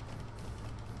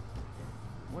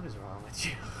 What is wrong with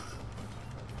you?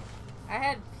 I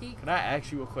had peak. Can I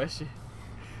ask you a question?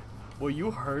 Were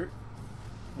you hurt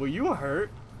Were you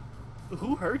hurt?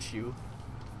 Who hurt you?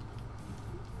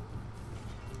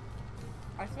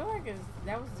 I feel like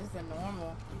that was just a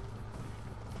normal.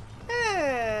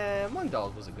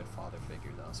 Mundog was a good father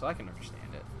figure, though, so I can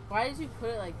understand it. Why did you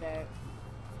put it like that?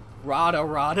 Rada.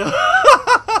 Rada.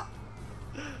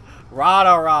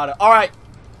 Alright,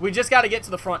 we just got to get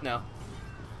to the front now.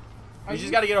 We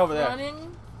just got to get over there.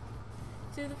 Running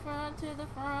to the front, to the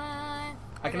front.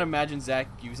 I can imagine Zach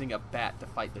using a bat to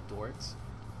fight the dorks.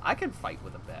 I can fight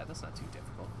with a bat. That's not too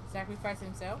difficult. Sacrifice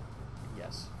himself?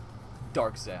 Yes.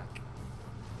 Dark Zach.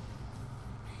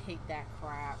 I hate that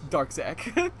crap. Dark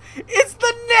Zach. It's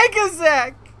the Nega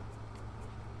Zach!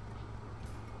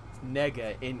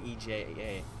 Nega.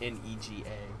 N-E-J-A.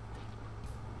 N-E-G-A.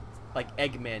 Like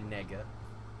Eggman Nega.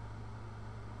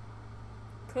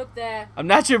 Clip that. I'm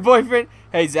not your boyfriend.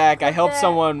 Hey, Zach, I helped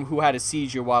someone who had a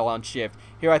seizure while on shift.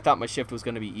 Here, I thought my shift was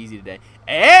going to be easy today.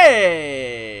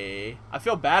 Hey! I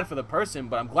feel bad for the person,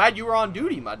 but I'm glad you were on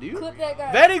duty, my dude. Clip that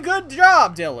guy. Very good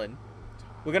job, Dylan.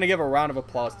 We're going to give a round of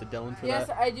applause to Dylan for that.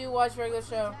 Yes, I do watch regular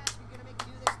show.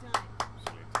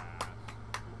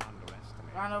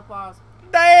 Round of applause.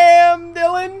 Damn,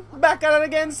 Dylan. Back at it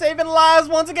again, saving lives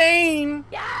once again.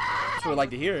 Yeah! That's what I'd like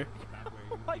to hear.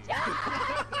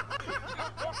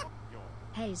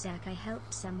 Hey Zach, I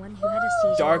helped someone who had a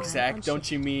seizure. Dark Zach, don't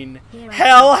you mean Here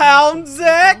Hellhound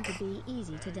Zach? Be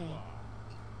easy today.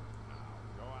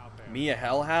 Me a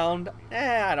Hellhound?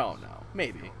 I don't know.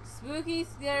 Maybe. Spooky,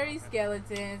 scary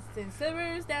skeletons send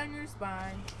shivers down your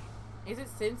spine. Is it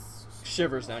since?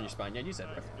 Shivers down your spine. Yeah, you said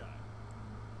it.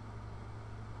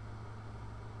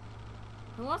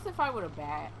 Who wants to fight with a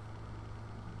bat?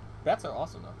 Bats are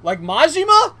awesome, though. Like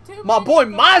Majima? My boy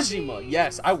Majima!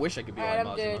 Yes, I wish I could be like I'm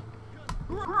Majima. good.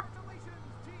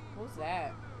 What's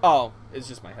that? Oh, it's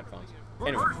just my headphones.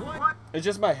 Anyway, it's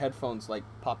just my headphones, like,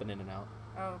 popping in and out.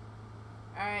 Oh.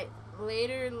 Alright.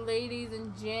 Later, ladies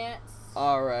and gents.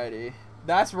 Alrighty.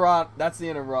 That's the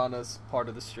end of Rana's part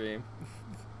of the stream.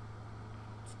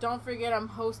 Don't forget, I'm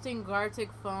hosting Gartic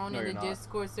Phone in the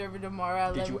Discord server tomorrow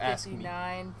at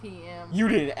 11:59 p.m. You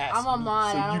didn't ask me. I'm a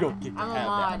mod. So you don't get to I'm have a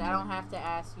mod. that. I don't have to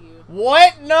ask you.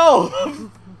 What?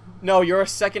 No. No, you're a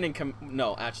second in command.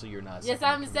 No, actually, you're not. Yes,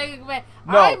 I'm the second in command.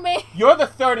 No, you're the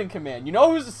third in command. You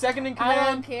know who's the second in command?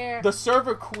 I don't care. The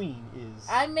server queen is.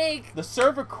 The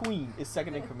server queen is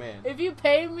second in command. If you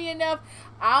pay me enough,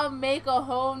 I'll make a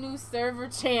whole new server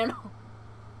channel.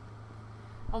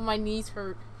 Oh, my knees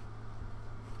hurt.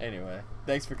 Anyway,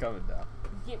 thanks for coming down.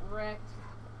 Get wrecked.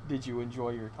 Did you enjoy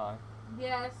your time?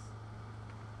 Yes,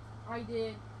 I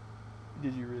did.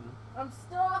 Did you really? I'm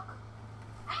stuck.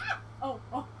 Ah! Oh.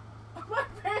 My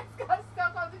pants got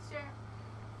stuck on the chair.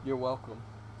 You're welcome.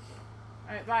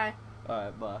 Alright, bye.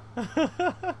 Alright, bye.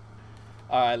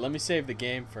 Alright, let me save the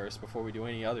game first before we do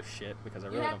any other shit because I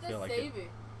really don't feel like it. Save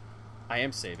it. I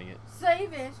am saving it.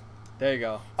 Save it. There you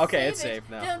go. Okay, Save it's saved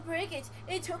now. Don't break it.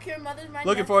 It took your mother's mind.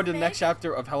 Looking forward to the next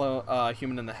chapter of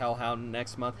Human and the Hellhound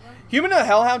next month. Human and the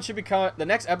Hellhound should be the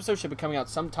next episode should be coming out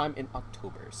sometime in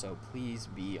October, so please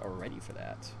be ready for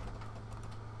that.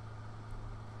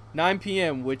 9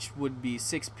 p.m., which would be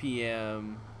 6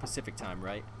 p.m. Pacific time,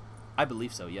 right? I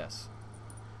believe so, yes.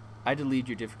 I deleted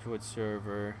your Discord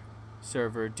server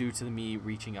due to me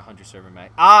reaching 100 server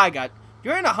max.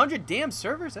 You're in 100 damn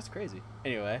servers? That's crazy.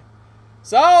 Anyway.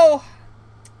 So,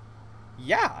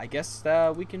 yeah, I guess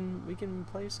we can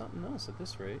play something else at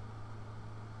this rate.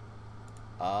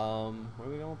 What are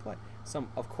we gonna play?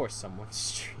 Of course, someone's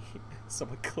stream.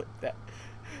 Someone clipped that.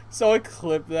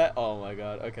 Oh my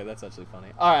god. Okay, that's actually funny.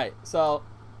 All right, so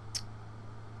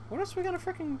what else can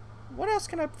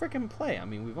I freaking play? I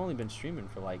mean, we've only been streaming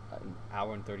for like an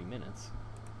hour and 30 minutes,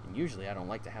 and usually I don't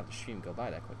like to have the stream go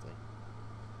by that quickly.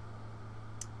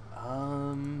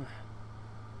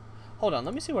 Hold on,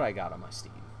 let me see what I got on my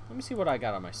Steam. Let me see what I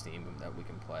got on my Steam that we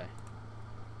can play.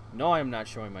 No, I am not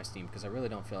showing my Steam because I really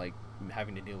don't feel like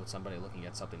having to deal with somebody looking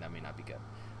at something that may not be good.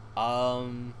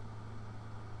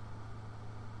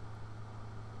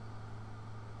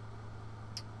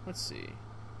 Let's see.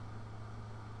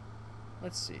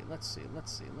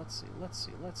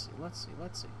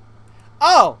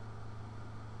 Oh!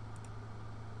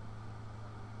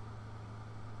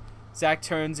 Zach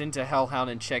turns into Hellhound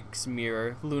and checks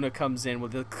mirror. Luna comes in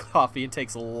with the coffee and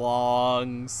takes a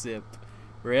long sip.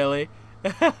 Really?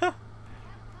 Are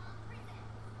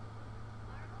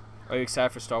you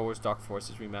excited for Star Wars Dark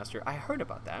Forces Remaster? I heard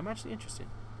about that. I'm actually interested.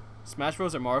 Smash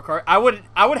Bros. Or Mario Kart? I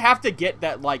would have to get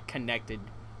that like connected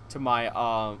to my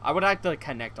I would have to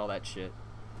connect all that shit.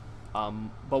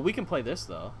 But we can play this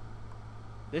though.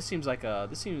 This seems like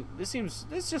this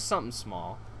is just something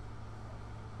small.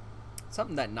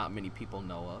 Something that not many people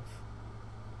know of.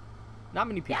 Not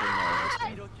many people know of this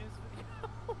game.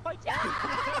 Oh my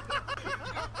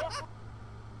God.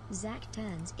 Zack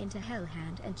turns into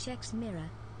Hellhound and checks mirror.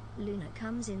 Luna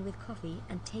comes in with coffee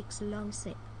and takes a long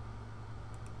sip.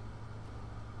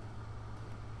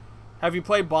 Have you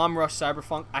played Bomb Rush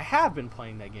Cyberpunk? I have been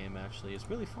playing that game, actually. It's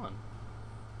really fun.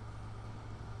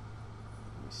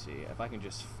 Let me see if I can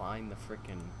just find the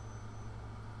frickin'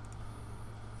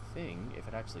 thing, if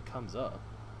it actually comes up.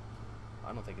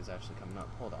 I don't think it's actually coming up.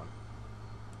 Hold on.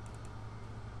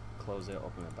 Close it,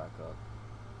 open it back up.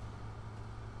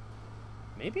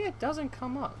 Maybe it doesn't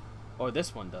come up. Or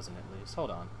this one doesn't, at least. Hold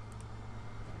on.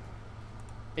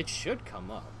 It should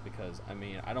come up, because, I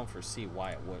mean, I don't foresee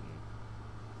why it wouldn't.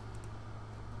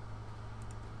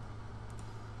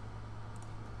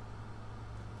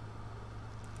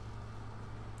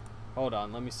 Hold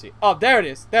on, let me see. Oh, there it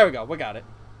is. There we go. We got it.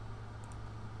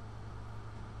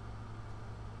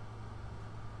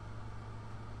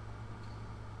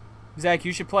 Zach,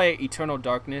 you should play Eternal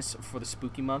Darkness for the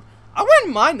spooky month. I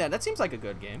wouldn't mind that. That seems like a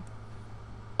good game.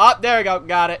 Oh, there we go.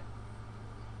 Got it.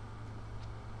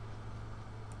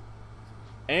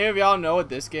 Any of y'all know what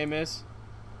this game is?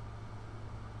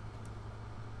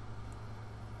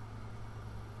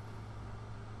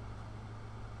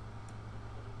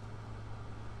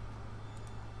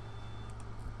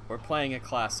 We're playing a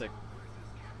classic.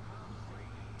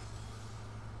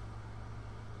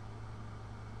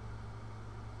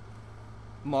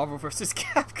 Marvel vs.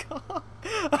 Capcom.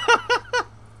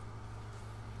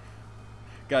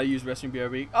 Gotta use restroom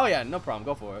BRB. Oh yeah, no problem.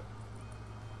 Go for it.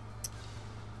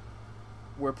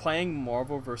 We're playing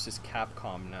Marvel vs.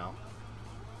 Capcom now.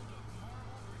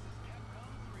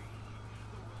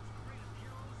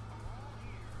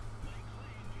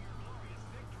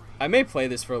 I may play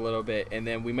this for a little bit, and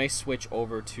then we may switch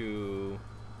over to...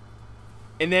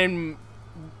 And then...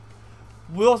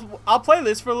 I'll play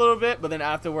this for a little bit, but then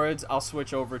afterwards I'll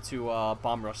switch over to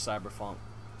Bomb Rush Cyberpunk.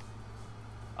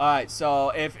 Alright,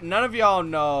 so if none of y'all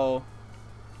know,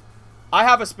 I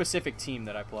have a specific team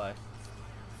that I play.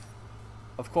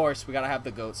 Of course, we gotta have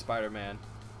the GOAT Spider-Man.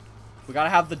 We gotta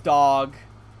have the dog,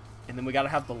 and then we gotta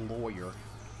have the lawyer.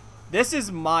 This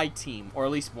is my team, or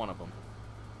at least one of them.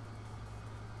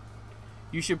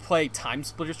 You should play Time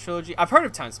Splitters Trilogy. I've heard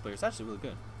of Time Splitters. It's actually really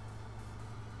good.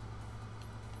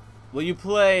 Will you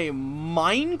play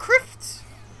Minecraft?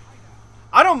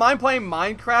 I don't mind playing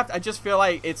Minecraft. I just feel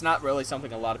like it's not really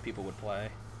something a lot of people would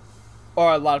play.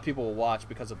 Or a lot of people will watch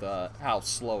because of how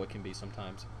slow it can be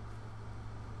sometimes.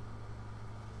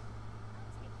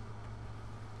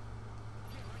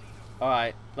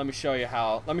 Alright, let me show you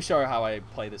how I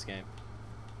play this game.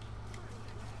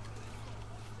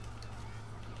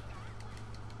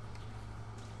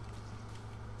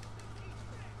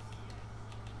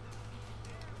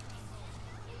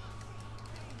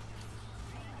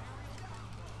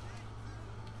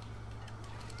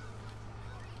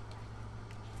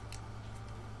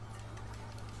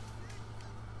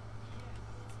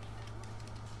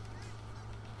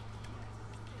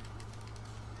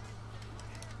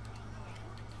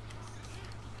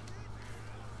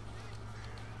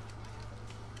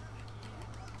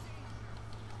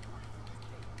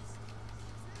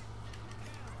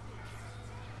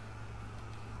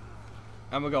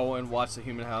 I'm gonna go and watch the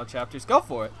Human Hell chapters. Go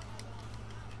for it.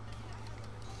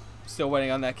 Still waiting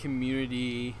on that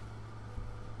community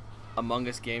Among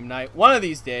Us game night. One of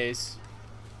these days.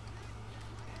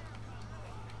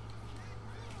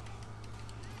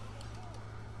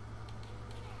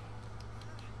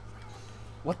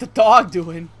 What the dog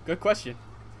doing? Good question.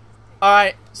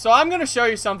 Alright, so I'm gonna show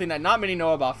you something that not many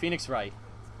know about Phoenix Wright.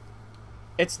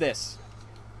 It's this.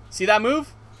 See that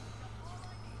move?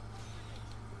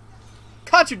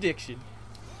 Contradiction.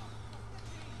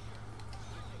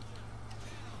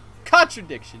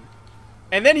 Contradiction.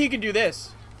 And then he can do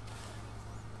this.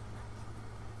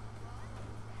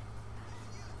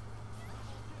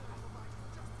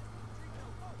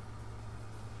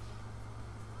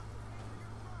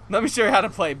 Let me show you how to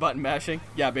play button mashing.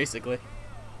 Yeah, basically.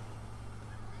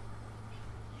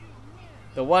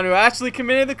 The one who actually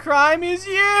committed the crime is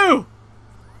you!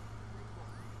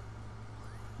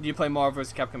 Do you play Marvel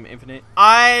vs. Capcom Infinite?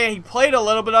 I played a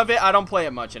little bit of it. I don't play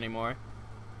it much anymore.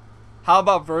 How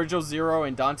about Virgil, Zero,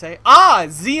 and Dante? Ah,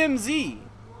 ZMZ.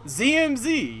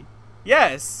 ZMZ.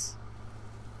 Yes.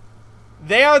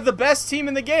 They are the best team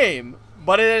in the game,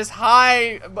 but it is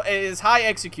high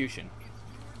execution.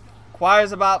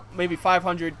 Requires about maybe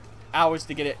 500 hours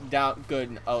to get it down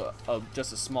good,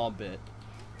 just a small bit.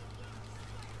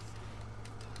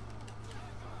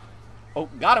 Oh,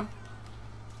 got him.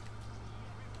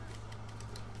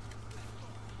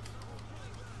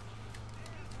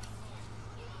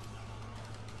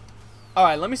 All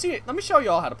right, let me see. Let me show you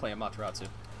all how to play Amaterasu.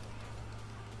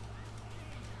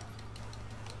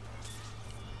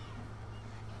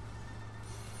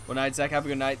 Good night, Zach. Have a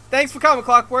good night. Thanks for coming,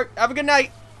 Clockwork. Have a good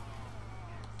night.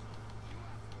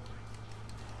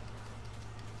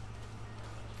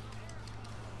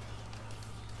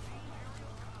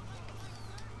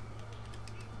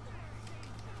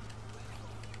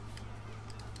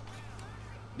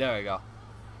 There we go.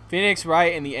 Phoenix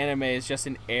Wright in the anime is just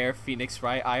an Air Phoenix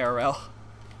Wright IRL.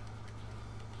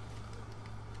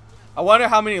 I wonder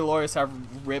how many lawyers have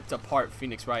ripped apart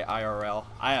Phoenix Wright IRL.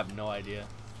 I have no idea.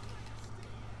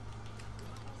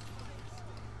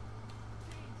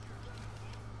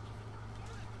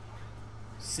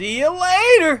 See you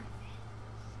later!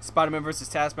 Spider-Man versus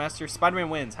Taskmaster. Spider-Man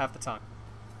wins half the time.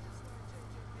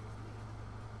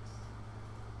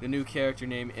 The new character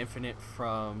named Infinite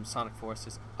from Sonic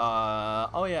Forces.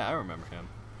 Oh yeah, I remember him.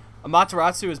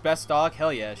 Amaterasu is best dog?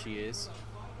 Hell yeah, she is.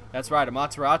 That's right,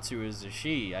 Amaterasu is a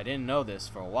she. I didn't know this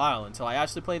for a while until I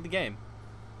actually played the game.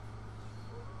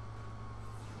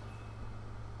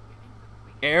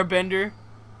 Airbender?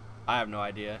 I have no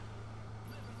idea.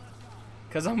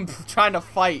 Because I'm trying to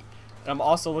fight, and I'm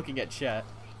also looking at chat.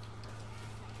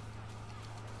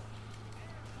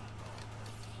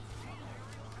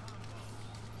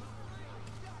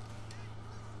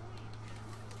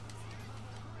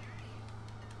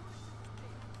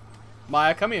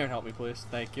 Maya, come here and help me, please.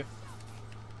 Thank you.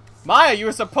 Maya, you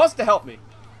were supposed to help me.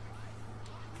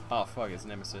 Oh, fuck, it's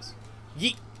Nemesis.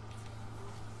 Yeet.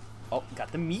 Oh,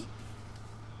 got the meat.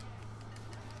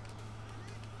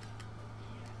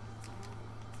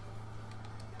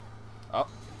 Oh.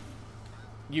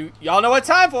 Y'all know what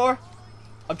time for.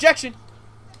 Objection.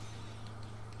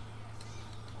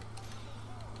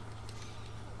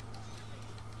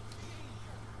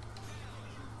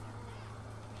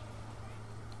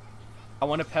 I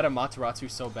want to pet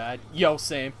Amaterasu so bad. Yo,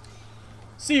 same.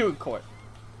 See you in court.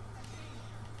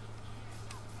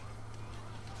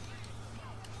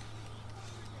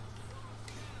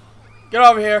 Get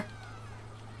over here.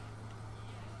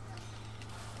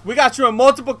 We got you in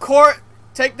multiple court.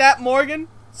 Take that, Morgan.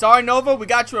 Sorry, Nova. We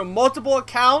got you in multiple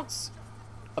accounts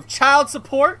of child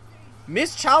support.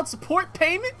 Missed child support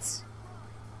payments.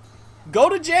 Go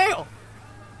to jail.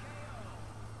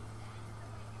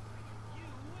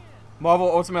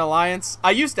 Marvel Ultimate Alliance. I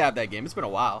used to have that game. It's been a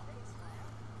while.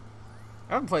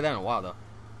 I haven't played that in a while, though.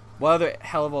 What other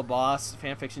Helluva boss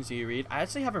fanfictions do you read? I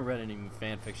actually haven't read any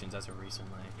fanfictions as of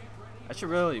recently. I should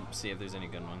really see if there's any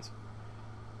good ones.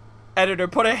 Editor,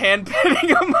 put a hand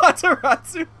petting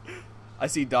Amaterasu. I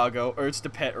see doggo. Urge to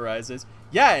pet rises.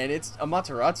 Yeah, and it's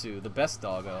Amaterasu, the best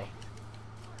doggo.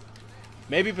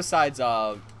 Maybe besides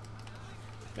Scooby-Doo.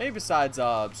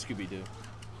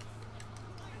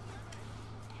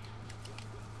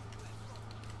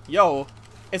 Yo,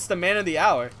 it's the man of the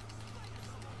hour.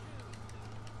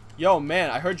 Yo, man,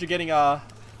 I heard you're getting a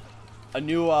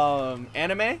new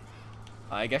anime.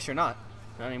 I guess you're not.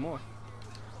 Not anymore.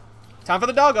 Time for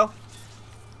the doggo.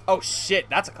 Oh shit,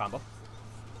 that's a combo.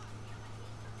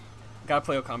 Gotta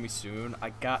play Okami soon. I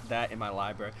got that in my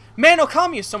library. Man,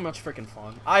 Okami is so much freaking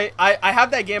fun. I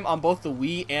have that game on both the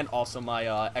Wii and also my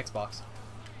Xbox.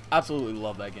 Absolutely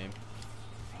love that game.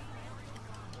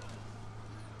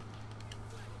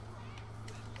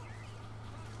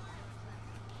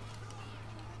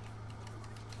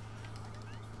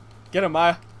 Get him,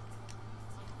 Maya.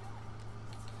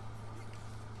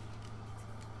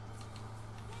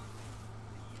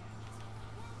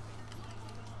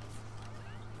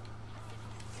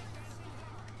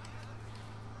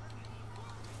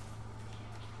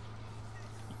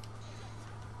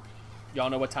 Y'all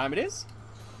know what time it is?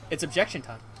 It's objection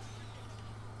time.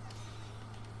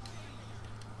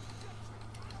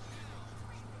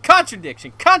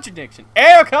 Contradiction, contradiction,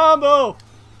 air combo!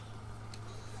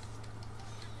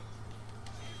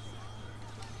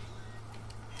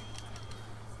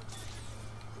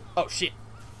 Oh shit.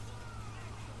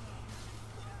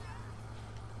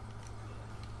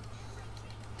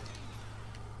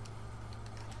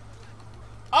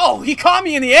 Oh, he caught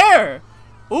me in the air!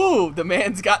 Ooh, the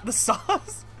man's got the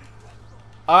sauce.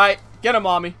 Alright, get him,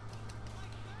 mommy.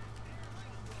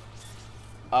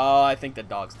 Oh, I think the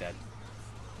dog's dead.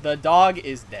 The dog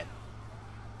is dead.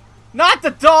 Not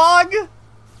the dog!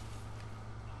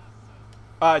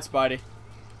 Alright, Spidey.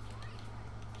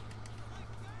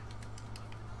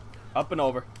 Up and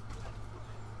over.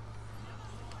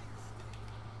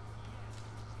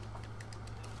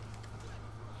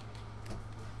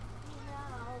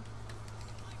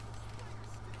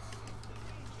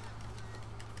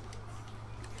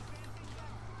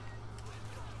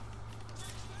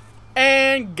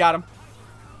 And got him.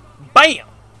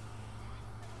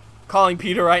 Calling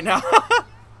Peter right now.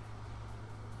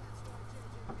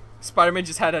 Spider-Man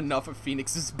just had enough of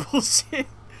Phoenix's bullshit.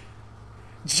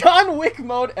 John Wick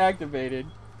mode activated.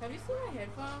 Have you seen my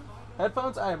headphones?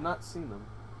 Headphones? I have not seen them.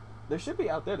 They should be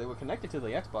out there. They were connected to the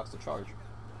Xbox to charge.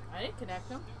 I didn't connect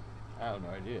them. I have no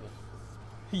idea.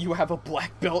 You have a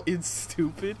black belt in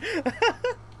stupid.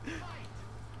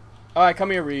 Alright,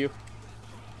 come here, Ryu.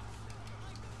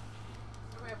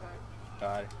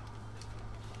 God.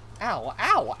 Ow,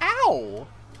 ow, ow!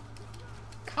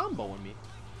 Comboing me.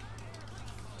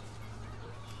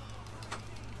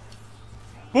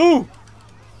 Boo!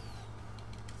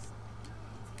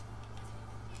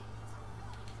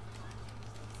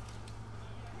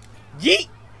 Yeet!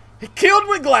 Killed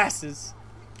with glasses.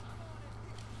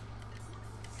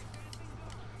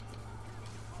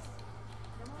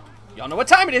 Y'all know what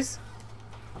time it is.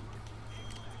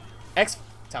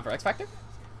 Time for X Factor?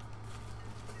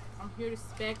 I'm here to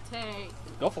spectate.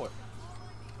 Go for it.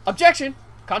 Objection!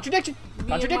 Contradiction!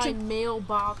 Contradiction! Me and my male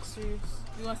boxers.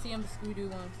 You want to see them Scooby-Doo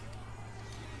ones?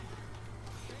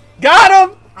 Got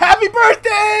him! Happy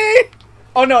birthday!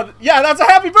 Oh no, yeah, that's a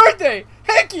happy birthday!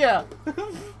 Heck yeah!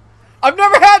 I've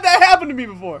never had that happen to me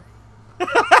before.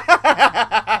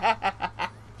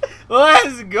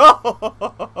 Let's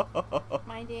go!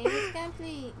 My day is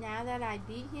complete now that I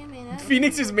beat him in a...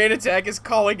 Phoenix's main attack is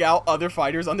calling out other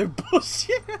fighters on their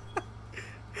bullshit.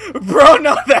 Bro,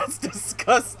 no, that's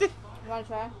disgusting. You want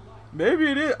to try? Maybe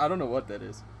it is. I don't know what that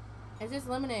is. It's just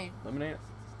lemonade. Lemonade?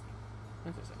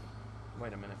 Interesting.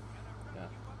 Wait a minute. Yeah.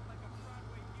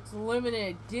 It's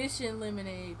lemonade. Edition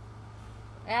lemonade.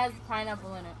 It has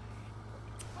pineapple in it.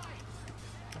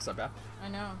 That's not bad. I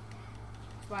know.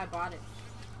 That's why I bought it.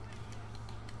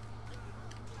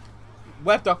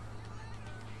 Webto.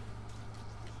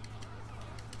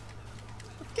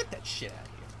 Get that shit out of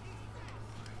here.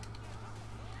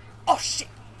 Oh, shit.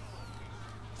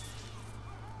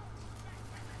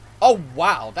 Oh,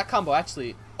 wow. That combo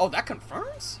actually... Oh, that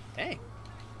confirms? Dang.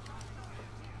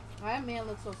 Why that man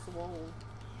looks so swole?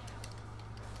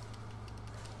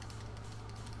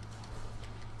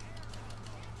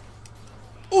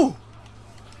 Ooh.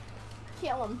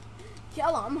 Kill him.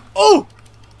 Kill him. Ooh.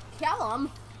 Kill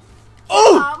him.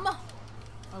 Ooh.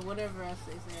 Or whatever else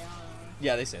they say. I don't know.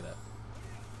 Yeah, they say that.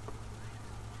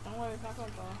 Don't worry, it's not going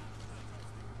to fall.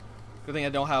 Good thing I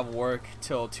don't have work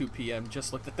till 2 p.m.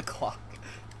 Just looked at the clock.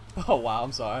 Oh, wow.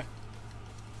 I'm sorry.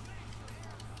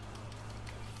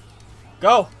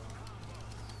 Go.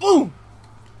 Boom.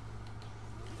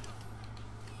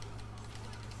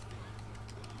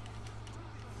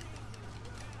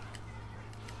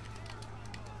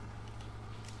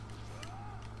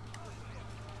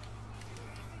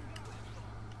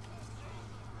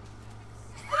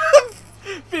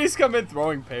 Phoenix come in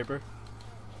throwing paper.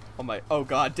 Oh my, oh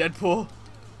god, Deadpool.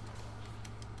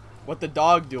 What the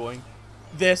dog doing?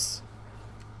 This.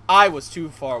 I was too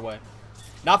far away.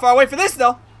 Not far away for this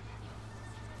though.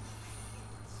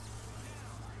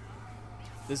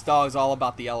 This dog's all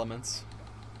about the elements.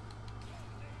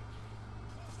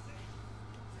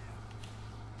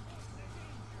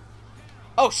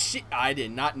 Oh shit, I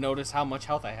did not notice how much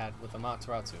health I had with the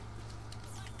Amaterasu.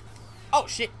 Oh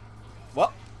shit.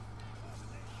 Well.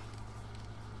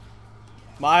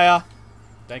 Maya.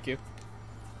 Thank you.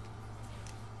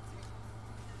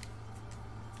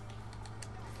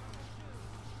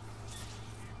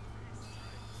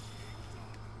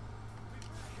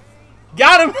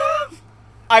 Got him!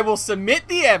 I will submit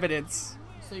the evidence.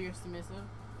 So you're submissive?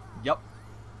 Yep.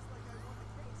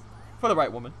 For the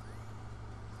right woman.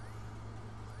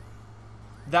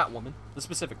 That woman. The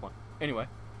specific one. Anyway.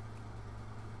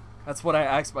 That's what I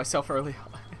asked myself early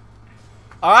on.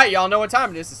 Alright, y'all know what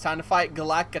time it is. It's time to fight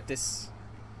Galactus.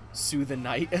 Sue the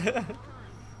Knight.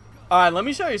 Alright, let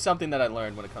me show you something that I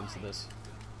learned when it comes to this.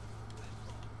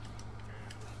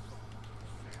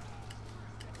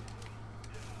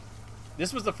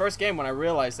 This was the first game when I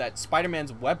realized that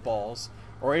Spider-Man's web balls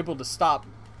are able to stop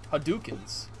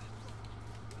Hadoukens.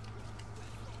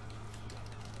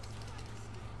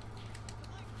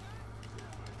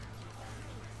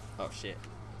 Oh shit.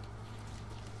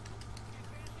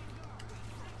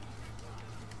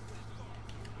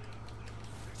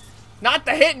 Not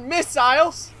the hit and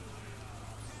missiles!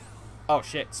 Oh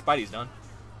shit, Spidey's done.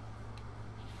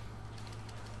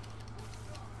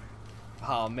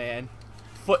 Oh man.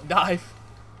 Foot dive.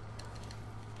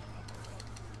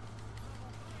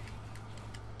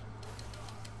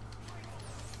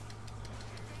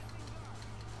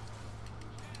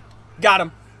 Got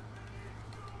him.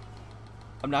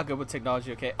 I'm not good with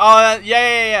technology, okay? Oh,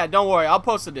 yeah. Don't worry. I'll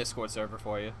post a Discord server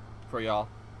for you. For y'all.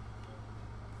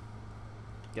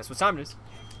 Guess what time it is?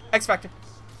 X Factor.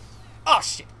 Oh,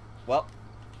 shit. Well,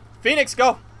 Phoenix,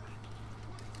 go.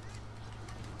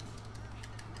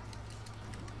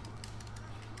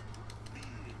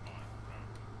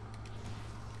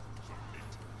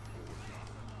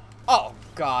 Oh,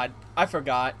 God. I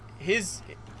forgot. His...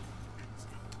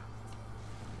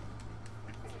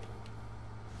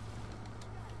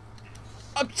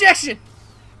 Objection!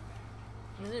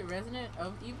 Is it Resident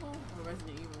of Evil or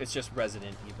Resident Evil? It's just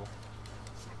Resident Evil.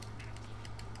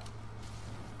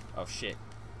 Oh, shit.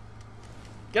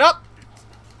 Get up!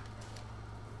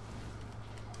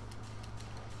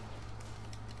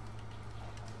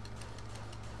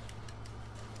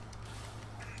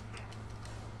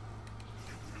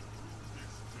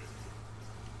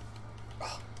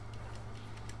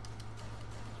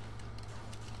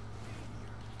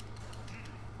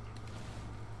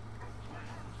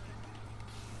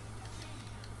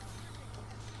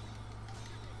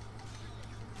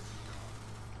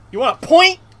 You want to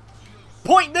point?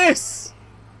 Point this!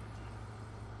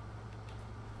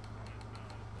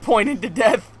 Pointed to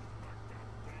death.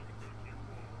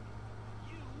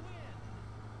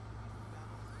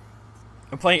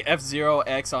 I'm playing F-Zero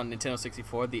X on Nintendo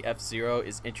 64. The F-Zero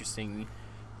is interesting.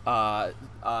 Do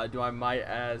I might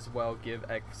as well give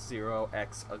F-Zero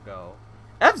X a go.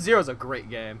 F-Zero is a great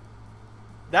game.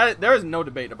 There is no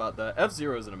debate about that.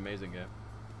 F-Zero is an amazing game.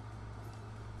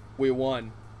 We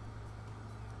won.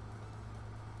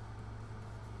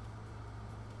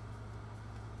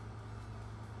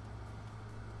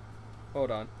 Hold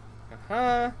on.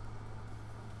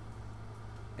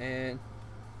 And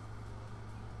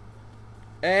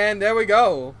there we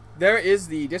go. There is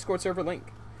the Discord server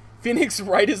link. Phoenix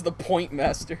Wright is the point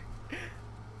master.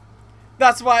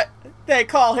 That's why they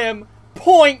call him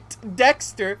Point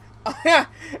Dexter. That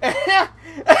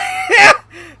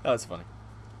was funny.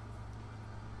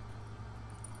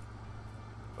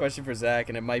 Question for Zach,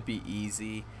 and it might be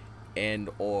easy and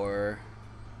or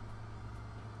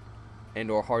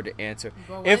hard to answer.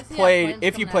 Bro, If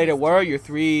you played it, what are your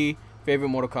 3 favorite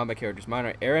Mortal Kombat characters? Mine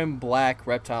are Aaron, Black,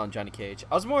 Reptile, and Johnny Cage.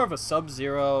 I was more of a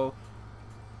Sub-Zero,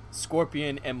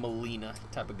 Scorpion, and Melina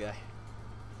type of guy.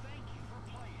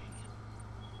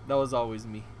 That was always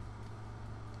me.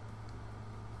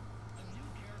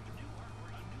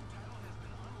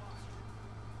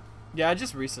 Yeah, I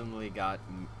just recently got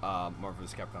Marvel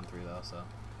vs. Capcom 3 though, so.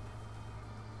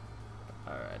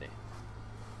 Alrighty.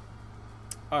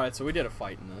 Alright, so we did a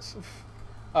fight in this.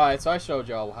 Alright, so I showed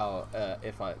y'all how,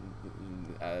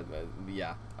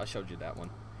 yeah, I showed you that one.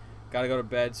 Gotta go to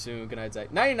bed soon. Good night,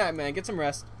 Zach. Nighty night, man. Get some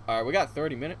rest. Alright, we got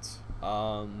 30 minutes.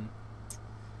 I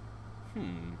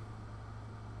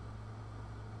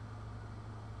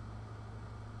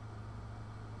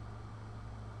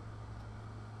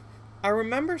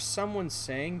remember someone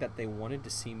saying that they wanted to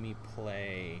see me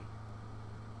play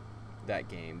that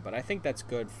game, but I think that's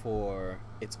good for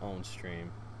its own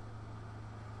stream.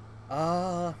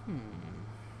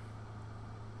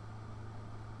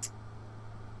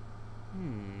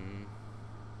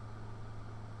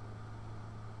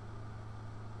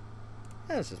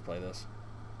 Let's just play this.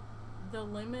 The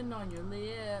lemon on your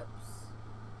lips.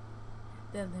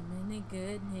 The lemony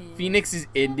goodness. Phoenix's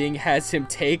ending has him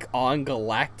take on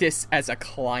Galactus as a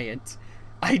client.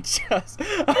 I just...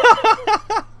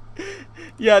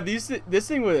 Yeah, this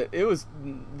thing was...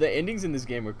 The endings in this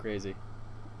game were crazy.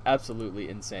 Absolutely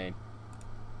insane.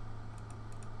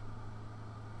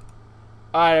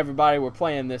 Alright, everybody, we're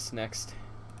playing this next.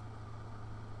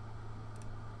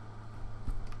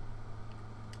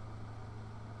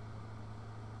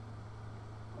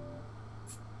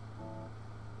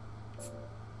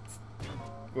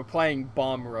 We're playing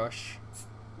Bomb Rush.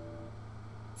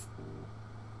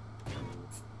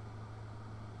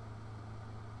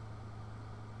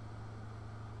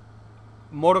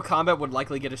 Mortal Kombat would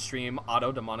likely get a stream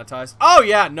auto-demonetized. Oh,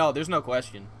 yeah, no, there's no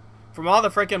question. From all the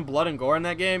freaking blood and gore in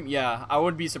that game, yeah, I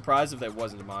wouldn't be surprised if it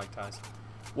wasn't demonetized.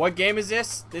 What game is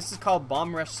this? This is called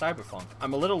Bomb Rush Cyberpunk.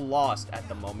 I'm a little lost at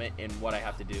the moment in what I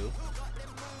have to do.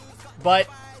 But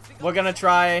we're gonna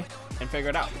try and figure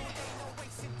it out.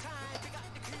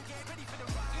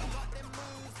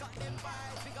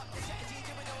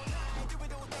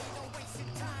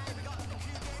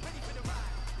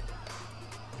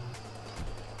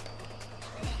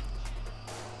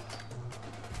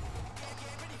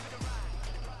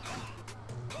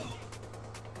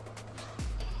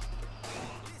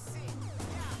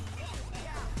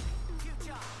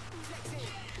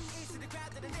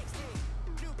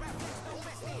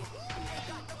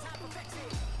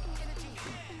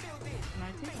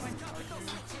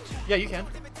 Yeah, you can.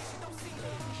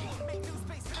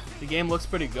 The game looks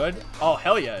pretty good. Oh,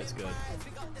 hell yeah, it's good.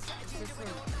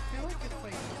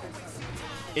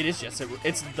 It is Jet Set.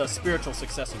 It's the spiritual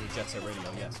successor to Jet Set Radio.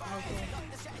 Yes.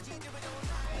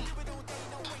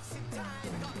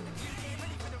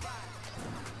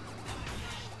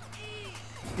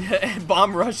 Okay.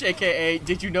 Bomb Rush, aka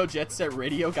did you know Jet Set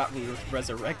Radio got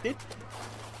resurrected?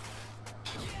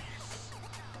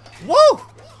 Woo!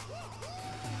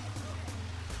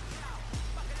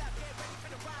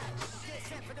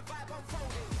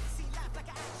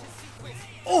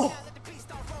 Oh!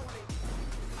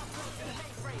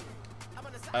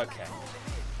 Okay.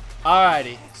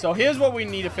 Alrighty. So here's what we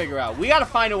need to figure out. We gotta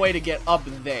find a way to get up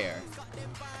there.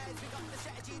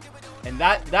 And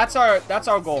that's our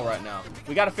goal right now.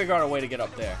 We gotta figure out a way to get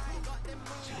up there.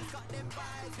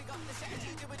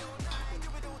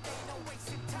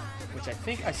 Which I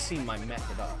think I see my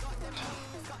method of.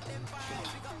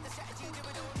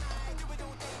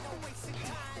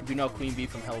 Do you know Queen Bee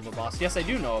from Helluva Boss? Yes, I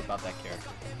do know about that character.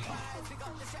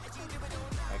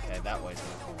 Okay, that way's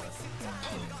not gonna work.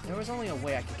 There was only a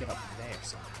way I could get up there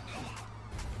somehow.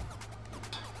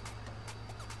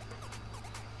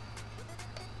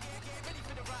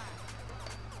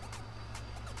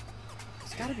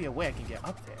 There's gotta be a way I can get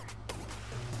up there.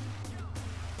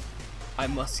 I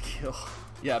must kill.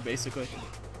 Yeah, basically.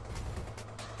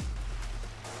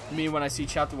 Me when I see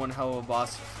Chapter 1 Helluva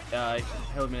Boss,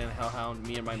 Hellman and Hellhound,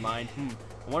 me in my mind.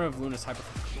 I wonder if Luna's Hyper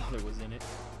was in it.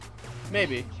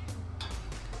 Maybe.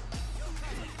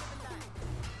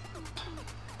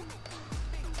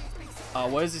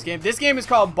 What is this game? This game is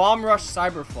called Bomb Rush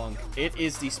Cyberpunk. It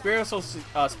is the spiritual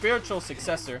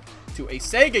successor to a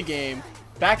Sega game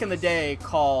back in the day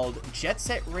called Jet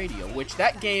Set Radio, which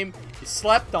that game is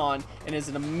slept on and is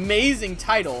an amazing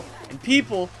title, and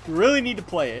people really need to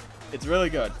play it. It's really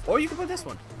good. Or you can play this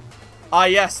one. Ah,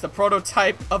 yes, the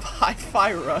prototype of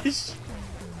Hi-Fi Rush.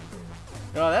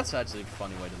 No, that's actually a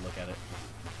funny way to look at it.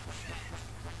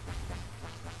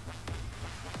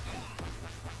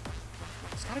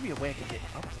 There's gotta be a way I can get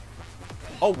up there.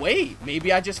 Oh, wait.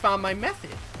 Maybe I just found my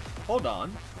method. Hold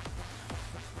on.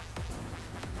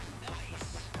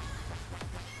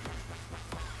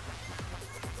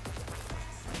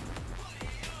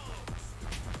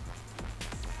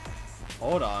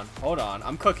 Hold on.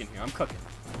 I'm cooking here. I'm cooking.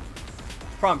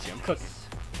 Promise you, I'm cooking.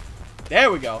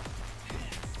 There we go.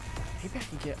 Maybe I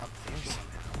can get up there somehow.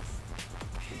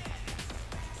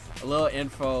 A little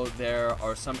info, there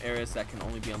are some areas that can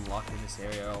only be unlocked in this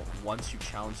area once you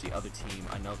challenge the other team.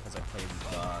 I know because I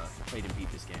played and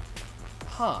beat this game.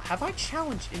 Huh, have I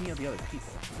challenged any of the other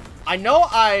people? I know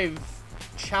I've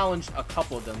challenged a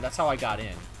couple of them. That's how I got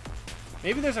in.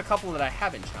 Maybe there's a couple that I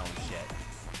haven't challenged yet.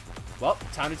 Well,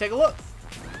 time to take a look.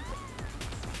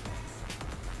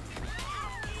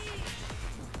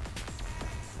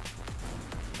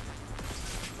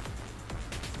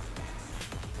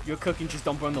 You're cooking, just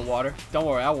don't burn the water. Don't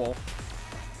worry, I won't.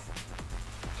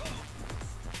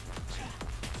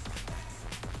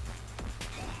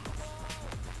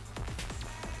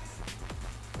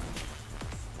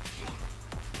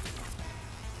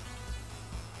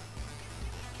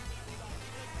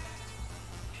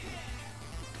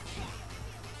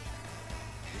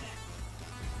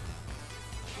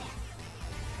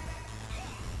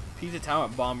 Pizza Town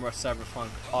at Bomb Rush Cyberpunk.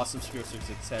 Awesome spiritual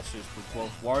successors with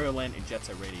both Wario Land and Jet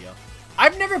Set Radio.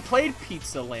 I've never played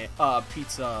Pizza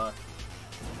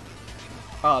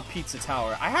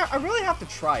Tower. I really have to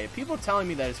try it. People are telling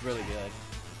me that it's really good.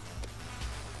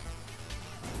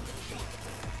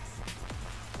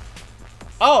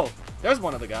 Oh, there's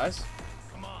one of the guys.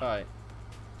 Alright.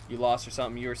 You lost or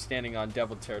something. You were standing on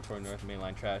Devil Territory, North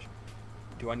Mainline Trash.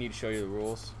 Do I need to show you the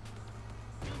rules?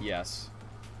 Yes.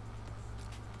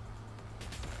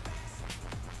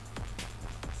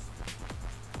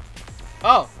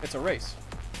 Oh, it's a race.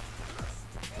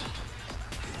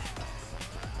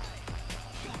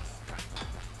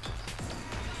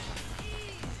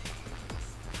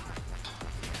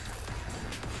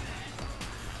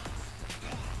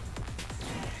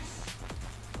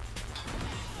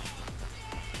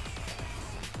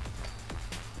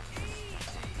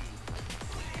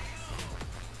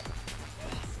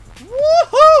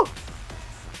 Woohoo!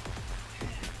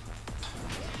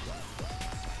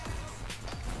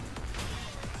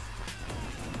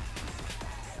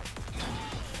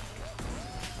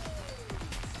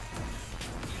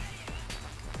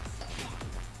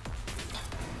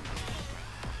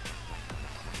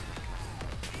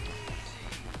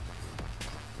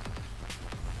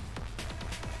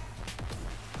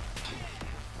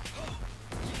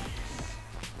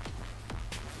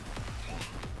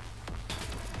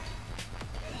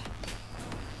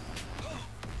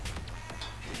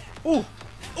 Ooh!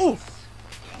 Ooh!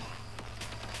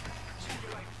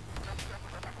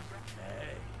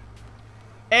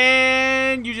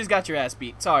 one, you just got your ass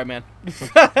beat. Sorry, man.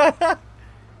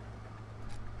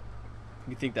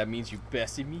 You think that means you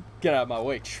bested me? Get out of my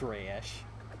way, trash.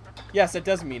 Yes, that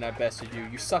does mean I bested you.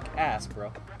 You suck ass,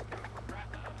 bro.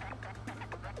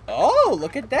 Oh,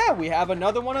 look at that. We have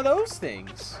another one of those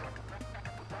things.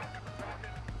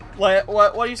 What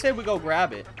do you say we go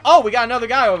grab it? Oh, we got another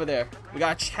guy over there. We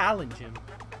gotta challenge him.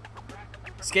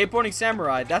 Skateboarding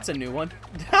samurai. That's a new one.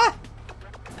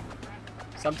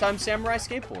 Sometimes samurai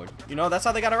skateboard. You know, that's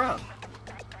how they got around.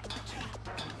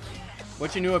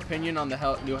 What's your new opinion on the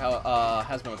new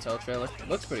Has No Hotel trailer?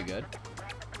 Looks pretty good.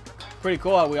 Pretty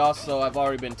cool. I've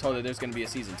already been told that there's going to be a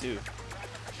season 2.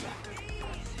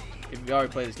 If you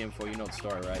already played this game before, you know the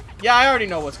story, right? Yeah, I already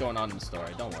know what's going on in the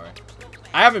story. Don't worry.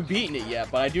 I haven't beaten it yet,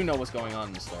 but I do know what's going on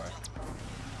in the story.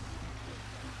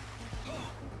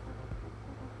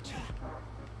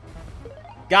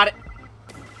 Got it.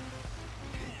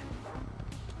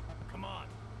 Come on.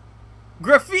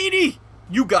 Graffiti!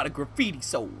 You got a graffiti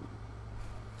soul.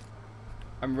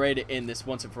 I'm ready to end this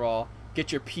once and for all.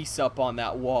 Get your piece up on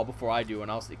that wall before I do, and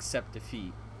I'll accept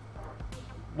defeat.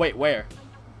 Wait, where?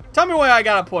 Tell me where I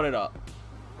gotta put it up.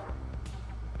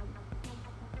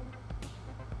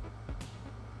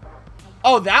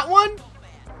 Oh, that one?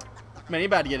 Man, he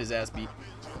about to get his ass beat.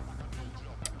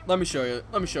 Let me show you.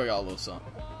 Let me show y'all a little something.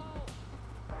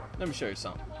 Let me show you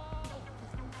something.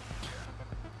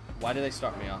 Why did they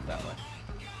start me off that way?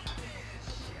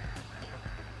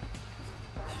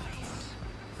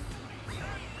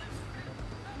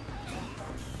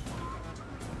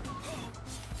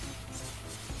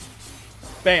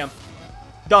 Bam.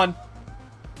 Done.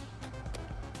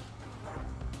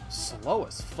 Slow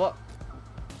as fuck.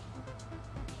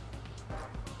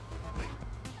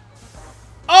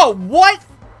 Oh, what?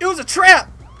 It was a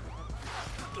trap.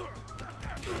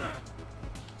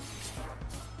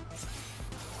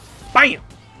 Bam.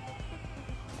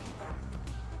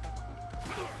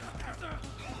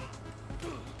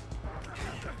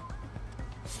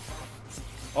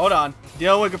 Hold on.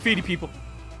 Dealing with graffiti people.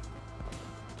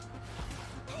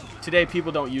 Today,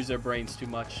 people don't use their brains too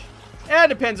much. It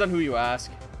depends on who you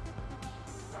ask.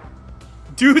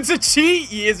 Dude's a cheat?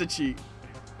 He is a cheat.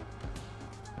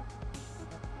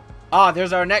 Ah,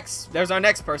 there's our next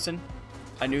person.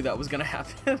 I knew that was gonna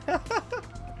happen.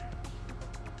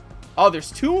 Oh,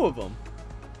 there's 2 of them.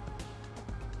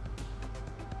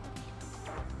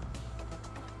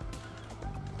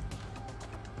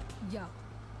 Yo.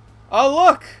 Oh,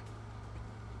 look.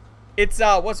 It's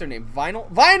what's her name?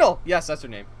 Vinyl. Yes, that's her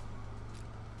name.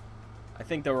 I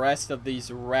think the rest of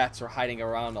these rats are hiding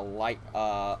around a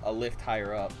lift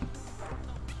higher up.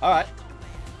 All right.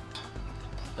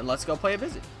 Then let's go play a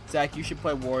visit. Zach, you should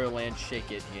play Wario Land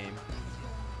Shake It game.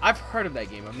 I've heard of that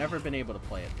game. I've never been able to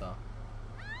play it though.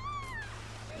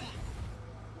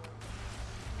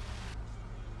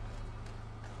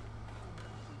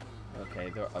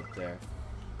 Okay, they're up there.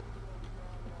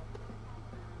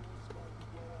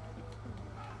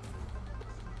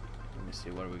 Let me see,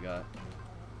 what do we got?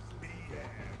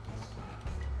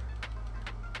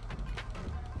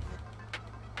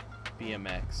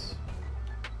 BMX.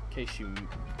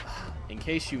 In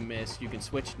case you missed, you can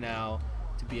switch now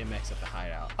to BMX at the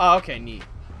hideout. Oh, okay, neat.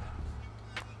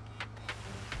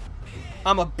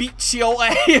 I'ma beat your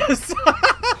ass.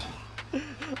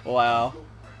 Wow.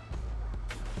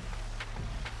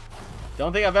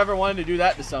 Don't think I've ever wanted to do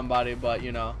that to somebody, but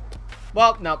you know.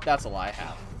 Well, nope, that's a lie. I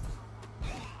have.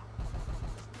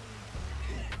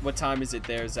 What time is it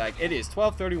there, Zach? It is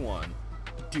 12:31.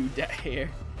 Dude, that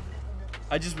hair.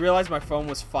 I just realized my phone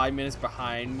was 5 minutes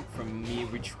behind from me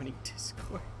rejoining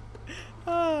Discord.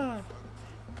 Ah.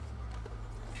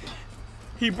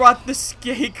 He brought the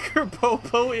skater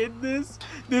Popo in this.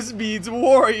 This means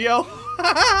Wario.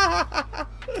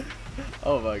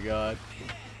 Oh my god.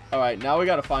 Alright, now we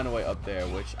gotta find a way up there,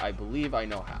 which I believe I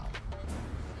know how.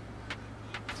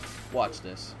 Watch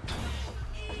this.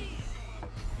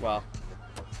 Well.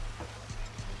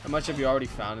 How much have you already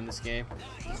found in this game?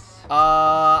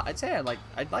 I'd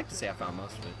like to say I found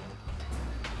most of it.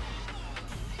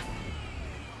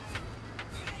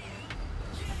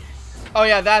 Oh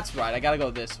yeah, that's right. I gotta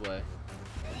go this way.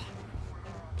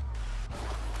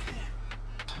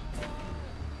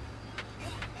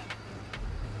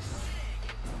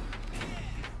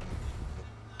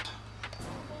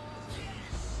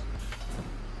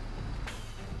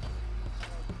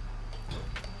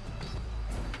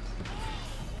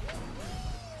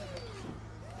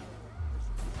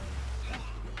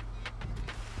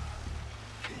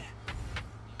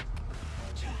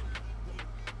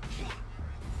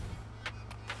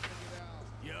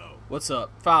 What's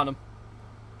up? Found him.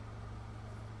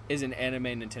 is an anime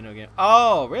Nintendo game.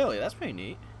 Oh, really? That's pretty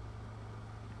neat.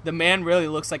 The man really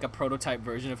looks like a prototype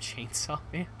version of Chainsaw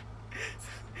Man.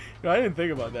 No, I didn't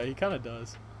think about that. He kind of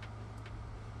does.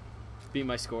 Beat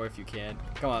my score if you can.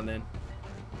 Come on, then.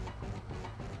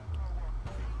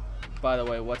 By the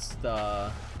way, what's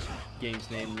the game's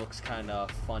name? Looks kind of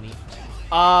funny.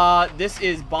 This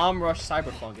is Bomb Rush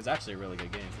Cyberpunk. It's actually a really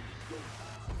good game.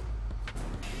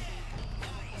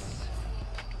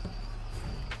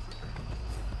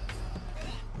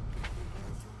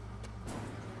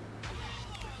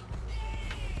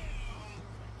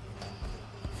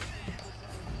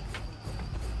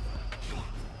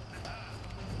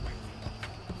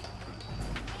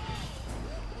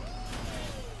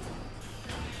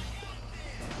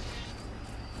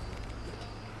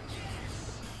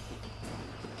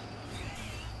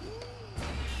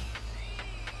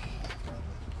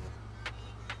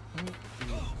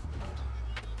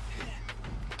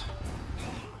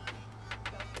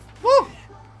 Woo!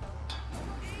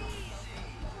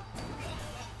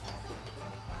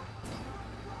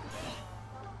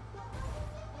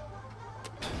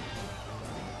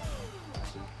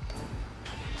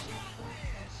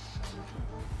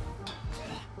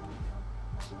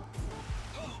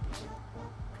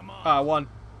 I won.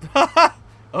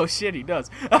 Oh shit, he does.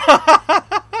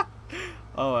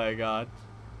 Oh my god.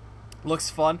 Looks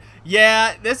fun.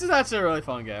 Yeah, this is actually a really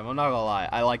fun game. I'm not gonna lie.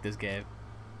 I like this game.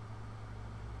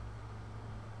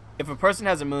 If a person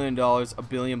has $1 million, a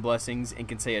billion blessings, and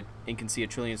can see a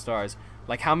trillion stars,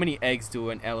 like how many eggs do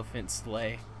an elephant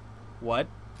lay? What?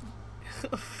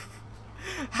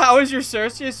 How is your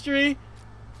search history?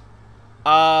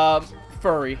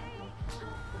 Furry.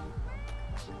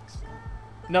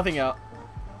 Nothing else.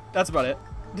 That's about it.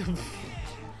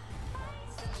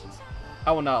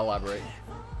 I will not elaborate.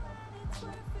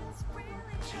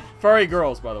 Furry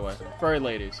girls, by the way. Furry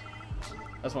ladies.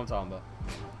 That's what I'm talking about.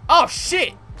 Oh,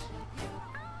 shit!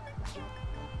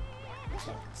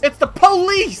 It's the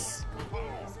police!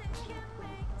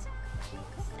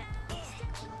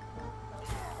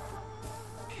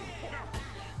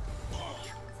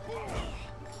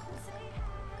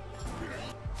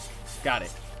 Got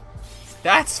it.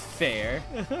 That's fair.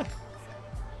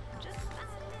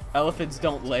 Elephants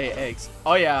don't lay eggs.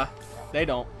 Oh yeah, they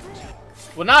don't.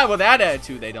 Well, not with that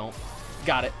attitude, they don't.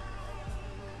 Got it.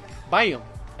 Bam.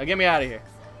 Now get me out of here.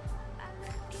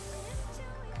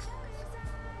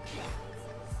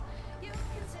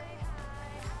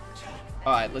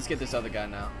 Alright, let's get this other guy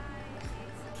now.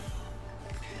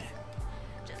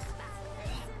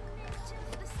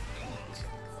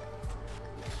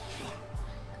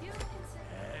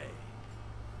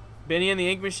 Benny and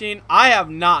the Ink Machine? I have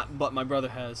not, but my brother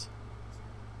has.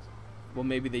 Well,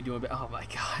 maybe they do a bit. Oh my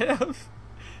god.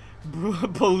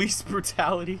 Police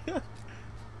brutality.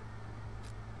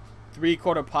 3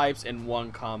 quarter pipes and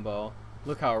 1 combo.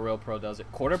 Look how a real pro does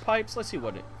it. Quarter pipes? Let's see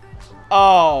what it...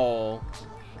 Oh.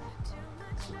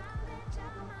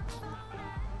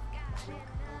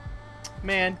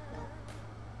 Man.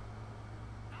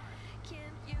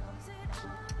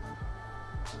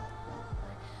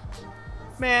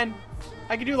 Man,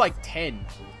 I could do like 10.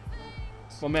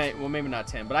 Well, maybe not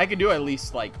 10, but I could do at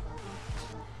least like...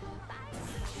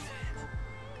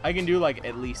 I can do like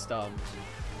at least,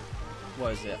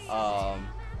 what is it? A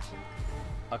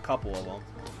couple of them.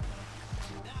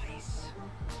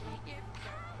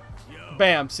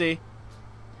 Bam, see?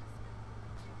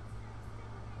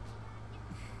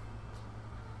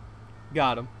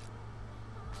 Got him.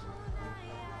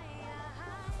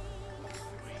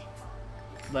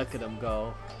 Look at him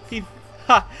go.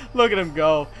 Look at him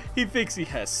go. He thinks he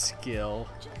has skill.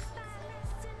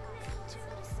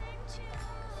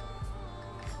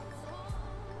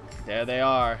 There they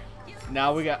are.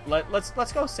 Now we got.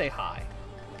 Let's go say hi.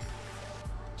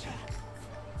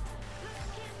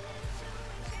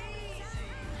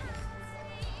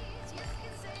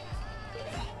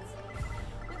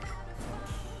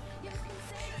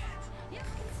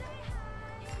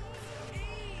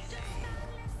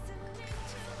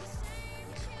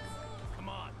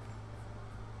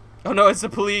 Oh no, it's the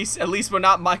police. At least we're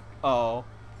not my... Oh.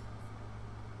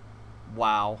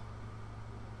 Wow.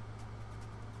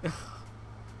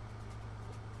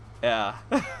 Yeah.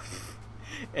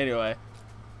 Anyway.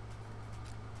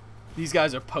 These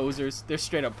guys are posers. They're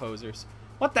straight up posers.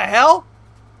 What the hell?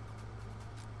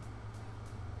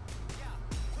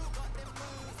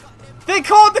 They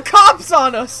called the cops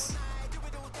on us!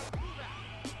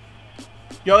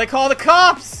 Yo, they call the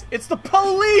cops! It's the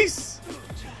police!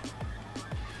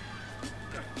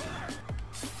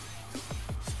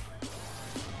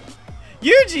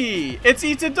 Yuji! It's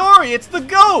Itadori! It's the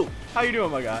GOAT! How you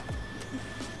doing, my guy?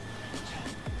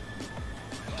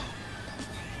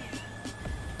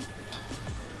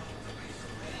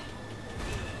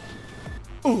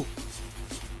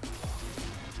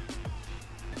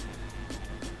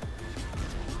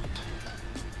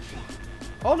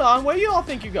 Hold on, where you all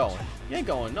think you're going? You ain't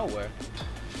going nowhere.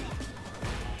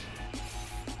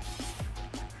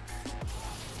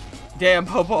 Damn,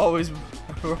 Popo always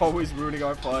ruining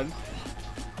our fun.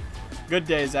 Good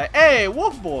day, Zach. Hey,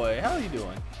 Wolf Boy, how are you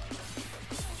doing?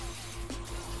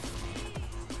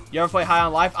 You ever play High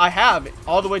on Life? I have,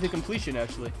 all the way to completion,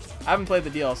 actually. I haven't played the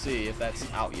DLC, if that's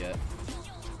out yet.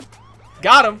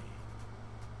 Got him!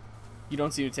 You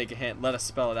don't seem to take a hint. Let us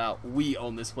spell it out. We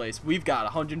own this place. We've got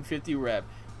 150 rep.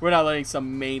 We're not letting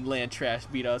some mainland trash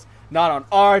beat us. Not on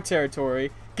our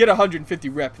territory. Get 150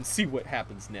 rep and see what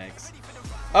happens next.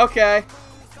 Okay.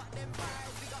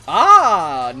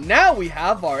 Ah, now we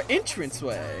have our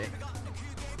entranceway.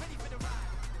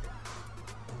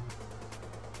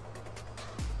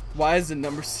 Why is the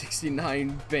number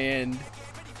 69 banned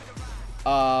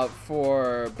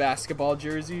for basketball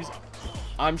jerseys?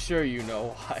 I'm sure you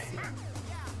know why.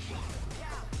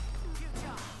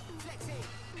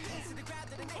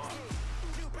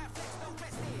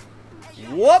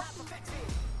 Whoop!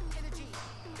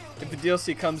 If the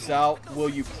DLC comes out, will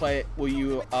you play it? Will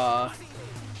you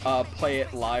play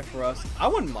it live for us? I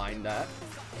wouldn't mind that.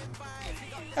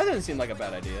 That doesn't seem like a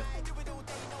bad idea.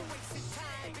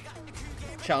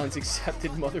 Challenge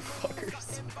accepted,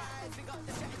 motherfuckers.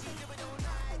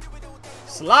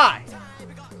 Sly!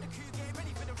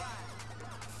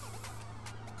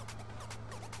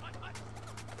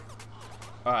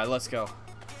 Alright, let's go.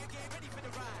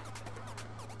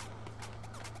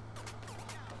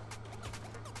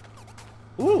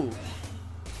 Ooh!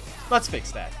 Let's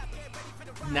fix that.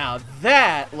 Now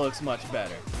that looks much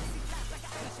better.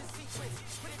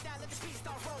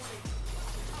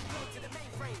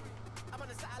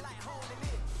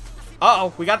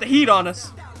 Uh-oh, we got the heat on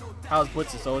us. How's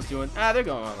Blitz and Souls doing? Ah, they're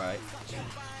going alright.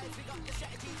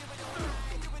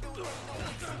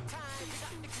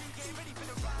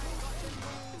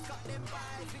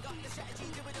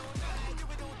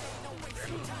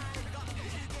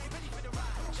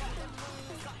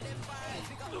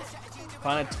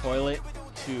 Find a toilet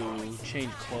to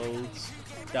change clothes.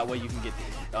 That way you can get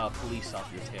the police off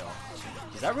your tail.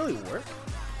 Does that really work?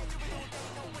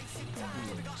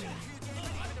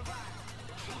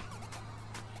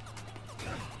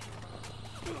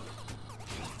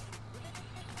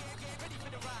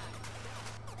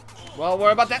 Well,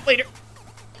 worry about that later.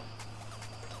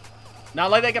 Not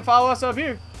like they can follow us up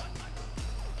here.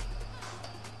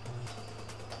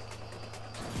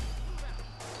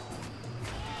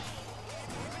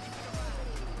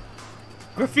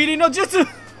 Graffiti no jutsu!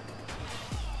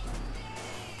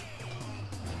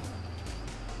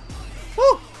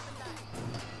 Woo!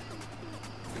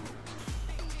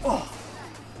 Oh.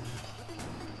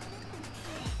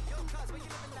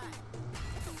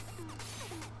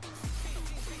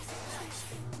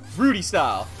 Rudy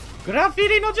style.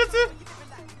 Graffiti no jutsu?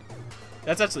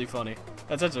 That's actually funny.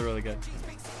 That's actually really good.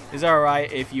 Is that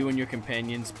alright if you and your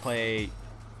companions play,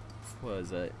 what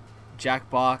is it,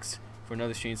 Jackbox for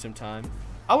another stream sometime?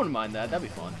 I wouldn't mind that. That'd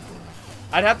be fun.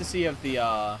 I'd have to see if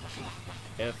the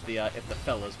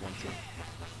fellas want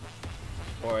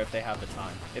to, or if they have the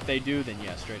time. If they do, then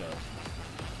yeah, straight up.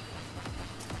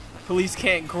 Police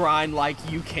can't grind like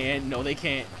you can. No, they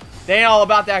can't. They ain't all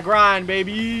about that grind,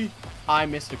 baby. I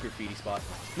missed a graffiti spot.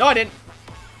 No, I didn't.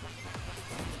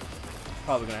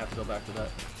 Probably gonna have to go back to that.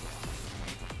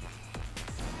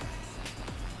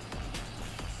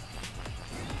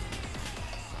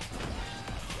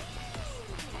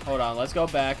 Hold on, let's go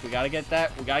back. We gotta get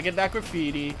that. We gotta get that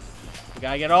graffiti. We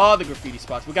gotta get all the graffiti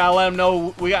spots. We gotta let them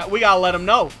know. We gotta let them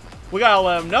know. We gotta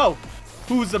let them know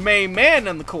who's the main man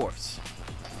on the course.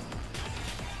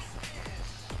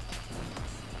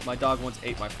 My dog once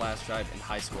ate my flash drive in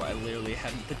high school. I literally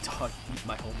had the dog eat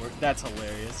my homework. That's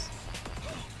hilarious.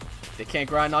 They can't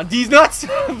grind on these nuts.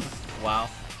 Wow,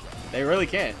 they really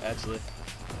can't actually.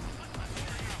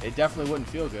 It definitely wouldn't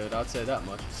feel good, I'd say that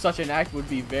much. Such an act would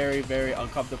be very, very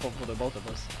uncomfortable for the both of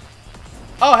us.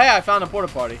 Oh, hey, I found a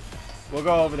porta potty. We'll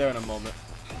go over there in a moment.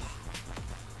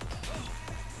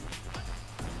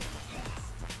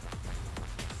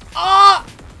 Ah!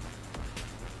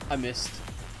 I missed.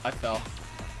 I fell.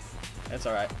 That's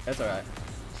alright. That's alright.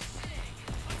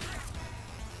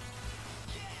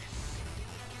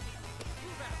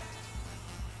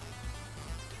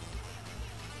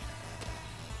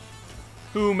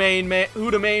 Who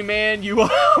the main man? You are.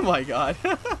 Oh my god.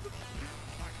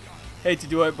 Hate to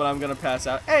do it, but I'm gonna pass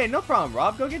out. Hey, no problem,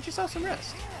 Rob. Go get yourself some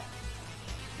rest.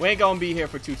 We ain't gonna be here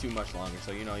for too much longer,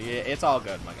 so you know, yeah, it's all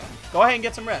good, my guy. Go ahead and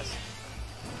get some rest.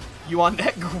 You on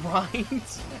that grind?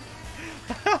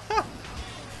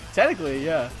 Technically,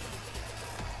 yeah.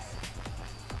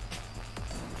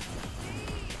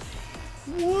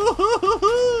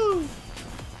 Woohoo!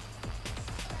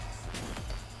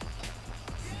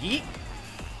 Yeet.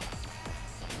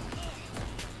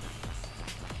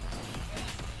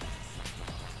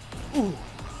 Ooh.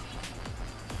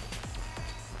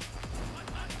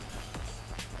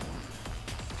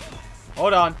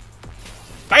 Hold on.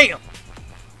 Bam!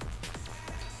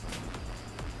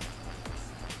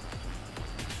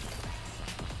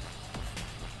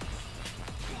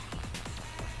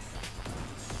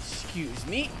 Excuse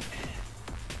me.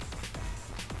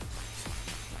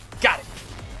 Got it.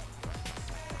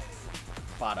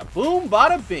 Bada boom,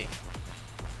 bada bing.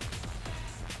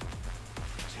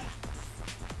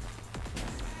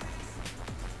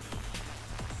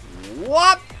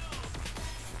 What?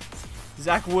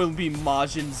 Zach will be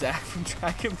Majin Zach from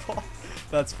Dragon Ball.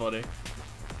 That's funny.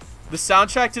 The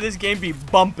soundtrack to this game be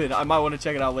bumping. I might want to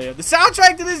check it out later. The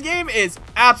soundtrack to this game is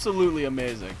absolutely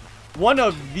amazing. One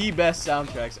of the best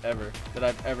soundtracks ever that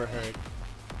I've ever heard.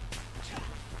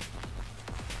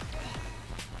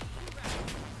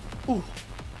 Ooh.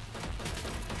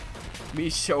 Me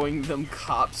showing them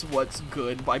cops what's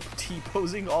good by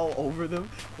T-posing all over them.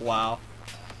 Wow.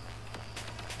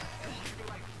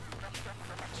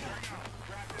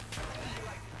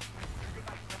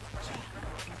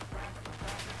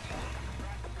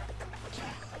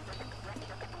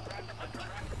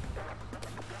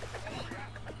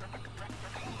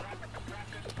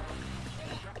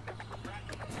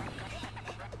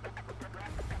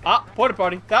 Ah, porta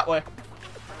party, that way.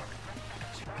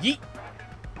 Yeet.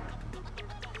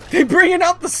 They bringing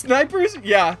out the snipers?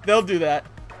 Yeah, they'll do that.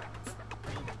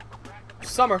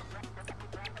 Summer.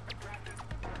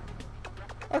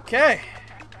 Okay.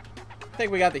 I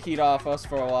think we got the heat off us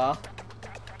for a while.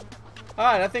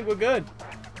 Alright, I think we're good.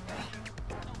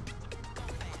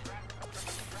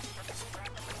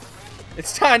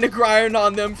 It's time to grind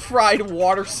on them fried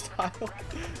water style.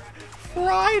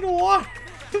 Fried water.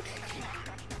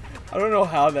 I don't know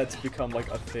how that's become like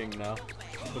a thing now,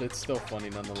 but it's still funny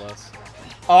nonetheless.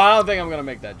 Oh, I don't think I'm gonna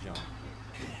make that jump,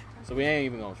 so we ain't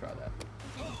even gonna try that.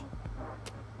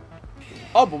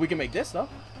 Oh, but we can make this though.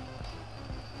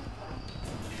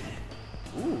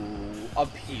 Ooh,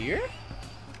 up here?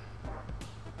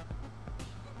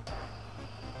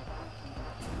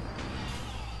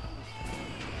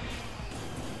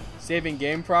 Saving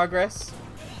game progress.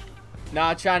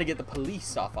 Nah, trying to get the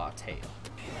police off our tail.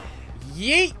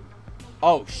 Yeet!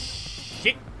 Oh,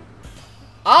 shit.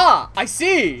 Ah, I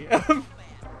see.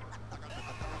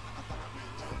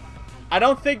 I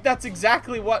don't think that's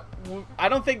exactly what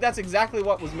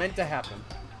was meant to happen.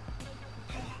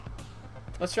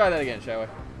 Let's try that again, shall we?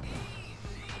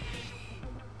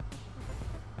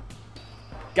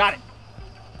 Got it.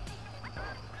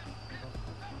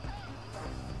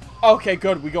 Okay,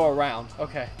 good. We go around.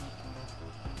 Okay.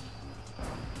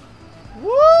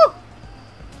 Woo!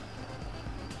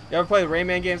 You ever play the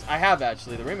Rayman games? I have,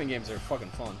 actually. The Rayman games are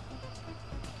fucking fun.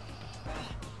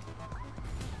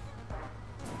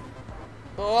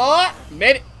 Oh!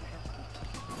 Made it!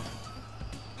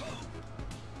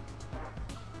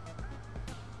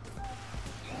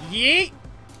 Yeet!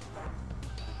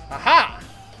 Aha!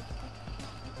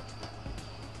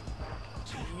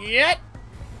 Yet!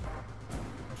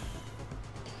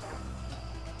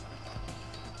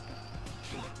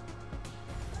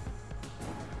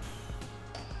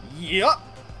 Yup.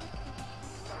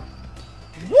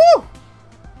 Woo!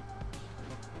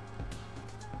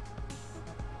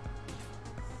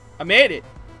 I made it.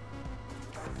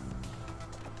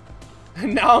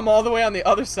 Now I'm all the way on the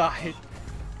other side.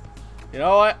 You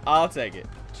know what? I'll take it.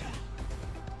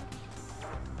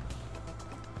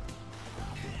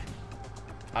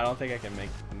 I don't think I can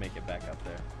make it back up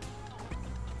there.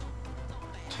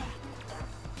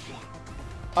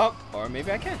 Oh, or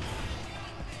maybe I can.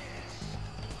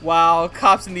 Wow,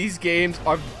 cops in these games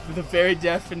are the very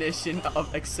definition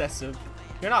of excessive.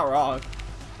 You're not wrong.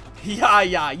 Yeah,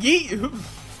 yeah, yeet.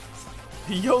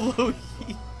 YOLO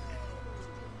yeet.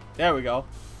 There we go.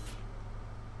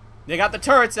 They got the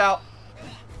turrets out.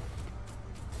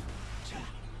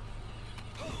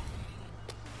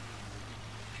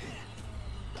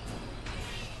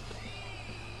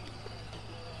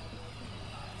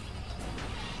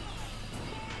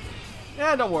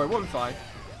 Yeah, don't worry, we'll be fine.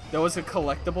 There was a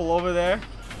collectible over there.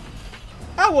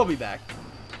 Ah, we'll be back.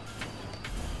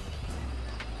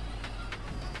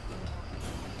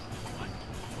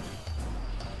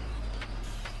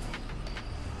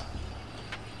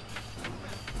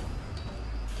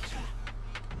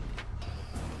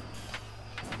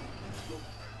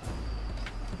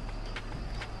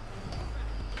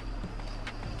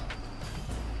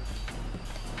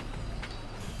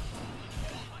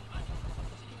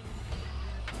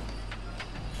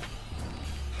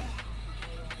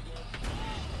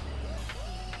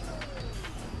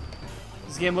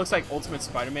 game looks like Ultimate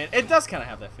Spider-Man. It does kind of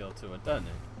have that feel to it, doesn't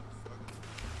it?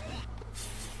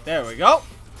 There we go.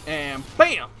 And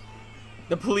bam!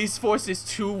 The police force is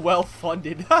too well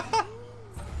funded.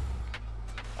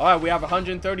 Alright, we have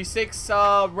 136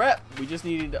 rep. We just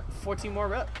needed 14 more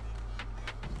rep.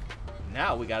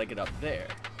 Now we gotta get up there.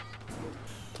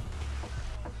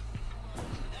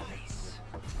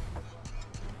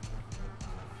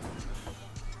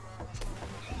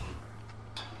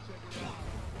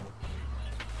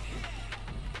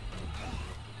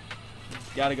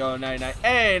 Gotta go 99.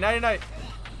 Hey, 99.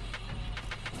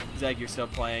 Zach, you're still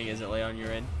playing. Is it late on your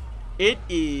end? It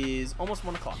is almost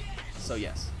 1 o'clock. So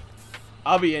yes.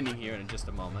 I'll be ending here in just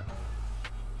a moment.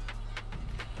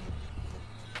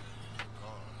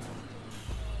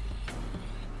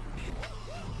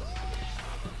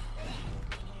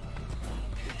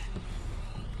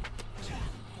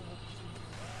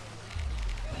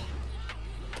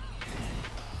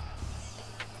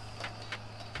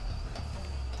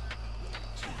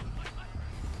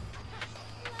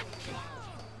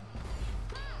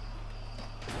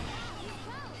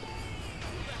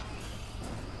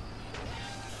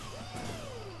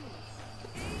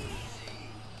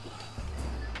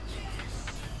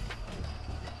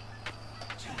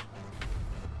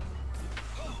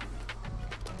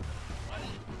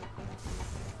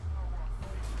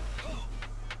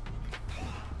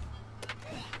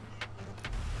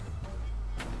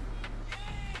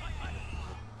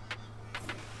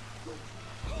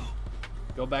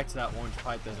 Go back to that orange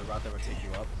pipe. There's a route that will take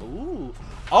you up. Ooh.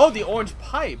 Oh, the orange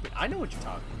pipe. I know what you're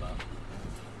talking about.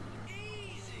 Do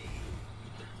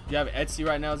you have Etsy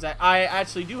right now, Zach? I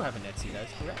actually do have an Etsy.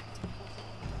 That's correct.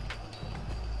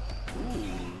 Ooh.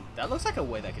 That looks like a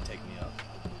way that could take me up.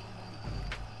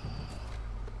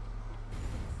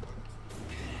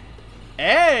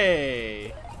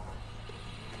 Hey!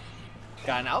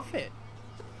 Got an outfit.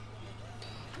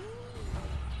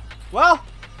 Well,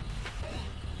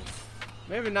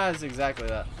 maybe not as exactly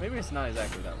that. Maybe it's not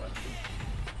exactly that way.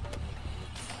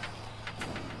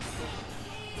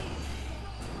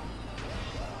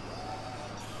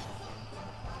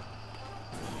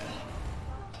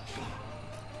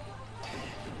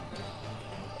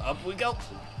 Up we go.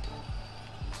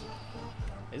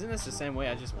 Isn't this the same way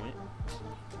I just went?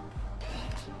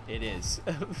 It is.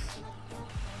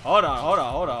 Hold on, hold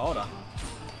on, hold on, hold on.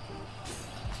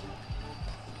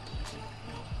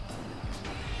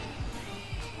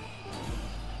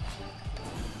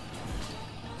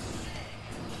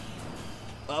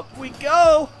 Up we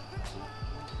go.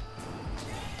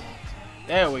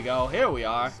 There we go. Here we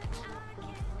are.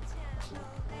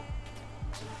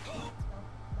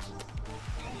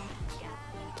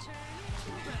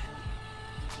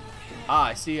 Ah,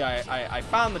 I see. I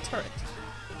found the turret.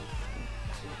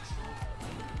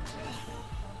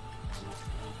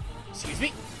 Excuse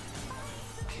me.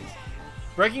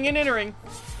 Breaking and entering.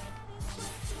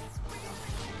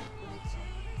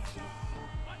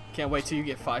 Can't wait till you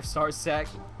get 5 stars, Zach.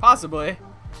 Possibly.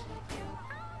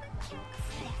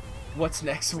 What's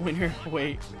next, winner?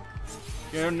 Wait.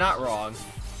 You're not wrong.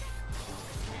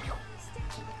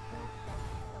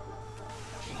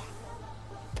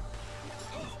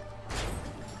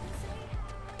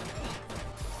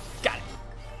 Got it.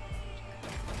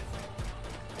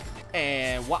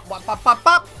 And wop, wop, pop, pop,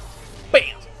 pop.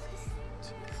 Bam.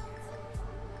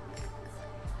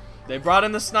 They brought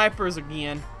in the snipers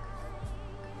again.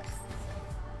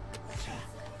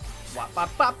 Wop,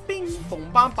 bop, bop, bing, boom,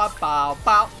 bom, bop, bow,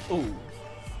 bow. Ooh.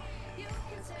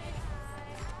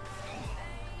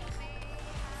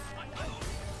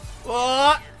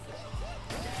 What?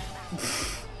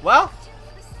 Well,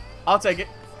 I'll take it.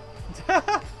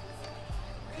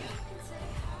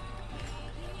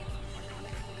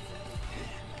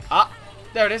 Ah,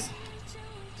 there it is.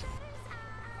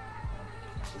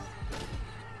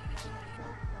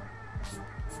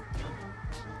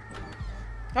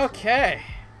 Okay.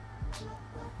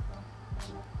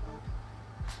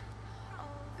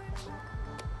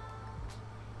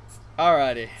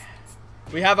 Alrighty.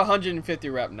 We have 150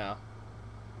 rep now.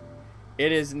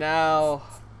 It is now...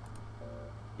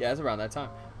 Yeah, it's around that time.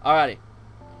 Alrighty.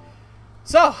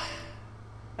 So,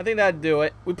 I think that'd do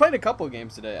it. We played a couple of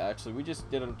games today, actually. We just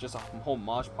did just a whole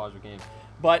mosh podge of games.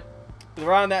 But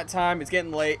around that time, it's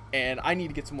getting late, and I need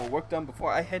to get some more work done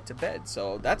before I head to bed.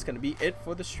 So, that's going to be it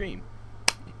for the stream.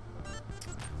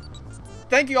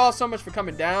 Thank you all so much for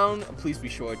coming down. Please be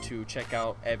sure to check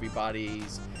out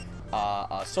everybody's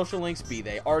social links, be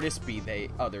they artists, be they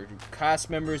other cast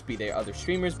members, be they other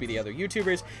streamers, be they other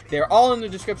YouTubers. They're all in the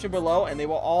description below, and they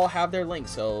will all have their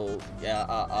links. So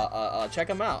check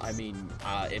them out. I mean,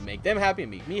 it make them happy, it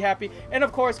make me happy, and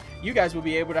of course, you guys will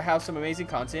be able to have some amazing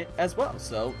content as well.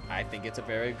 So I think it's a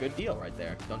very good deal right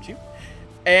there, don't you?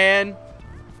 And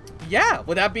yeah,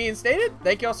 with that being stated,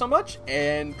 thank you all so much,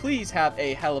 and please have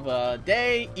a hell of a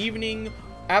day, evening,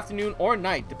 afternoon, or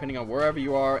night, depending on wherever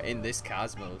you are in this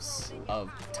cosmos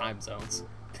of time zones.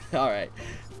 Alright,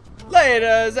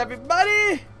 laters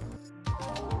everybody!